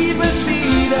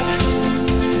Liebeslieder,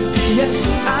 die jetzt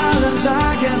allen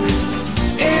sagen,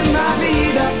 immer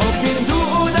wieder, ob in du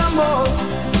oder Moll,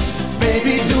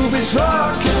 Baby, du bist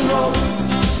Rock'n'Roll.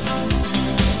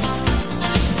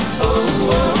 Oh,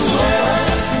 oh, oh,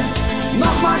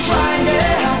 nochmal Schwein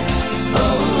gehabt, oh,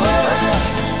 oh,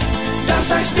 dass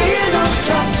das Spiel noch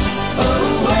klappt, oh,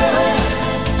 oh,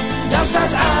 dass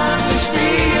das alte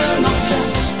Spiel noch klappt.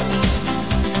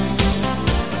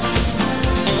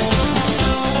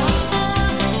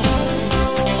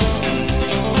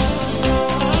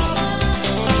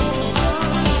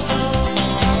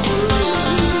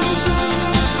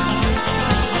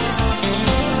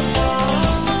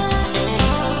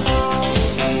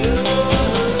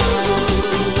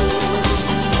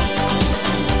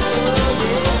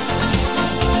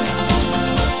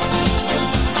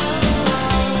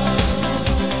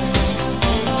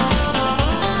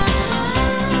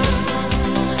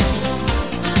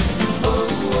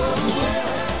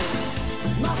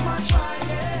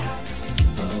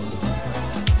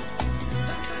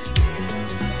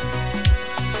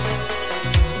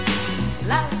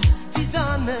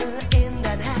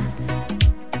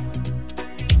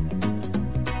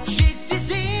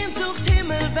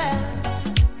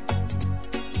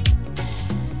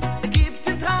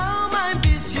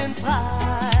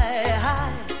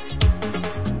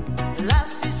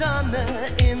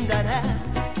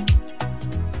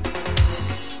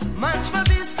 Manchmal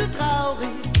bist du traurig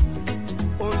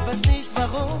und weißt nicht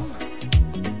warum.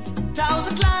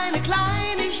 1000 kleine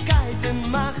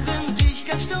Kleinigkeiten machen dich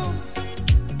ganz stumm.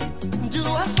 Du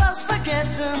hast fast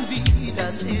vergessen, wie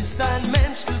das ist, ein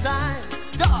Mensch zu sein.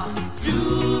 Doch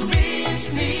du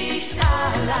bist nicht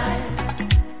allein.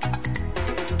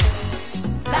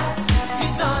 Lass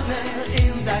die Sonne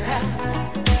in dein Herz.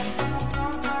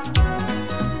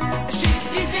 Schieb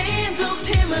die Sehnsucht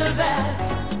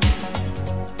himmelwärts.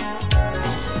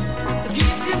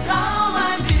 Gib dem Traum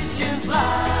ein bisschen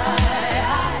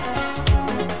Freiheit.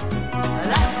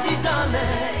 Lass die Sonne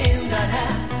in dein Herz.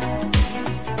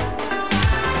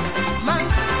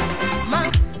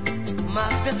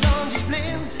 Macht der Zorn dich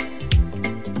blind.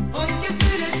 Und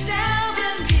Gefühle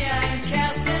sterben wie ein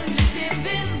Kerzenlicht im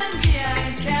Wind. Wie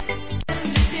ein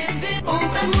Kerzenlicht im Wind. Und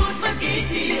dein Mut vergeht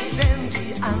dir, denn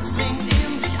die Angst dringt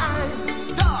in dich ein.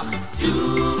 Doch du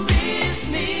bist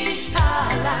nicht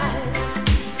allein.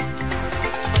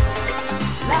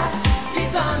 Lass die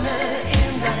Sonne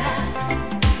in dein Herz.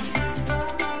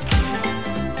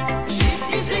 Schieb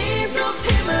die Sehnsucht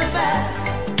himmelwärts.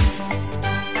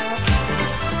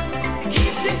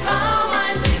 Gib dem Traum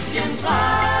ein bisschen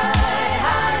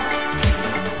Freiheit.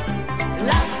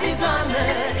 Lass die Sonne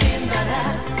in dein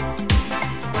Herz.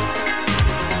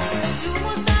 Du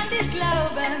musst an dich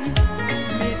glauben,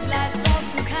 Mitleid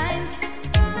brauchst du keins.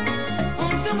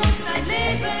 Und du musst dein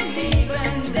Leben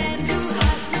lieben, denn du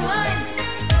hast nur eins.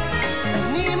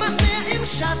 Niemals mehr im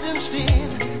Schatten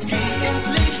stehen, geh ins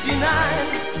Licht hinein.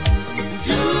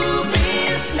 Du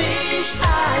bist nicht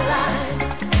allein.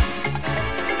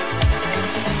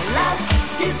 Lass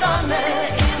die Sonne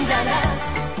in dein Herz.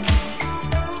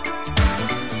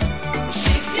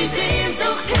 Schick die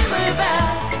Sehnsucht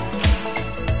himmelwärts.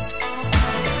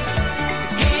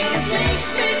 Geh ins Licht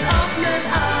mit offenen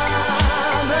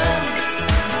Armen.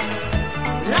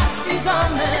 Lass die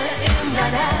Sonne in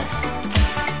dein Herz.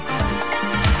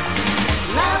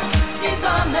 Lass die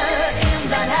Sonne in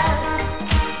dein Herz.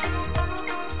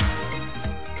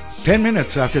 10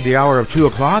 minutes after the hour of 2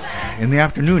 o'clock in the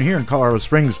afternoon here in Colorado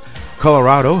Springs,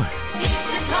 Colorado.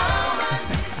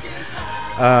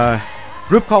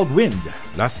 Group called Wind.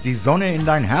 Lass die Sonne in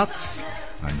dein Herz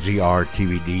on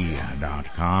GRTVD.com.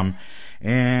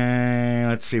 And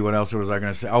let's see, what else was I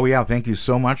going to say? Oh, yeah, thank you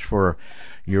so much for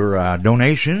your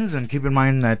donations. And keep in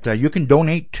mind that you can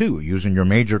donate too using your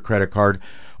major credit card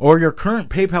or your current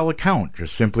PayPal account.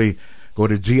 Just simply go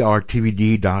to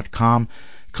GRTVD.com.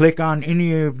 Click on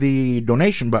any of the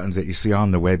donation buttons that you see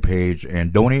on the webpage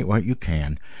and donate what you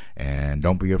can. And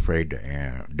don't be afraid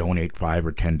to donate $5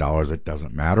 or $10. It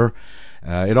doesn't matter.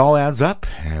 It all adds up.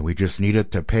 We just need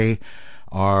it to pay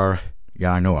our...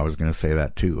 Yeah, I know I was going to say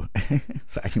that too.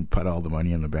 So I can put all the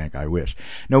money in the bank. I wish.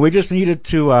 No, we just needed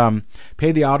to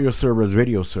pay the audio servers,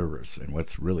 video servers. And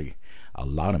what's really a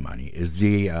lot of money is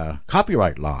the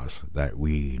copyright laws that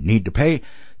we need to pay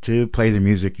to play the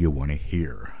music you want to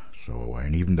hear. So,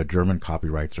 and even the German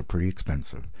copyrights are pretty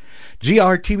expensive.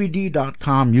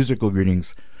 GRTVD.com, musical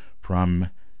greetings from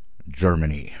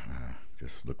Germany.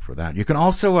 Just look for that. You can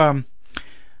also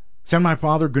send my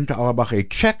father, Günther Auerbach, a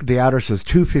check. The address is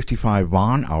 255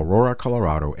 Vaughan, Aurora,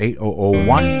 Colorado,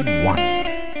 80011.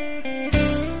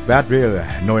 Badville,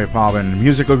 Neue Farben,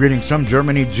 musical greetings from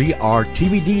Germany,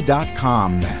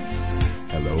 GRTVD.com.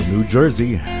 Hello, New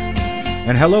Jersey.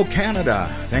 And hello, Canada.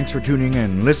 Thanks for tuning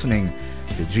in, listening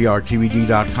to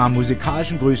GRTVD.com,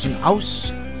 musikalischen Grüßen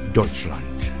aus Deutschland.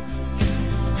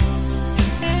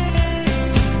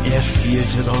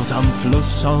 Spielte dort am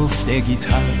Fluss auf der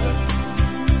Gitarre.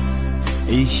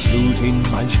 Ich lud ihn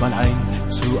manchmal ein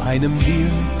zu einem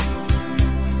Bier.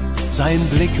 Sein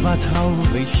Blick war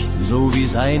traurig, so wie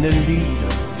seine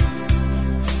Lieder.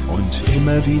 Und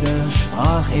immer wieder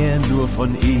sprach er nur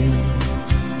von ihr.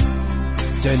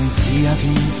 Denn sie hat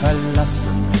ihn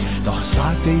verlassen, doch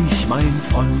sagte ich, mein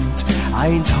Freund,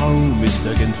 ein Traum ist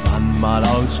irgendwann mal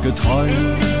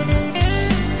ausgeträumt.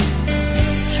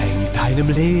 Deinem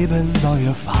Leben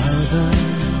neue Farbe,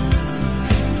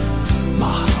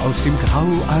 mach aus dem Grau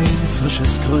ein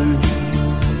frisches Grün,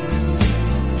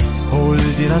 hol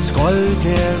dir das Gold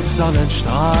der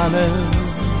Sonnenstrahlen,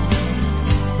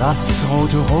 lass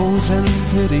rote Rosen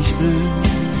für dich blühen,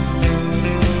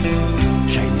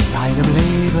 schenk deinem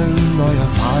Leben neue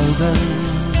Farben,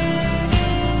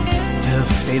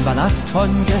 wirf den Ballast von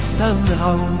gestern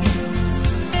raus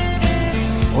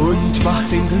und mach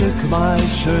dem Glück mal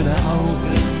schöne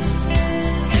Augen,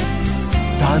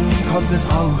 dann kommt es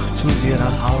auch zu dir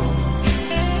nach Haus.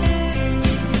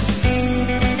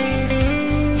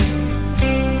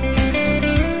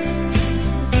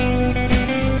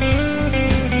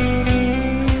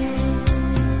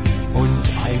 Und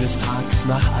eines Tages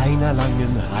nach einer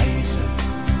langen Reise,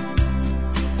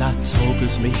 da zog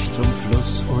es mich zum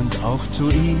Fluss und auch zu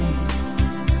ihm.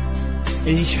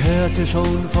 Ich hörte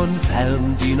schon von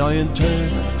fern die neuen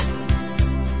Töne,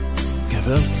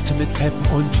 gewürzt mit Pep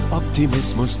und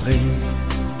Optimismus drin.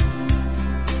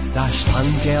 Da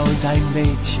stand er und ein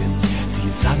Mädchen, sie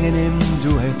sangen im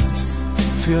Duett.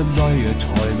 Für neue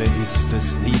Träume ist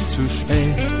es nie zu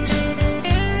spät.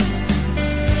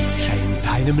 Schenk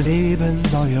deinem Leben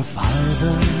neue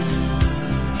Farbe,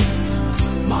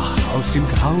 mach aus dem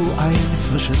Grau ein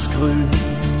frisches Grün.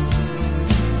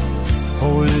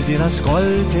 Hol dir das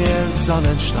Gold der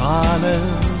Sonnenstrahlen,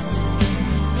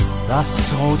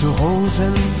 lass rote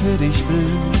Rosen für dich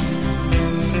blühen.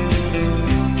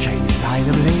 Schenk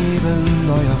deinem Leben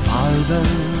neue Farben,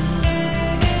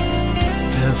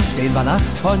 wirf den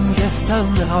Ballast von gestern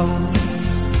raus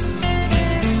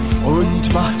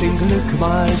und mach dem Glück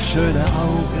mal schöne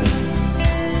Augen,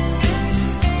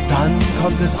 dann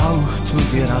kommt es auch zu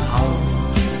dir nach Haus.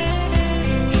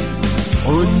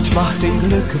 Und mach dem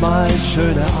Glück mal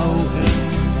schöne Augen,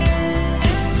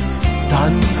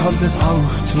 dann kommt es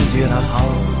auch zu dir nach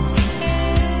Haus.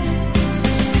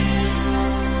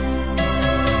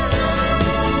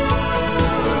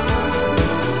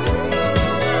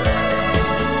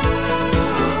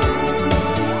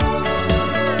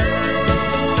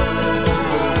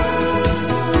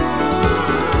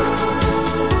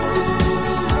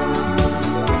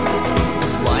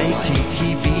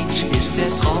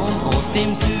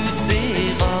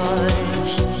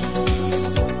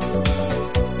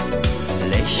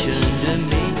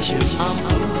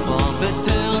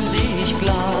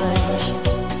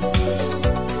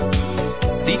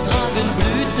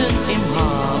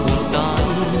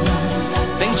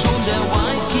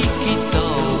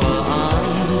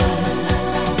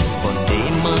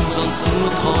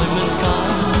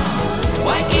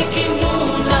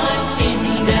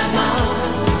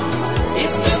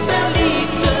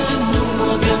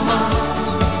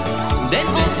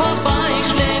 Vorbei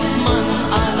schläft man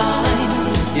allein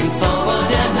im Zauber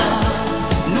der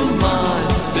Nacht.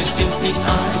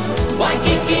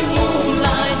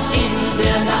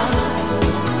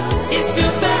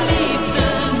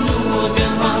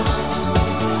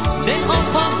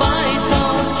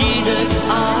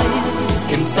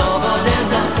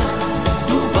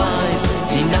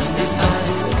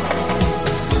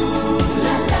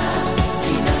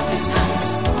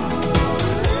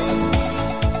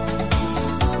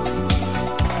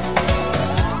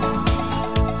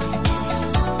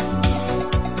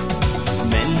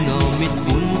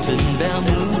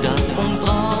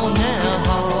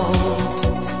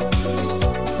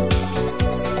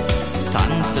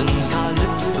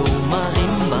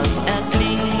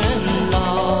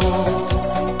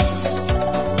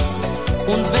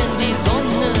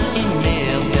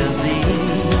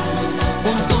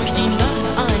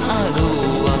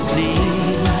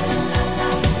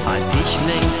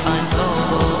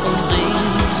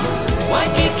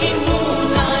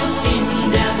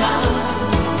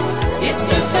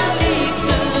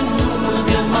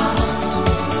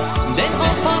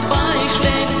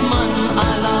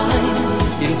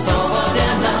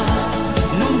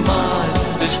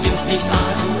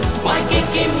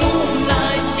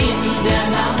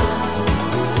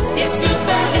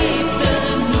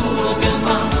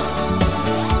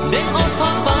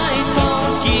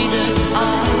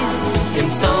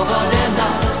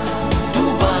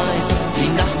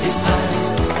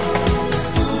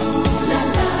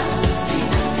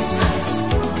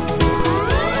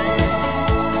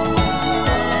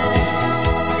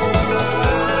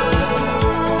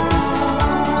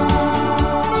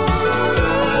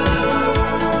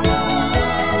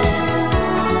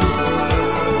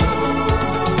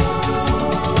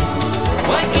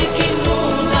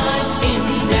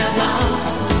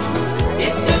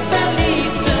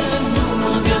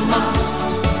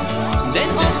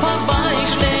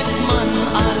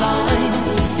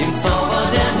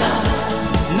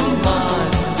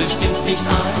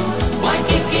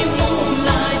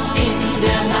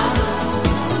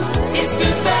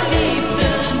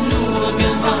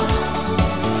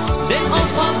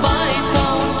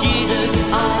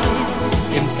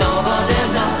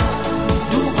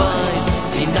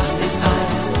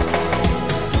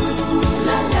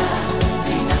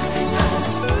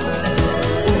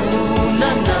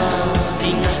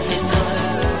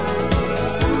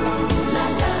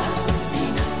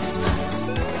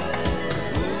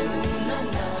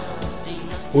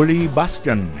 Uli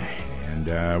Bastian and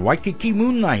Waikiki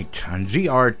Moonlight on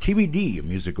GRTVD.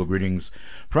 Musical greetings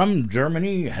from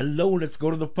Germany. Hello, let's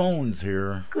go to the phones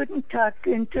here. Guten Tag,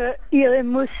 Günther. Ihre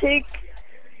Musik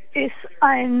ist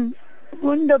ein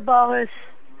wunderbare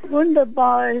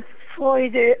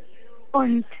Freude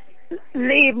und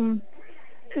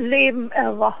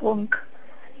Lebenerwachung.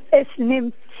 Es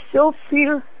nimmt so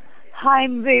viel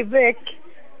Heimweh weg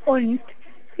und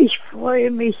ich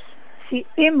freue mich, Sie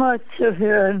immer zu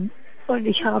hören. Und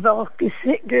ich habe auch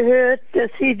gehört, dass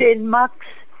Sie den Max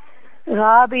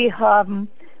Rabi haben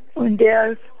und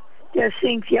der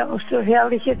singt ja auch so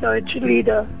herrliche deutsche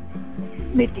Lieder.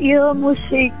 Mit Ihrer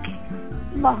Musik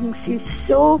machen Sie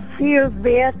so viel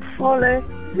wertvolle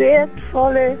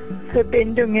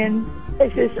Verbindungen.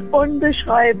 Es ist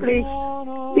unbeschreiblich,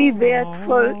 wie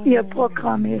wertvoll Ihr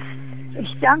Programm ist.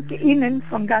 Ich danke Ihnen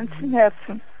von ganzem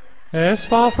Herzen.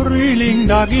 Es war Frühling,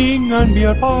 da gingen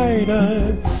wir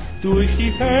beide durch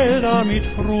die Felder mit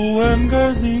frohem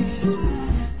Gesicht.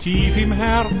 Tief im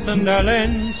Herzen der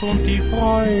Lenz und die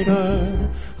Freude,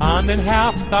 an den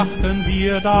Herbst dachten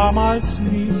wir damals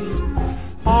nicht.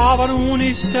 Aber nun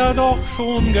ist er doch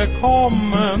schon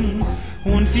gekommen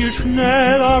und viel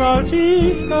schneller als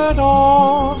ich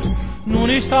gedacht.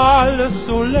 Nun ist alles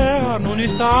so leer, nun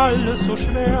ist alles so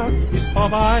schwer, ist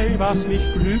vorbei, was mich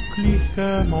glücklich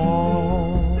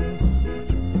gemacht.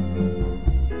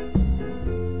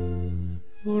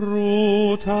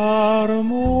 Roter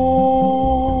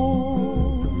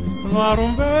Mond,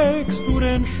 warum wächst du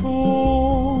denn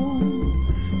schon?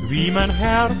 Wie mein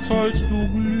Herz sollst du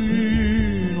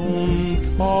glühen und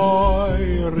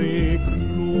feurig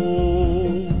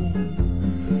lohn.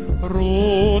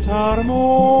 Roter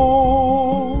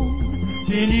Mond,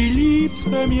 den die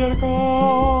Liebste mir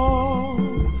gab,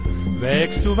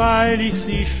 wächst du, weil ich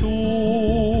sie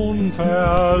schon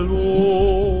verloren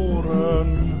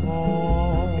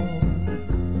hab.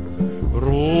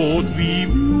 Rot wie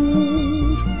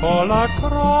Blut, voller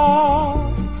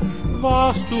Kraft,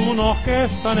 warst du noch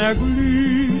gestern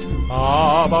erglüht,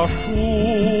 aber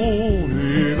schon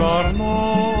über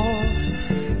Nacht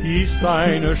ist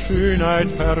deine Schönheit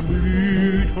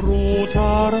verblüht.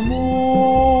 Roter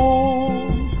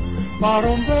Mond,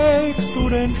 warum wächst du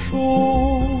denn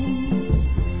schon?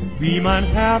 Wie mein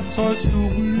Herz sollst du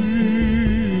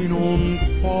glühen und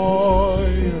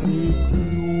feurig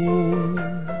glühen.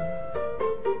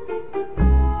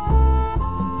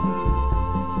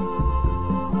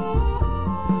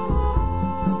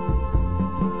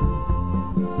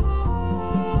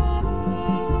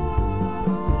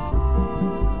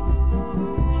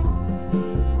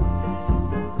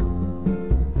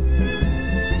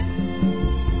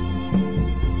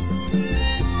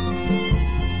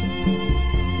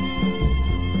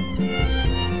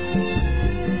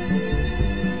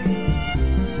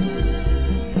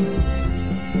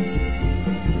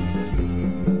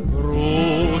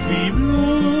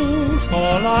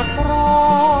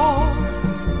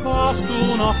 Warst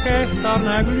du noch gestern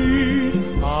erglüht,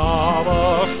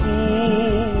 aber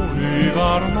schon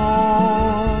über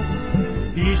Nacht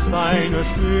ist deine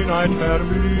Schönheit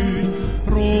verblüht.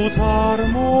 Roter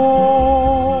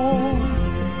Mond,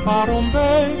 warum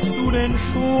wächst du denn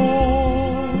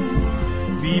schon?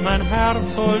 Wie mein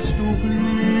Herz sollst du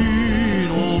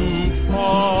glühen und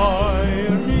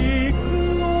feurig glühen.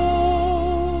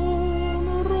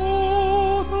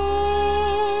 Roter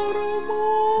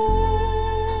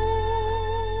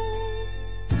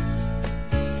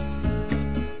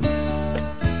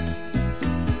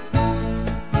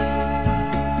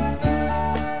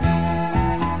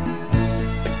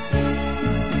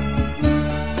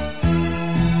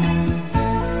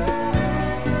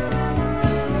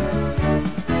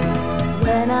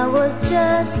When I was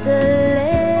just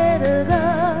a little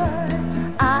girl,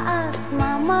 I asked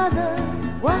my mother,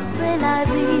 what will I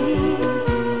be?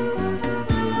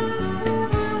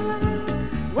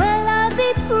 Will I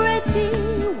be pretty?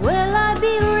 Will I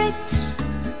be rich?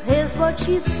 Here's what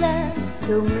she said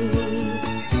to me.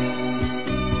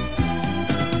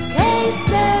 Hey,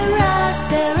 Sarah,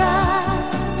 Sarah,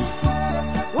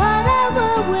 whatever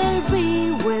will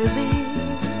be, will be.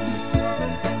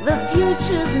 The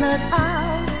future's not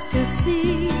ours to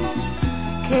see.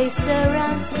 Que sera,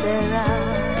 sera.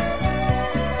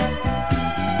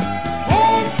 Que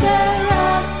sera,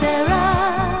 sera.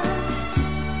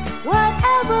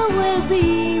 Whatever will be,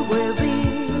 will be.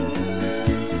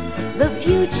 The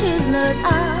future's not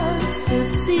ours to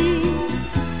see.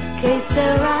 Que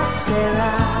sera,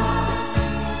 sera.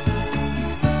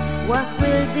 What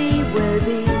will be, will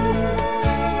be.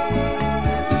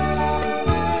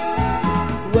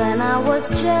 When I was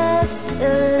just a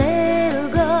little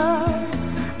girl,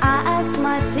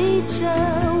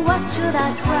 should I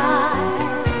try?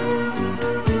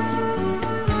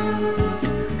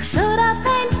 Should I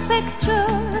paint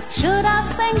pictures? Should I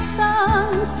sing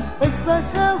songs? It was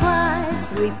her wise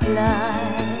reply.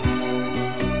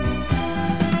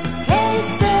 Hey,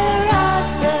 Sarah,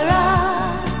 Sarah,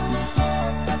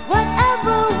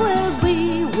 whatever will be,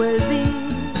 will be.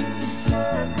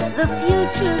 The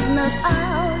future's not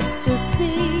ours to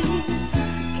see.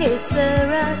 Hey,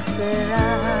 Sarah,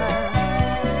 Sarah.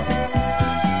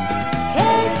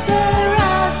 Hey,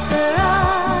 Sarah, Sarah,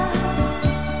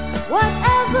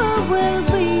 whatever will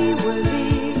be, will be.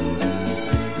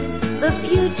 The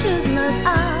future's not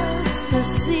ours to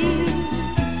see.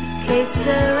 Hey,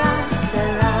 Sarah,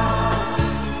 Sarah,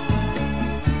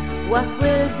 what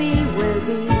will be, will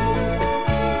be.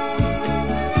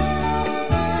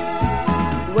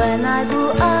 When I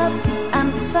grew up and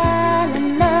fell in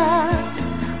love,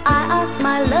 I asked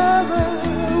my lover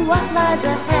what lies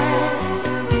ahead.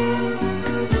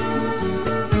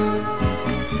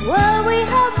 Well, we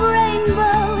have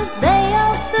rainbows day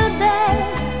after day.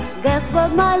 Guess what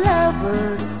my lover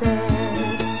said?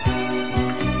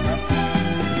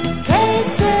 Hey,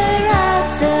 Sarah,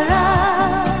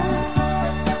 Sarah,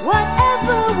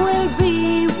 whatever will be,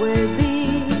 will be.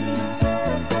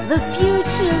 The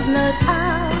future's not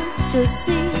ours to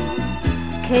see.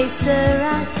 Hey,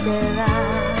 Sarah, Sarah.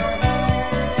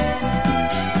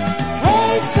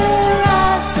 Hey,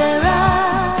 Sarah,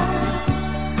 Sarah,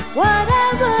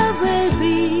 whatever will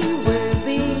be, will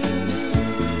be.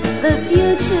 The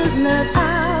future's not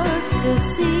ours to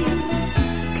see.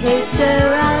 Hey,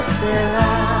 Sarah,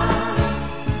 Sarah.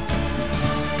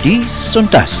 Dies und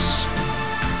das.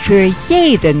 Für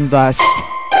jeden was.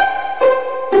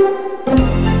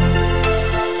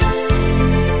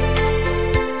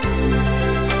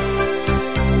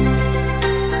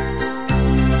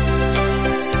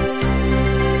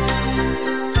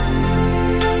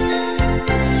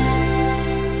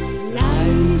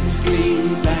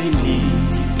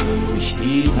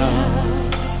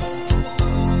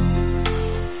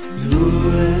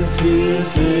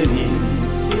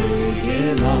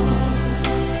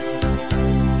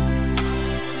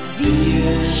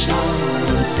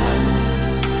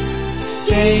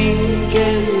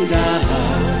 Denken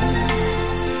daran,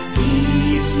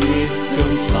 wie's mit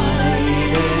uns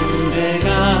beiden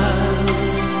begann.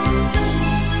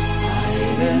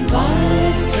 Einen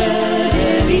Walzer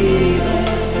der Liebe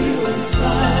für uns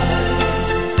zwei.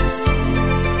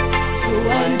 So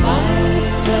ein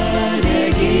Walzer, der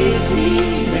geht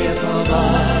nie mehr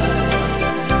vorbei.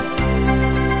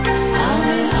 Arm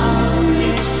in Arm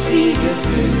mit viel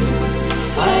Gefühl,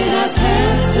 weil das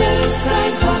Herz es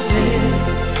einfach will.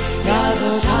 Ja,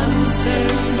 so tanzen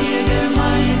wir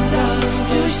gemeinsam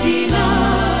durch die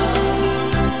Nacht.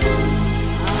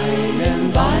 Einen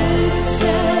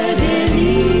Walzer der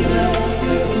Liebe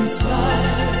für uns zwei.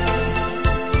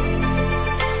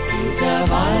 Dieser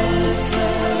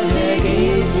Walzer, der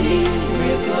geht nie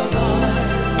mehr vorbei.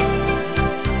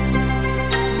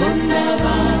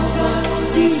 Wunderbar war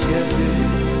dies Gefühl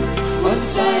und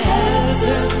zwei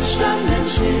Herzen standen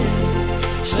still.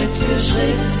 Schritt für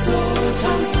Schritt, so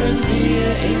tanzen wir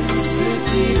ins Glück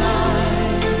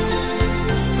hinein.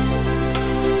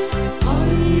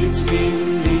 Heut bin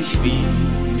ich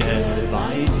wieder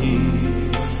bei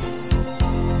dir.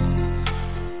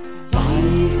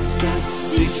 Weiß,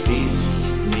 dass ich dich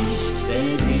nicht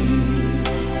verliere.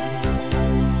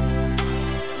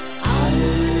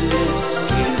 Alles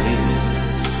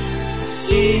gewinnt,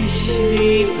 ich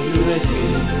lieb nur dich.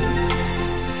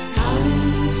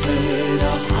 Tanze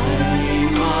doch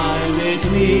einmal mit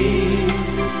mir.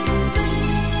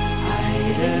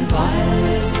 Einen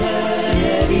Walzer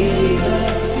der Liebe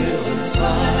für uns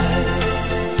zwei.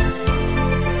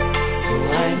 So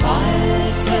ein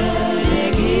Walzer, der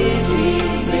geht nie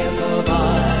mehr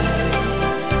vorbei.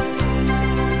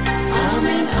 Arm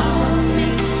in Arm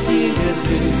mit viel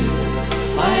Gefühl,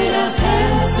 weil das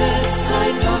Herz es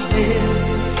einfach will.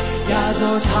 Ja,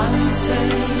 so tanzen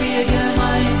wir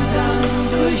gemeinsam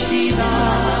durch die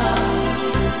Nacht.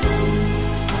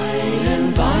 Einen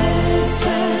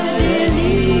Walzer der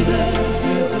Liebe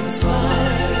für uns zwei.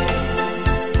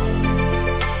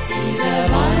 Dieser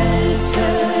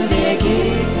Walzer, der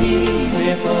geht nie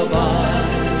mehr vorbei.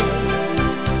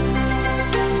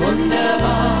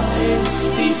 Wunderbar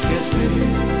ist dies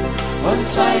Gefühl und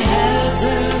zwei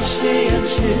Herzen stehen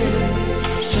still.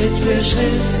 Schritt für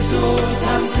Schritt, so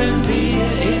tanzen wir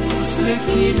ins Glück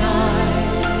hinein.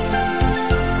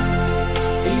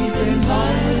 Diesen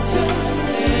Walzer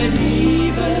der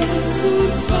Liebe zu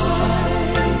zweit.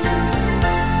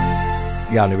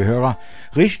 Ja, liebe Hörer,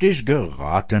 Richtig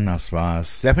geraten, das war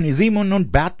Stephanie Simon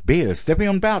und Bert Behl. Steffi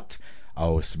und Bert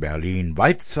aus Berlin.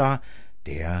 Walzer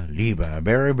der Liebe. A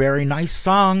very, very nice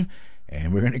song.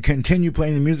 And we're going to continue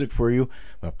playing the music for you.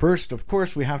 But first, of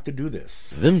course, we have to do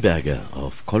this. Wimberger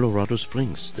of Colorado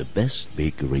Springs, the best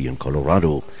bakery in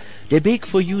Colorado. They bake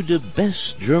for you the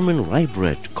best German rye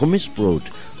bread, Kommissbrot,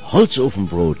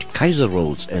 Holzofenbrot, Kaiser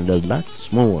rolls, and a lot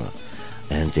more.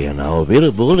 And they are now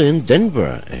available in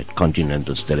Denver at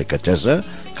Continental's Delicatessen,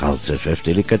 Carl's FF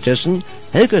Delicatessen,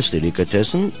 Helga's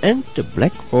Delicatessen, and the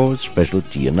Black Horse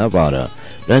Specialty in Nevada.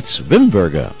 That's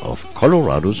Wimberger of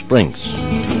Colorado Springs.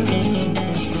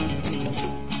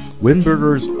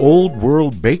 Wimberger's Old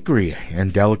World Bakery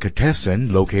and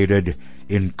Delicatessen, located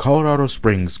in Colorado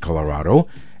Springs, Colorado,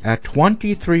 at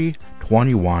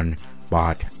 2321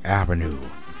 Bott Avenue.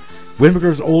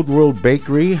 Wimberger's Old World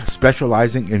Bakery,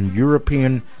 specializing in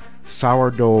European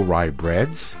sourdough rye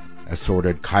breads,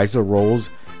 assorted Kaiser rolls,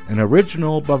 and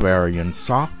original Bavarian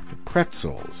soft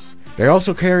pretzels. They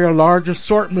also carry a large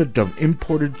assortment of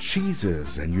imported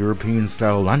cheeses and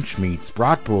European-style lunch meats,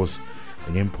 bratwurst,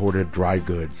 and imported dry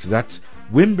goods. That's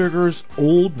Wimberger's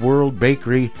Old World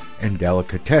Bakery and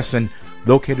Delicatessen,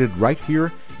 located right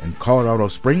here in Colorado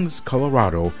Springs,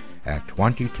 Colorado, at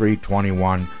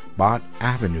 2321 Bott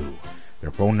Avenue.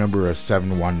 Their phone number is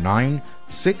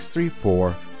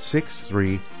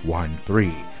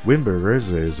 719-634-6313.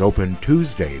 Wimberger's is open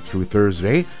Tuesday through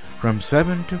Thursday from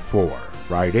 7 to 4,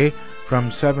 Friday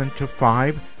from 7 to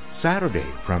 5, Saturday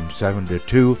from 7 to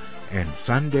 2, and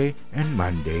Sunday and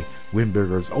Monday,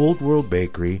 Wimberger's Old World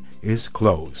Bakery is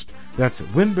closed. That's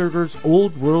Wimberger's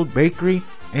Old World Bakery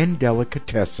and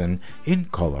Delicatessen in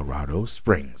Colorado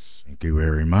Springs. Thank you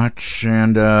very much.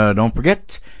 And don't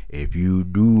forget, if you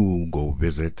do go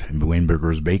visit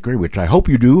Wimberger's Bakery, which I hope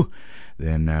you do,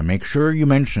 then make sure you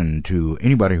mention to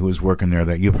anybody who is working there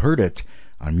that you've heard it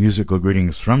on Musical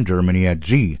Greetings from Germany at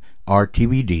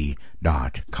grtvd.com.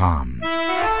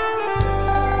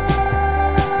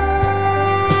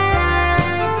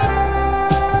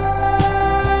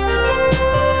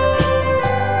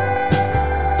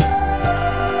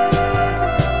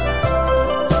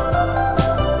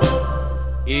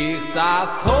 Ich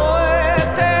saß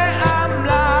heute am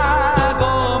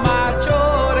Lago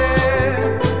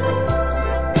Maggiore,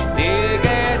 die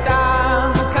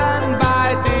Gedanken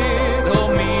bei dir, oh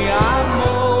mi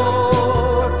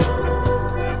amor.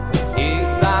 Ich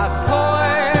saß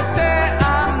heute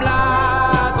am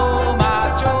Lago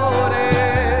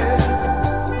Maggiore,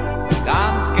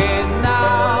 ganz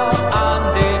genau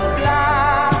an dem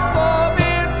Platz, wo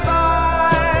wir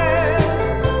zwei.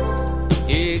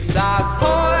 Ich saß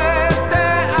heute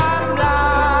am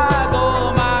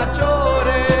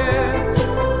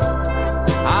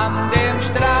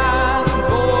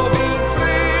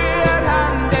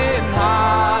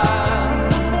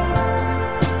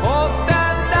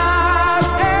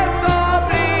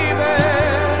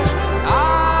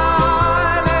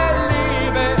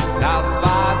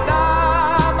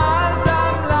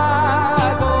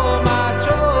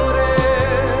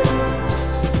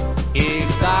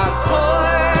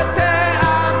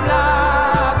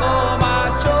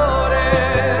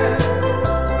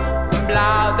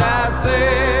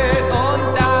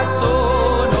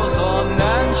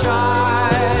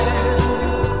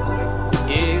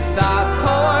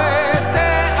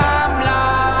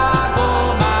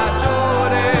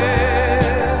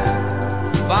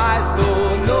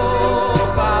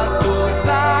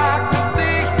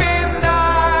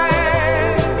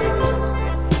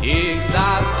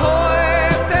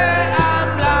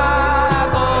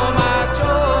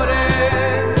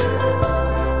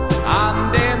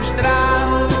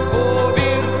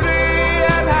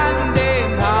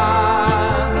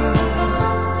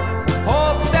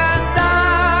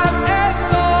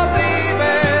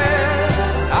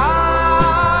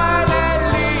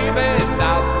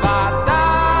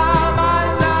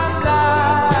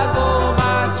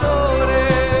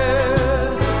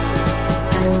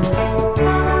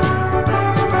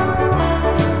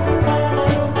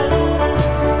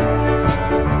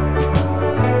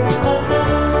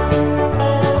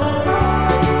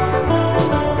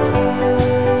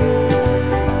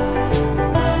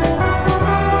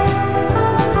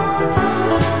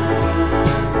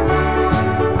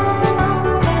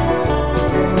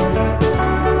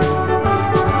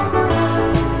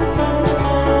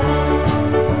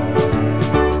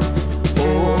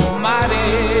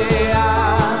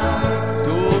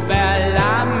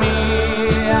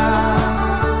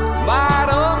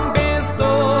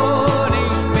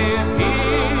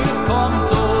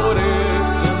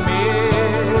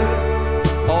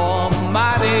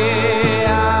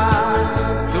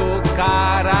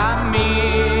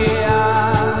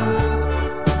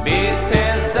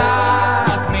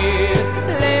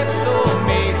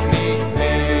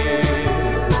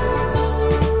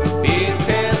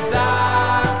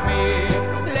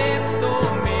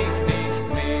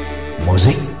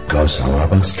aus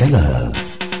Auerbachs Keller.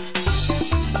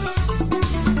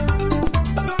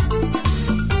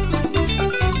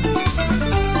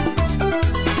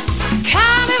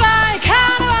 Karneval,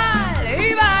 Karneval,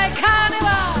 überall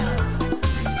Karneval.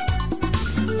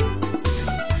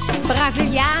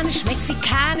 Brasilianisch,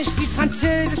 mexikanisch,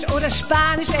 südfranzösisch oder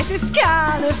spanisch, es ist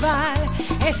Karneval,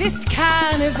 es ist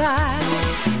Karneval.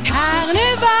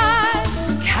 Karneval,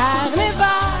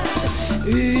 Karneval,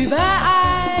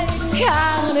 überall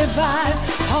Karneval.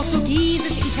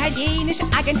 Portugiesisch, italienisch,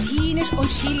 argentinisch und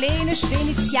chilenisch,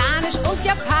 venezianisch und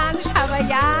japanisch,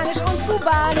 hawaiianisch und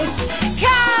kubanisch.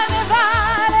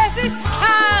 Karneval, es ist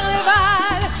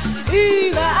Karneval,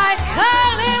 überall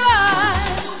Karneval.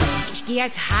 Ich gehe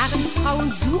als Haremsfrau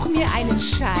und such mir einen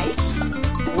Scheit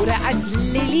oder als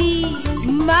Lily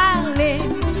Marlin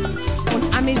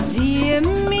und amüsiere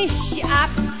mich ab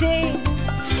 10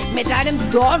 mit einem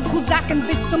Dornkosaken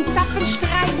bis zum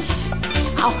Zapfenstreich.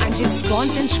 Auch ein James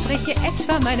Bond entspreche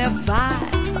etwa meiner Wahl.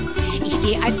 Ich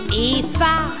gehe als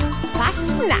Eva fast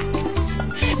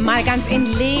nackt, mal ganz in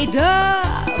Leder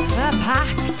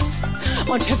verpackt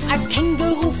und hüpf als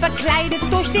Känguru verkleidet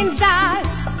durch den Saal.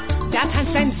 Da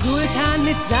tanzt ein Sultan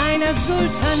mit seiner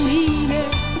Sultanine,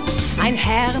 ein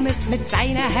Hermes mit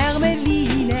seiner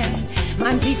Hermeline.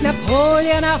 Man sieht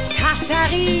Napoleon auf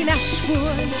Katharinas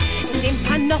Spuren, in dem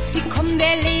Panoptikum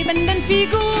der lebenden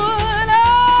Figuren.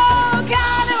 Oh,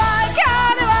 Karneval,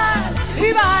 Karneval,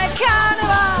 überall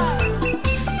Karneval.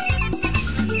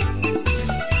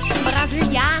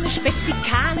 Brasilianisch,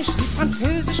 mexikanisch,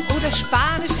 südfranzösisch oder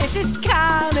spanisch, es ist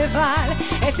Karneval,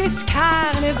 es ist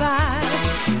Karneval.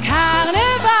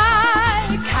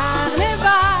 Karneval,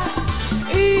 Karneval,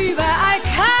 überall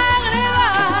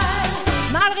Karneval.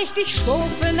 Mal richtig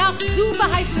schwufen auf super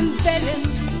heißen Bällen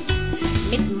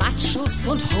mit Machos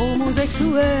und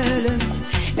Homosexuellen.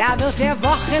 Da wird der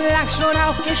wochenlang schon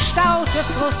aufgestaute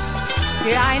Frust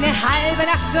für eine halbe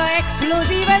Nacht zur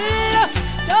explosiven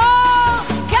Lust. Oh,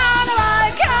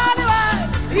 Karneval, Karneval,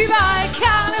 überall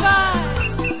Karneval.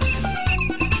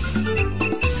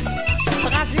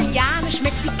 Brasilianisch,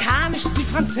 mexikanisch,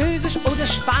 südfranzösisch oder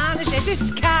spanisch, es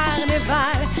ist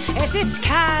Karneval, es ist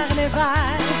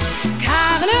Karneval.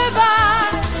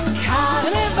 Karneval,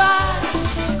 Karneval,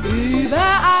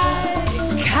 überall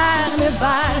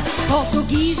Karneval.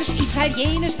 Portugiesisch,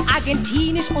 italienisch,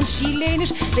 argentinisch und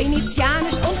chilenisch,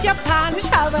 venezianisch und japanisch,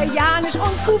 hawaiianisch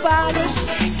und kubanisch.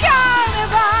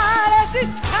 Karneval, es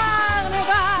ist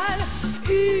Karneval,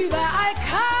 überall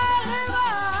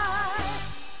Karneval.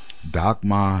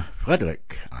 Dagmar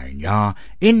Frederik, ein Jahr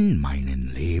in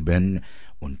meinem Leben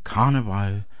und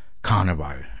Karneval,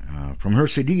 Karneval. From her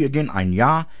CD again, ein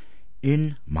Jahr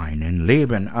in meinem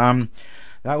Leben.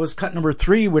 That was cut number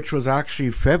 3, which was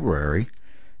actually February,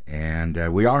 and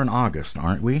we are in August,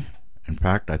 aren't we? In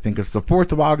fact, I think it's the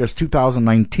 4th of August,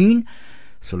 2019,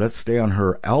 so let's stay on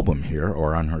her album here,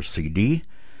 or on her CD,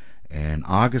 and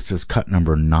August is cut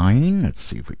number 9. Let's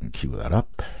see if we can cue that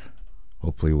up.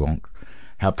 Hopefully we won't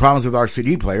have problems with our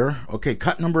CD player. Okay,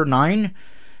 cut number 9,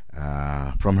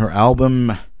 from her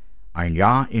album Ein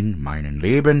Jahr in meinem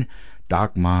Leben,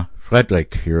 Dagmar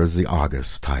Frederik. Here is the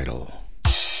August title.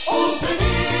 Open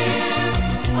Air,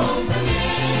 Open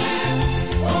Air,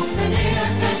 Open Air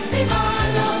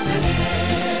Festival, Open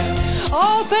Air.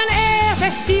 Open Air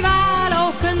Festival,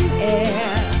 Open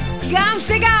Air. Ganz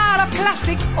egal ob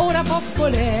Klassik oder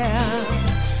populär.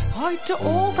 Heute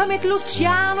Oper mit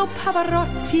Luciano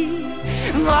Pavarotti.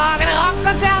 Morgen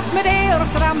Rockkonzert mit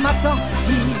Eros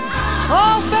Ramazzotti.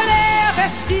 Open Air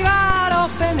Festival,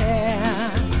 Open Air.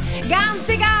 Ganz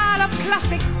egal ob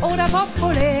Klassik oder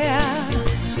populär.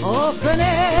 Open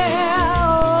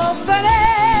Air, Open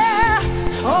Air,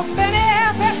 Open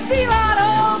Air Festival,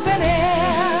 Open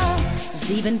Air.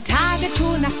 7 Tage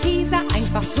Tour nach Pisa,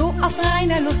 einfach so aus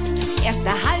reiner Lust.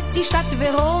 Erster Halt die Stadt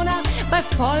Verona, bei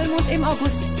Vollmond im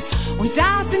August. Und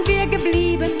da sind wir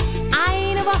geblieben,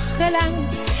 eine Woche lang.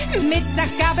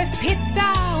 Mittags gab es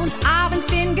Pizza und abends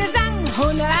den Gesang.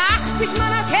 180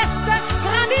 Mann Orchester,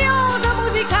 grandiose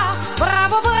Musiker.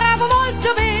 Bravo, bravo,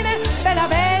 molto bene, bella,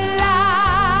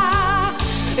 bella.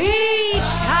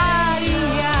 Italia.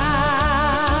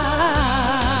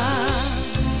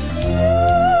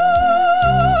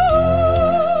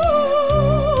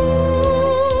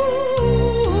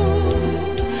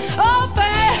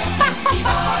 Open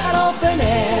Air, Open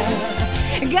Air.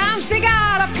 Ganz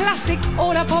egal ob Klassik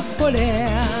oder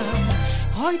populär.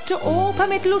 Heute Oper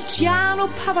mit Luciano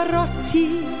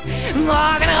Pavarotti.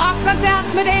 Morgen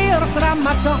Rockkonzert mit Eros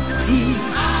Ramazzotti.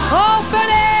 Open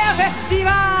Air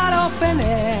Festival, Open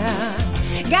Air.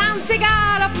 Ganz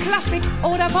egal ob Klassik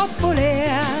oder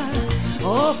populär.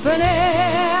 Open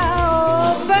Air,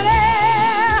 Open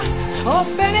Air,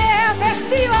 Open Air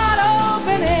Festival,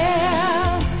 Open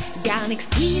Air. Gar nichts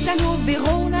Pisa, nur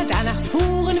Verona, danach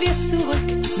fuhren wir zurück.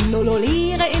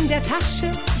 Nulloliere in der Tasche,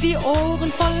 die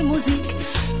Ohren voll Musik.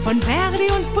 Von Verdi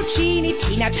und Puccini,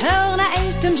 Tina Turner,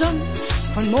 Elton John.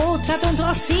 Von Mozart und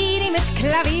Rossini mit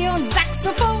Klavier und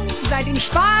Saxophon. Seitdem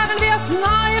sparen wir's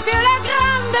Neue für la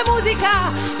grande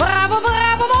musica. Bravo,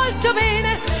 bravo, molto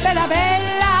bene, bella,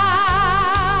 bella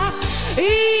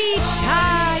Italia.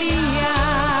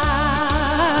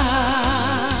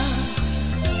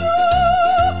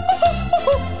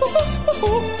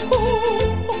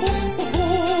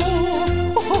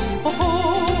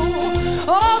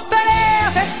 Open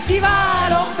Air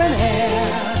Festival, Open Air.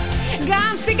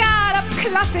 Ganz egal, ob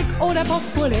Klassik oder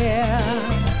populär.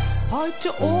 Heute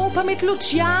Oper mit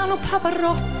Luciano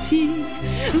Pavarotti.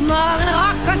 Morgen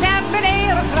Rockkonzert mit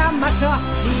Eros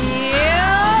Ramazzotti.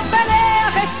 Open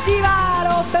Air Festival,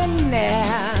 Open Air.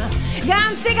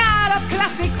 Ganz egal, ob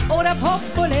Klassik oder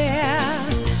populär.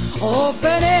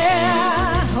 Open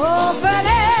Air, Open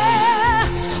Air,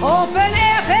 Open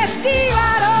Air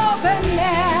Festival, Open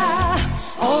Air.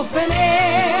 Open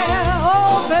Air,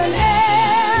 Open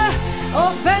Air,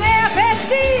 Open Air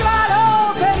Festival,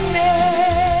 Open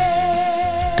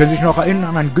Air. Können Sie sich noch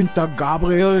erinnern an Günther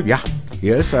Gabriel? Ja,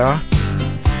 hier ist er.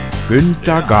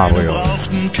 Günther Gabriel. Der eine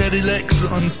braucht einen Cadillac,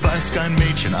 sonst beißt kein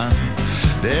Mädchen an.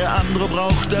 Der andere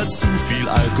braucht dazu viel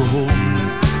Alkohol.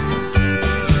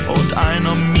 Und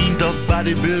einer mimt auf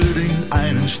Bodybuilding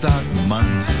einen starken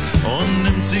Mann und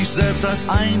nimmt sich selbst als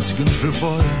einzigen für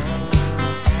voll.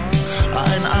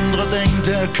 Ein anderer denkt,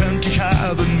 er könnte ich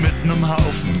haben mit nem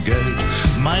Haufen Geld.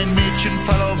 Mein Mädchen,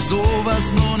 fall auf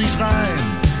sowas nur nicht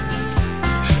rein.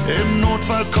 Im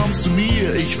Notfall kommst du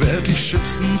mir, ich werde dich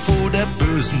schützen vor der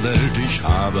bösen Welt. Ich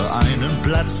habe einen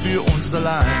Platz für uns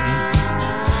allein.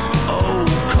 Oh,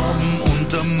 komm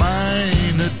unter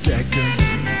meine Decke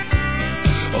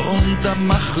und dann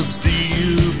mach es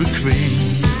dir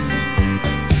bequem,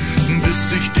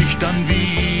 bis ich dich dann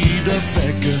wieder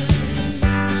wecke.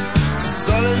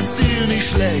 Soll es dir nicht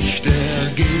schlecht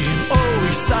ergehen? Oh,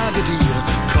 ich sage dir,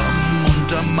 komm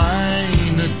unter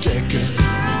meine Decke.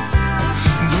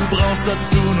 Du brauchst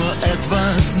dazu nur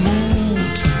etwas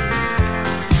Mut.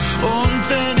 Und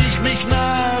wenn ich mich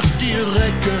nach dir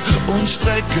recke und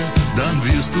strecke, dann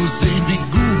wirst du sehen, wie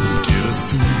gut dir das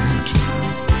tut.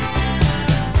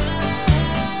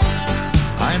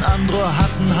 Ein anderer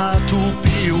hat ein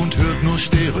H2P und hört nur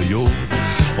Stereo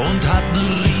und hat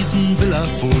ne Riesenvilla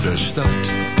vor der Stadt.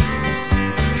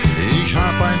 Ich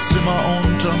hab ein Zimmer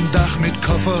unterm Dach mit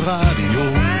Kofferradio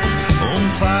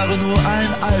und fahre nur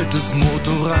ein altes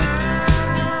Motorrad.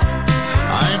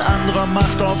 Ein anderer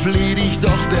macht auf ledig,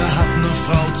 doch der hat ne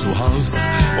Frau zu Haus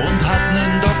und hat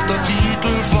nen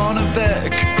Doktortitel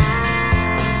vorneweg.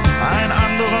 Ein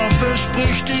anderer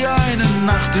verspricht dir eine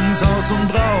Nacht in Saus und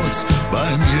Braus. Bei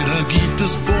mir, da gibt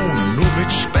es Bohnen nur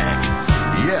mit Speck.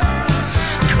 Yeah,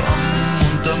 komm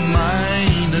unter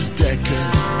meine Decke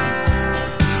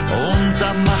und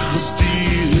dann mach es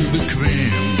dir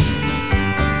bequem,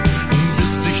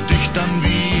 bis ich dich dann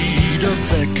wieder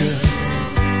wecke.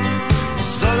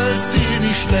 Soll es dir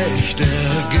nicht schlecht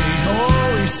ergehen?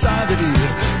 Oh, ich sage dir,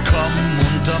 komm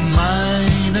unter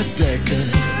meine Decke.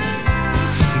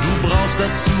 Du brauchst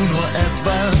dazu nur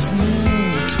etwas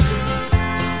Mut.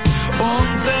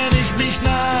 Und wenn ich mich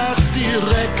nach dir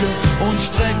recke und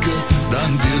strecke,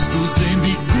 dann wirst du sehen,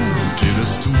 wie gut dir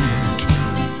das tut.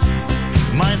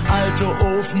 Mein alter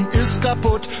Ofen ist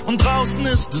kaputt und draußen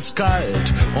ist es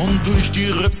kalt und durch die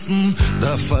Ritzen,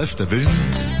 da pfeift der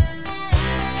Wind.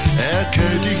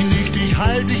 Erkält dich nicht, ich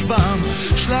halt dich warm.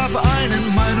 Schlaf ein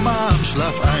in meinem Arm,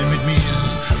 schlaf ein mit mir,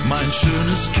 mein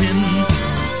schönes Kind.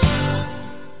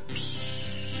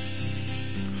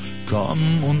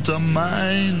 Komm unter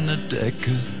meine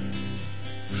Decke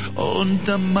und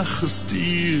dann mach es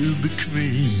dir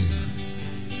bequem,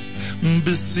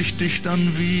 bis ich dich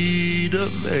dann wieder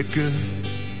wecke.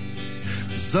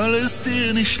 Soll es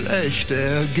dir nicht schlecht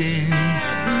ergehen?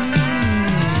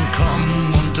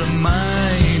 Komm unter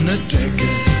meine Decke.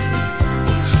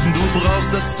 Du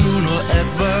brauchst dazu nur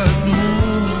etwas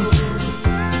Mut.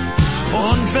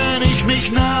 Und wenn ich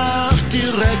mich nach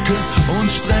dir recke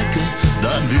und strecke,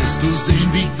 dann wirst du sehen,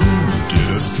 wie gut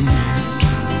dir das tut.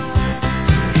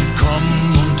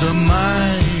 Komm unter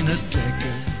meine Decke.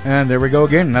 And there we go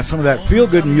again. That's some of that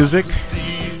feel-good music.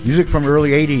 Music from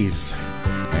early 80s.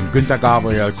 And Günther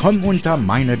Gabriel, Komm unter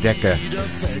meine Decke.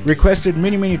 Requested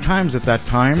many, many times at that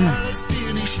time.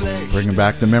 Bringing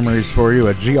back the memories for you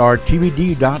at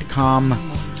grtvd.com.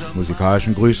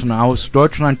 Musikalischen Grüßen aus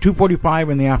Deutschland, 2:45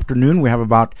 in the afternoon. We have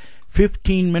about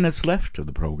 15 minutes left of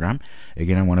the program.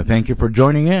 Again, I want to thank you for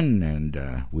joining in, and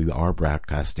we are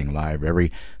broadcasting live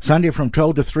every Sunday from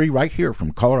 12 to 3 right here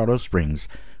from Colorado Springs,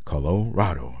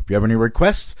 Colorado. If you have any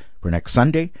requests for next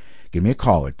Sunday, give me a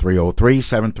call at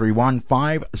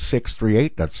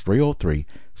 303-731-5638. That's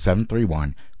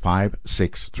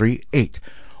 303-731-5638.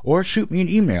 Or shoot me an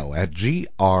email at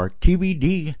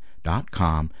grtvd.com,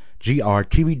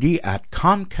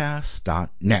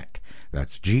 grtvd@comcast.net.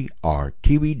 That's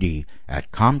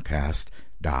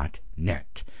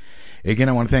grtvd@comcast.net. Again,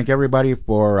 I want to thank everybody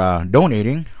for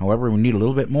donating. However, we need a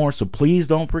little bit more, so please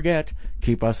don't forget.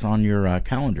 Keep us on your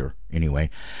calendar anyway.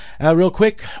 Real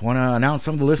quick, I want to announce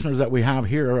some of the listeners that we have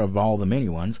here, of all the many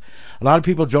ones. A lot of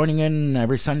people joining in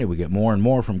every Sunday. We get more and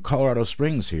more from Colorado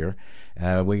Springs here.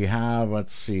 We have,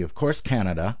 let's see, of course,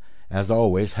 Canada, as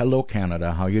always. Hello,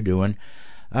 Canada. How you doing?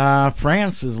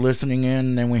 France is listening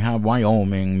in, and we have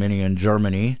Wyoming, many in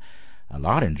Germany. A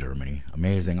lot in Germany.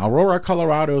 Amazing. Aurora,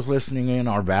 Colorado is listening in.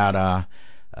 Arvada.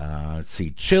 Let's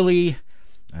see, Chile,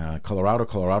 Colorado,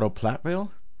 Platteville,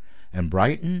 and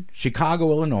Brighton.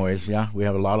 Chicago, Illinois. Yeah, we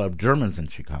have a lot of Germans in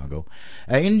Chicago.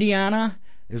 Indiana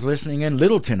is listening in.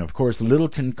 Littleton, of course,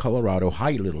 Littleton, Colorado.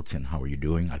 Hi, Littleton. How are you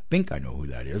doing? I think I know who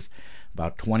that is.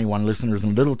 About 21 listeners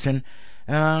in Littleton.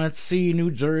 Let's see,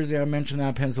 New Jersey, I mentioned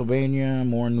that. Pennsylvania,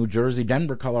 more in New Jersey.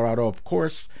 Denver, Colorado, of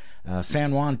course.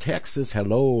 San Juan, Texas,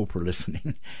 hello for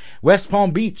listening. West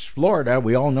Palm Beach, Florida,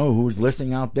 we all know who's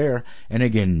listening out there. And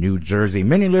again, New Jersey.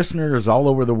 Many listeners all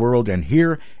over the world and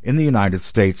here in the United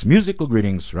States. Musical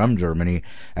greetings from Germany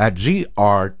at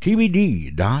grtvd.com.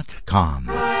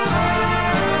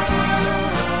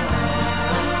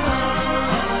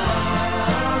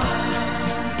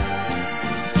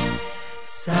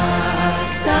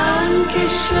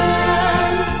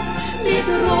 Dankeschön mit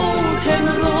roten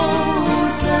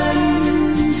Rosen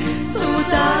zu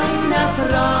deiner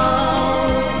Frau.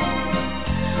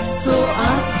 So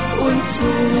ab und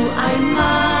zu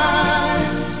einmal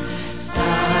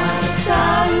sag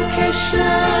Dankeschön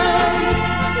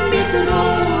mit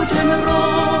roten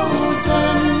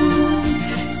Rosen.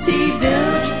 Sie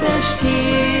wird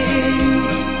verstehen,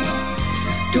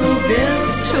 du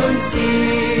wirst schon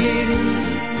sehen.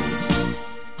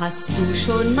 Hast du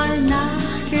schon mal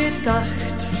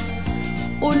nachgedacht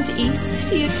und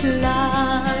ist dir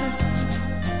klar,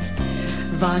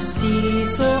 was sie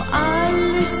so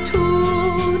alles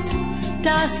tut,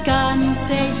 das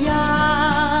ganze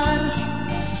Jahr?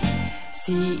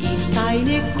 Sie ist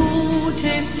eine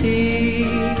gute Fee,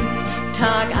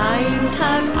 Tag ein,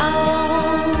 Tag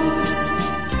aus.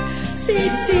 Sie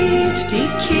zieht die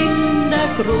Kinder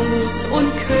groß und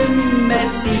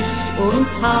kümmert sich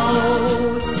ums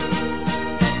Haus.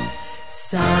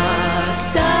 Sag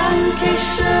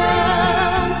Dankeschön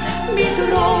mit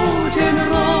roten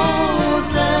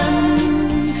Rosen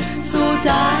zu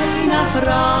deiner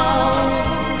Frau.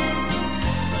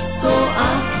 So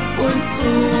ab und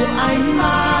zu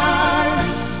einmal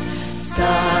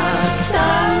sag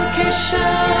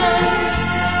Dankeschön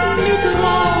mit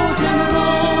roten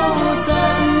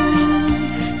Rosen.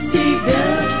 Sie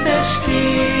wird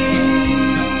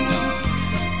verstehen,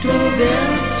 du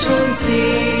wirst schon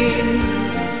sehen.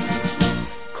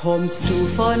 Kommst du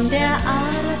von der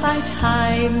Arbeit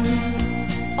heim,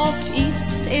 oft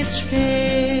ist es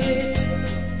spät,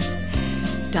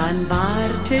 dann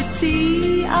wartet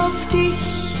sie auf dich,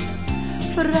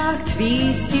 fragt,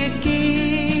 wie's dir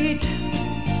geht,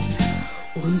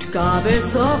 und gab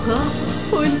es auch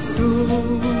ab und zu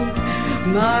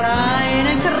mal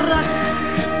einen Krach.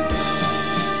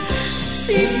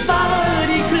 Sie war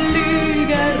die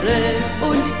Klügere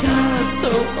und gab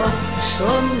so oft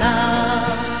schon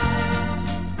nach.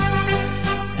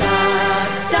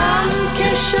 Sag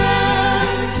Dankeschön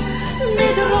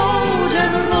mit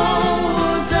roten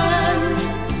Rosen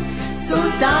zu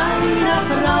deiner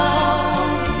Frau.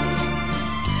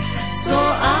 So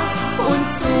ab und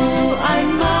zu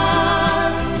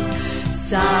einmal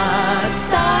sag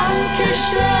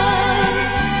Dankeschön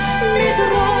mit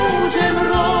roten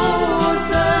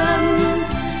Rosen.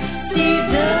 Sie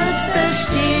wird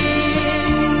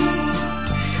verstehen,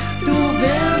 du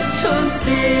wirst schon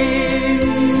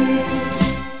sehen.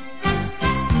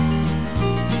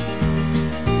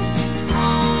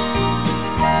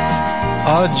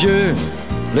 Adieu,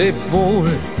 leb wohl,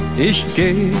 ich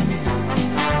geh.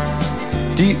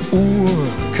 Die Uhr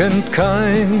kennt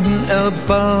kein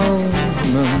Erbarmen.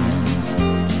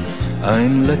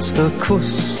 Ein letzter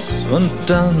Kuss und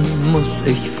dann muss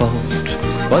ich fort.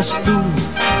 Was du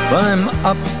beim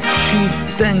Abschied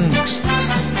denkst,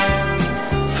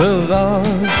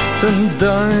 verraten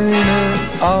deine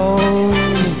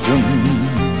Augen.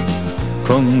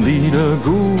 Komm wieder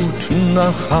gut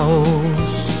nach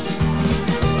Haus.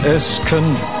 Es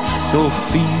könnte so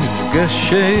viel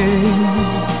geschehen,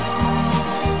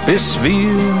 bis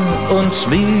wir uns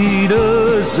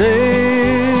wiedersehen.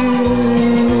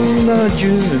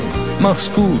 Adieu,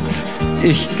 mach's gut,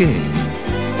 ich geh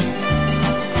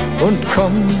und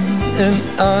komm in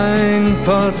ein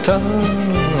paar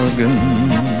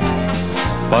Tagen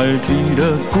bald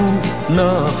wieder gut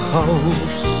nach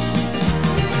Haus.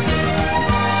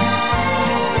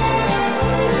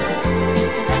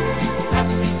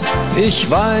 Ich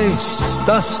weiß,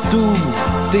 dass du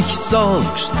dich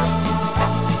sorgst,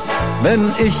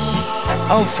 wenn ich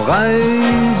auf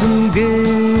Reisen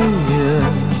gehe.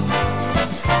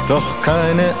 Doch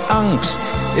keine Angst,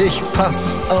 ich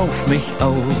pass auf mich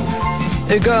auf,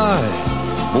 egal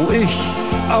wo ich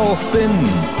auch bin.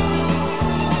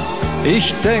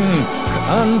 Ich denk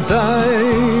an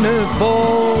deine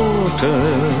Worte,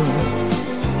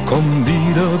 komm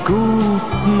wieder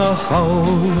gut nach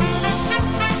Haus.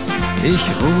 Ich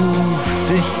ruf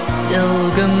dich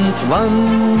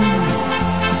irgendwann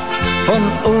von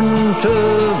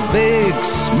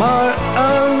unterwegs mal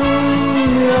an.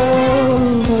 Ja,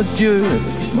 adieu,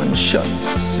 mein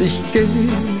Schatz, ich geh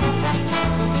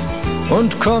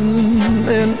und komm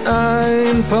in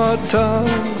ein paar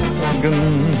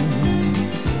Tagen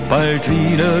bald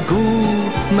wieder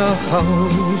gut nach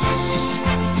Haus.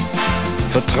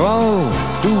 Vertrau,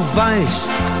 du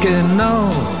weißt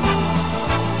genau,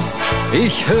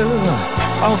 ich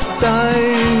hör auf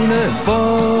deine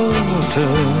Worte.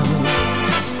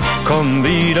 Komm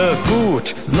wieder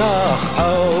gut nach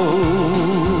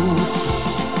Haus.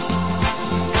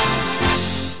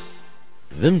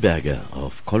 Wimberger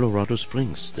of Colorado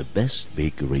Springs, the best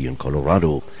bakery in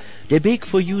Colorado. They bake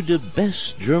for you the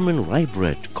best German rye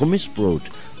bread, Kommissbrot,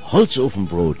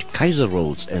 Holzofenbrot, Kaiser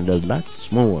rolls, and a lot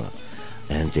more.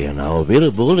 And they are now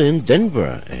available in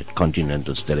Denver at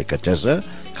Continental's Delicatessen,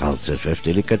 Carl's FF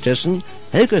Delicatessen,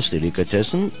 Helga's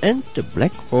Delicatessen, and the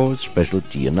Black Horse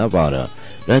Specialty in Nevada.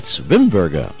 That's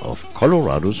Wimberger of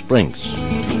Colorado Springs.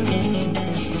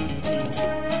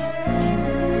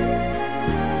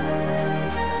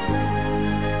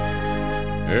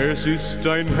 Es ist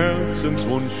ein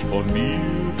Herzenswunsch von mir,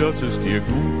 dass es dir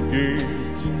gut geht,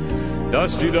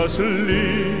 dass dir das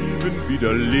Leben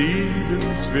wieder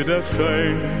lebenswert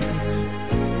erscheint.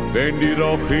 Wenn dir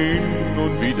auch hin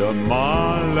und wieder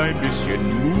mal ein bisschen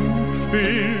Mut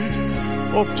fehlt,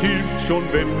 oft hilft schon,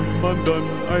 wenn man dann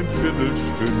ein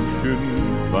Viertelstündchen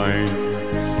weint.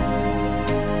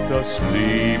 Das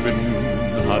Leben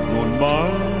hat nun mal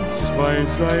zwei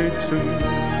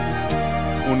Seiten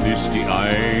und ist die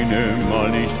eine mal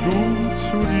nicht gut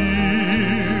zu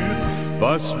dir.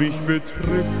 Was mich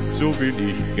betrifft, so will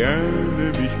ich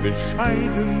gerne mich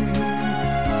bescheiden.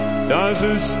 Dass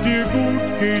es dir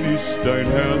gut geht, ist ein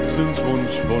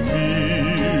Herzenswunsch von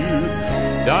mir.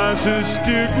 Dass es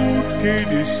dir gut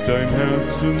geht, ist ein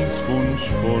Herzenswunsch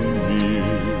von mir.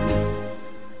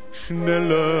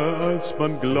 Schneller als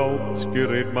man glaubt,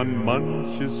 gerät man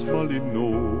manches Mal in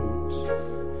Not.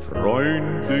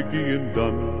 Freunde gehen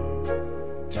dann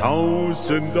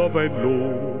 1000 auf ein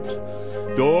Lot.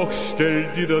 Doch stell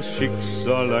dir das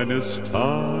Schicksal eines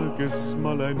Tages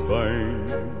mal ein Bein,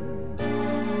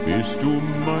 bist du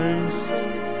meist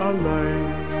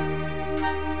allein.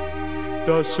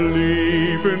 Das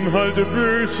Leben halte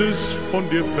Böses von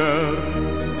dir fern,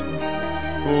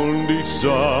 und ich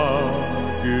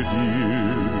sage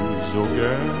dir so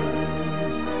gern,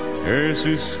 es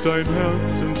ist ein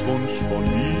Herzenswunsch von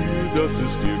mir, dass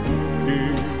es dir gut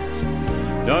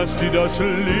geht, dass dir das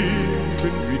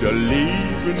Leben wieder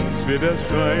lebenswert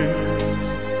erscheint.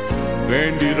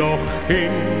 Wenn dir doch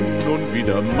hin und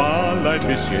wieder mal ein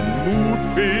bisschen Mut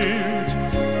fehlt,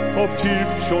 oft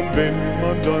hilft schon, wenn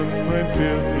man dann ein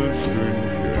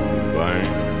Viertelstündchen weint.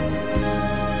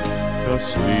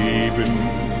 Das Leben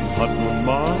hat nun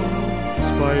mal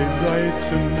zwei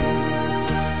Seiten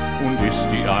und ist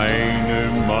die eine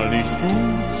mal nicht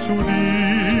gut zu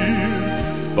dir.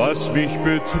 Was mich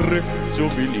betrifft, so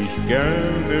will ich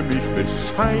gerne mich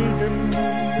bescheiden.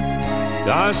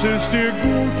 Dass es dir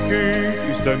gut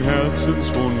geht, ist ein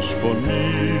Herzenswunsch von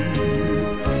mir.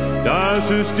 Dass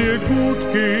es dir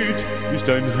gut geht, ist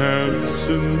ein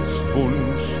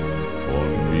Herzenswunsch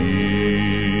von mir.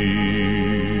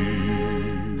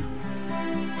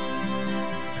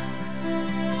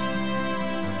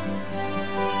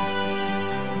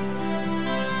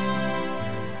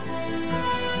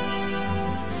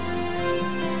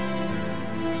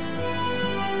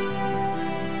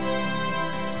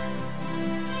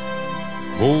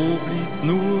 Wo blieb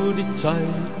nur die Zeit?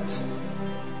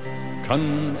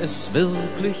 Kann es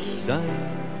wirklich sein,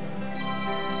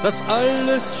 dass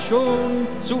alles schon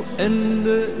zu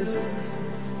Ende ist,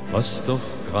 was doch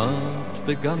grad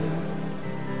begann?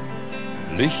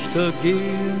 Lichter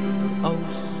gehen aus,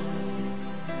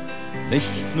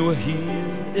 nicht nur hier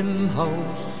im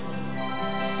Haus.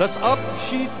 Das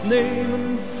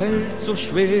Abschiednehmen fällt so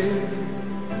schwer,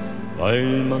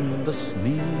 weil man das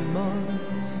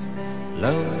niemals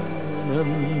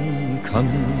lernen kann.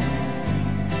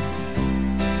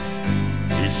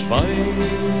 Ich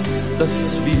weiß,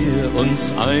 dass wir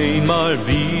uns einmal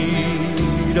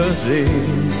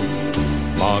wiedersehen,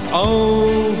 mag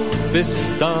auch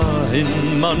bis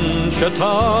dahin mancher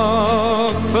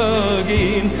Tag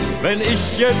vergehen. Wenn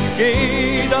ich jetzt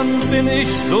gehe, dann bin ich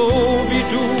so wie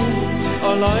du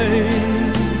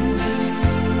allein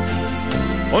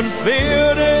und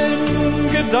werde in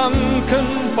Gedanken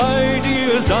bei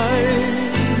dir sein.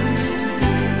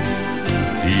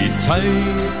 Die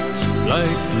Zeit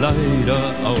bleibt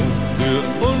leider auch für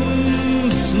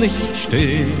uns nicht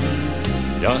stehen.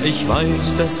 Ja, ich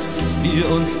weiß, dass wir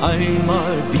uns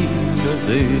einmal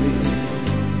wiedersehen.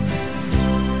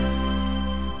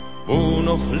 Wo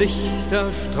noch Licht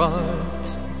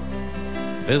erstrahlt,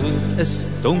 wird es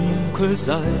dunkel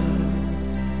sein.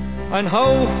 Ein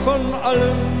Hauch von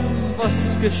allem,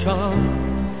 was geschah,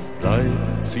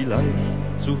 bleibt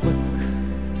vielleicht zurück.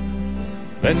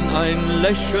 Wenn ein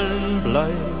Lächeln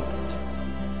bleibt,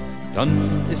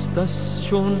 dann ist das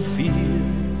schon viel.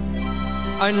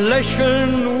 Ein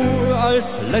Lächeln nur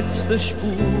als letzte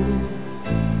Spur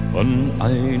von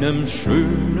einem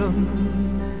schönen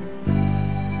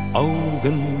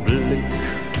Augenblick.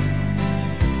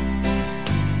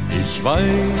 Ich weiß,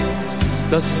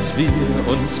 dass wir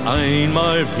uns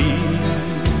einmal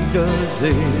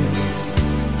wiedersehen,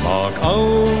 mag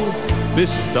auch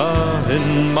bis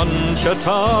dahin mancher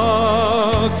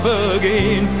Tag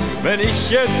vergehen. Wenn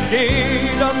ich jetzt gehe,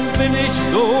 dann bin ich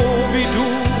so wie du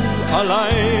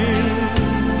allein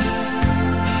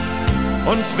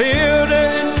und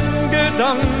werde in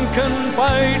Gedanken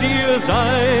bei dir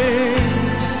sein.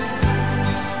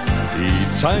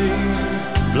 Die Zeit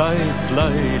bleibt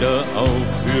leider auch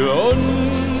für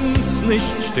uns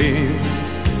nicht stehen.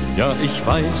 Ja, ich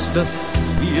weiß, dass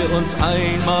wir uns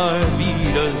einmal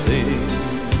wiedersehen.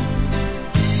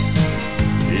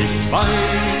 Ich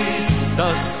weiß,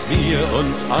 dass wir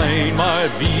uns einmal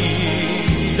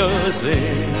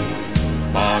wiedersehen.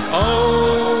 Mag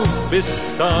auch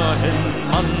bis dahin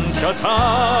mancher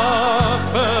Tag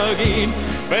vergehen.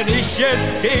 Wenn ich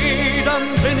jetzt gehe, dann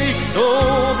bin ich so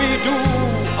wie du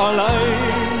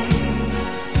allein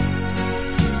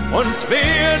und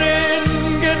werde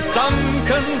in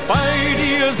Gedanken bei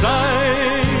dir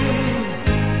sein.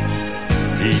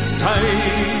 Die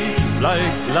Zeit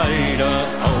bleibt leider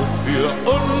auch für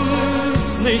uns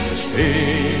nicht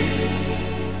stehen.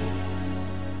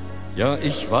 Ja,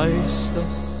 ich weiß,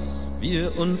 dass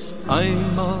wir uns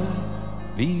einmal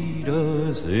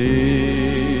wiedersehen.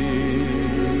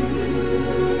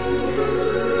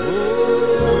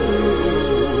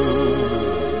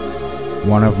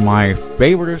 One of my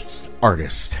favorite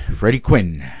artists, Freddie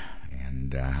Quinn,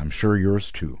 and I'm sure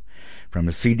yours too. From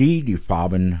the CD Die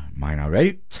Farben meiner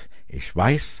Welt. Ich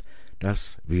weiß,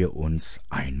 dass wir uns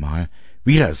einmal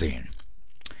wiedersehen.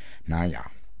 Naja,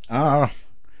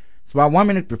 it's about 1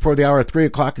 minute before the hour of 3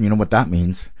 o'clock, and you know what that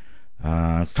means.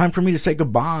 It's time for me to say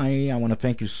goodbye. I want to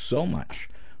thank you so much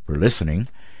for listening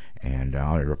and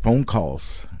your phone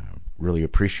calls. Really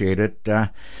appreciate it.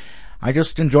 I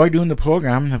just enjoy doing the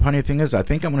program. The funny thing is, I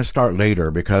think I'm going to start later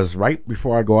because right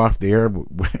before I go off the air,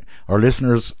 our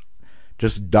listeners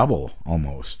just double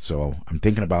almost. So I'm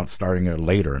thinking about starting it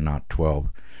later, not 12.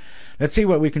 Let's see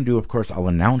what we can do. Of course, I'll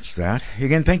announce that.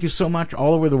 Again, thank you so much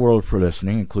all over the world for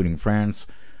listening, including France,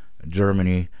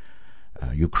 Germany,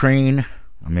 Ukraine.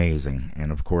 Amazing.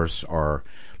 And of course, our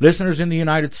listeners in the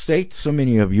United States, so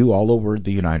many of you all over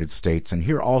the United States, and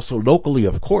here also locally,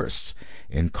 of course,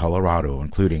 in Colorado,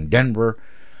 including Denver,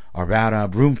 Arvada,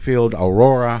 Broomfield,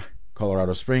 Aurora,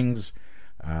 Colorado Springs.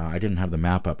 I didn't have the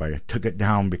map up. I took it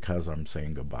down because I'm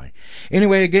saying goodbye.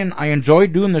 Anyway, again, I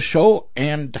enjoyed doing the show,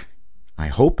 and I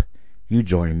hope you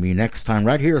join me next time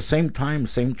right here, same time,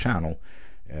 same channel,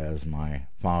 as my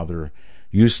father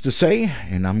used to say,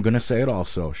 and I'm going to say it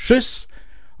also. Tschüss,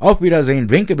 auf Wiedersehen,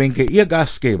 winke, winke, Ihr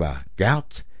Gastgeber,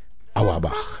 Gerd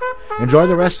Auerbach. Enjoy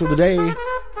the rest of the day.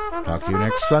 Talk to you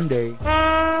next Sunday.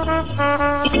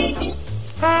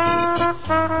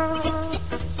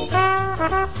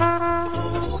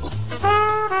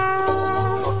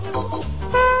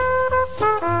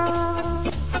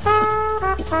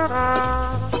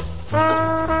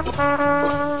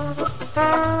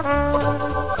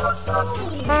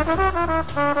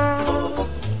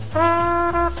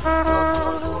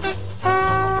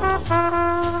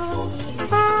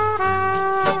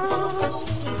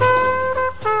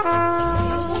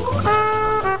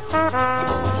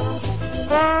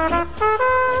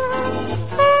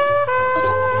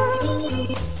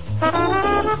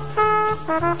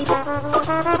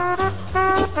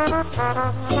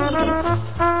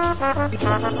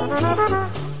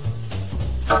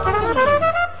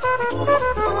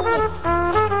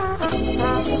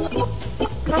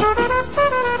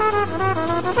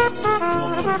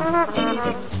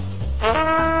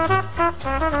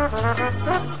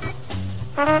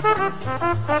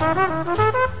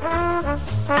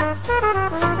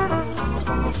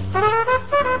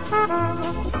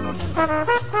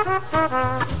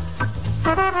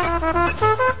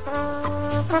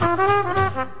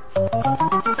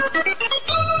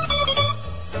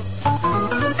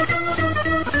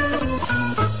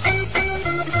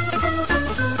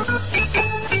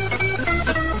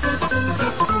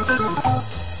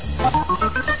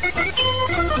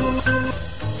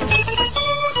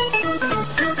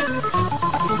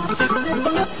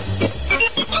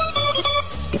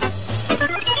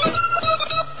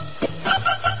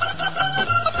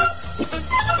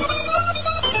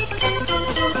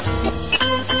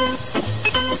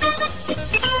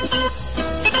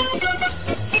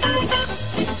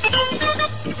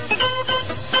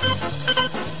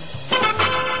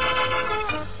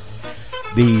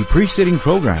 The preceding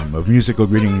program of Musical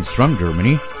Greetings from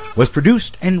Germany was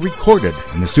produced and recorded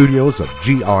in the studios of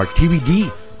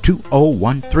GRTVD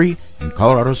 2013 in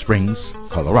Colorado Springs,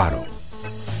 Colorado.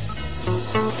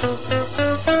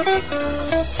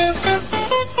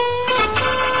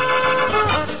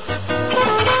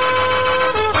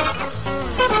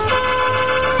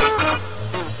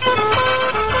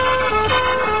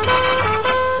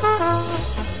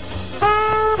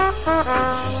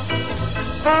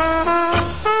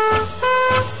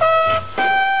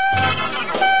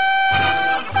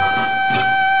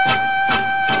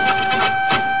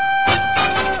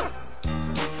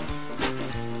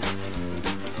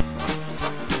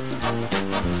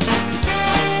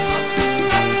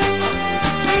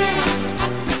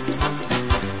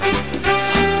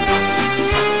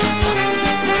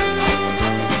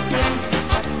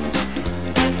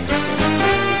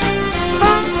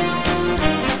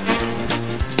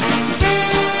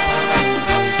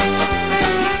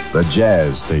 The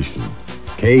Jazz Station,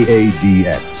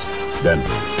 KADX,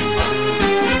 Denver.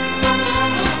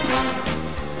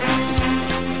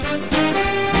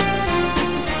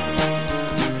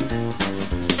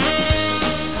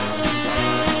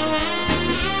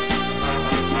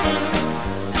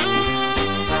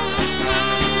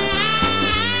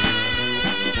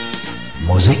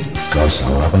 Musik aus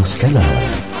Auerbachs Keller.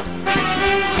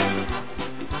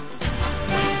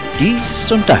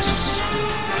 Dies und das.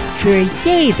 Für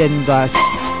jeden was.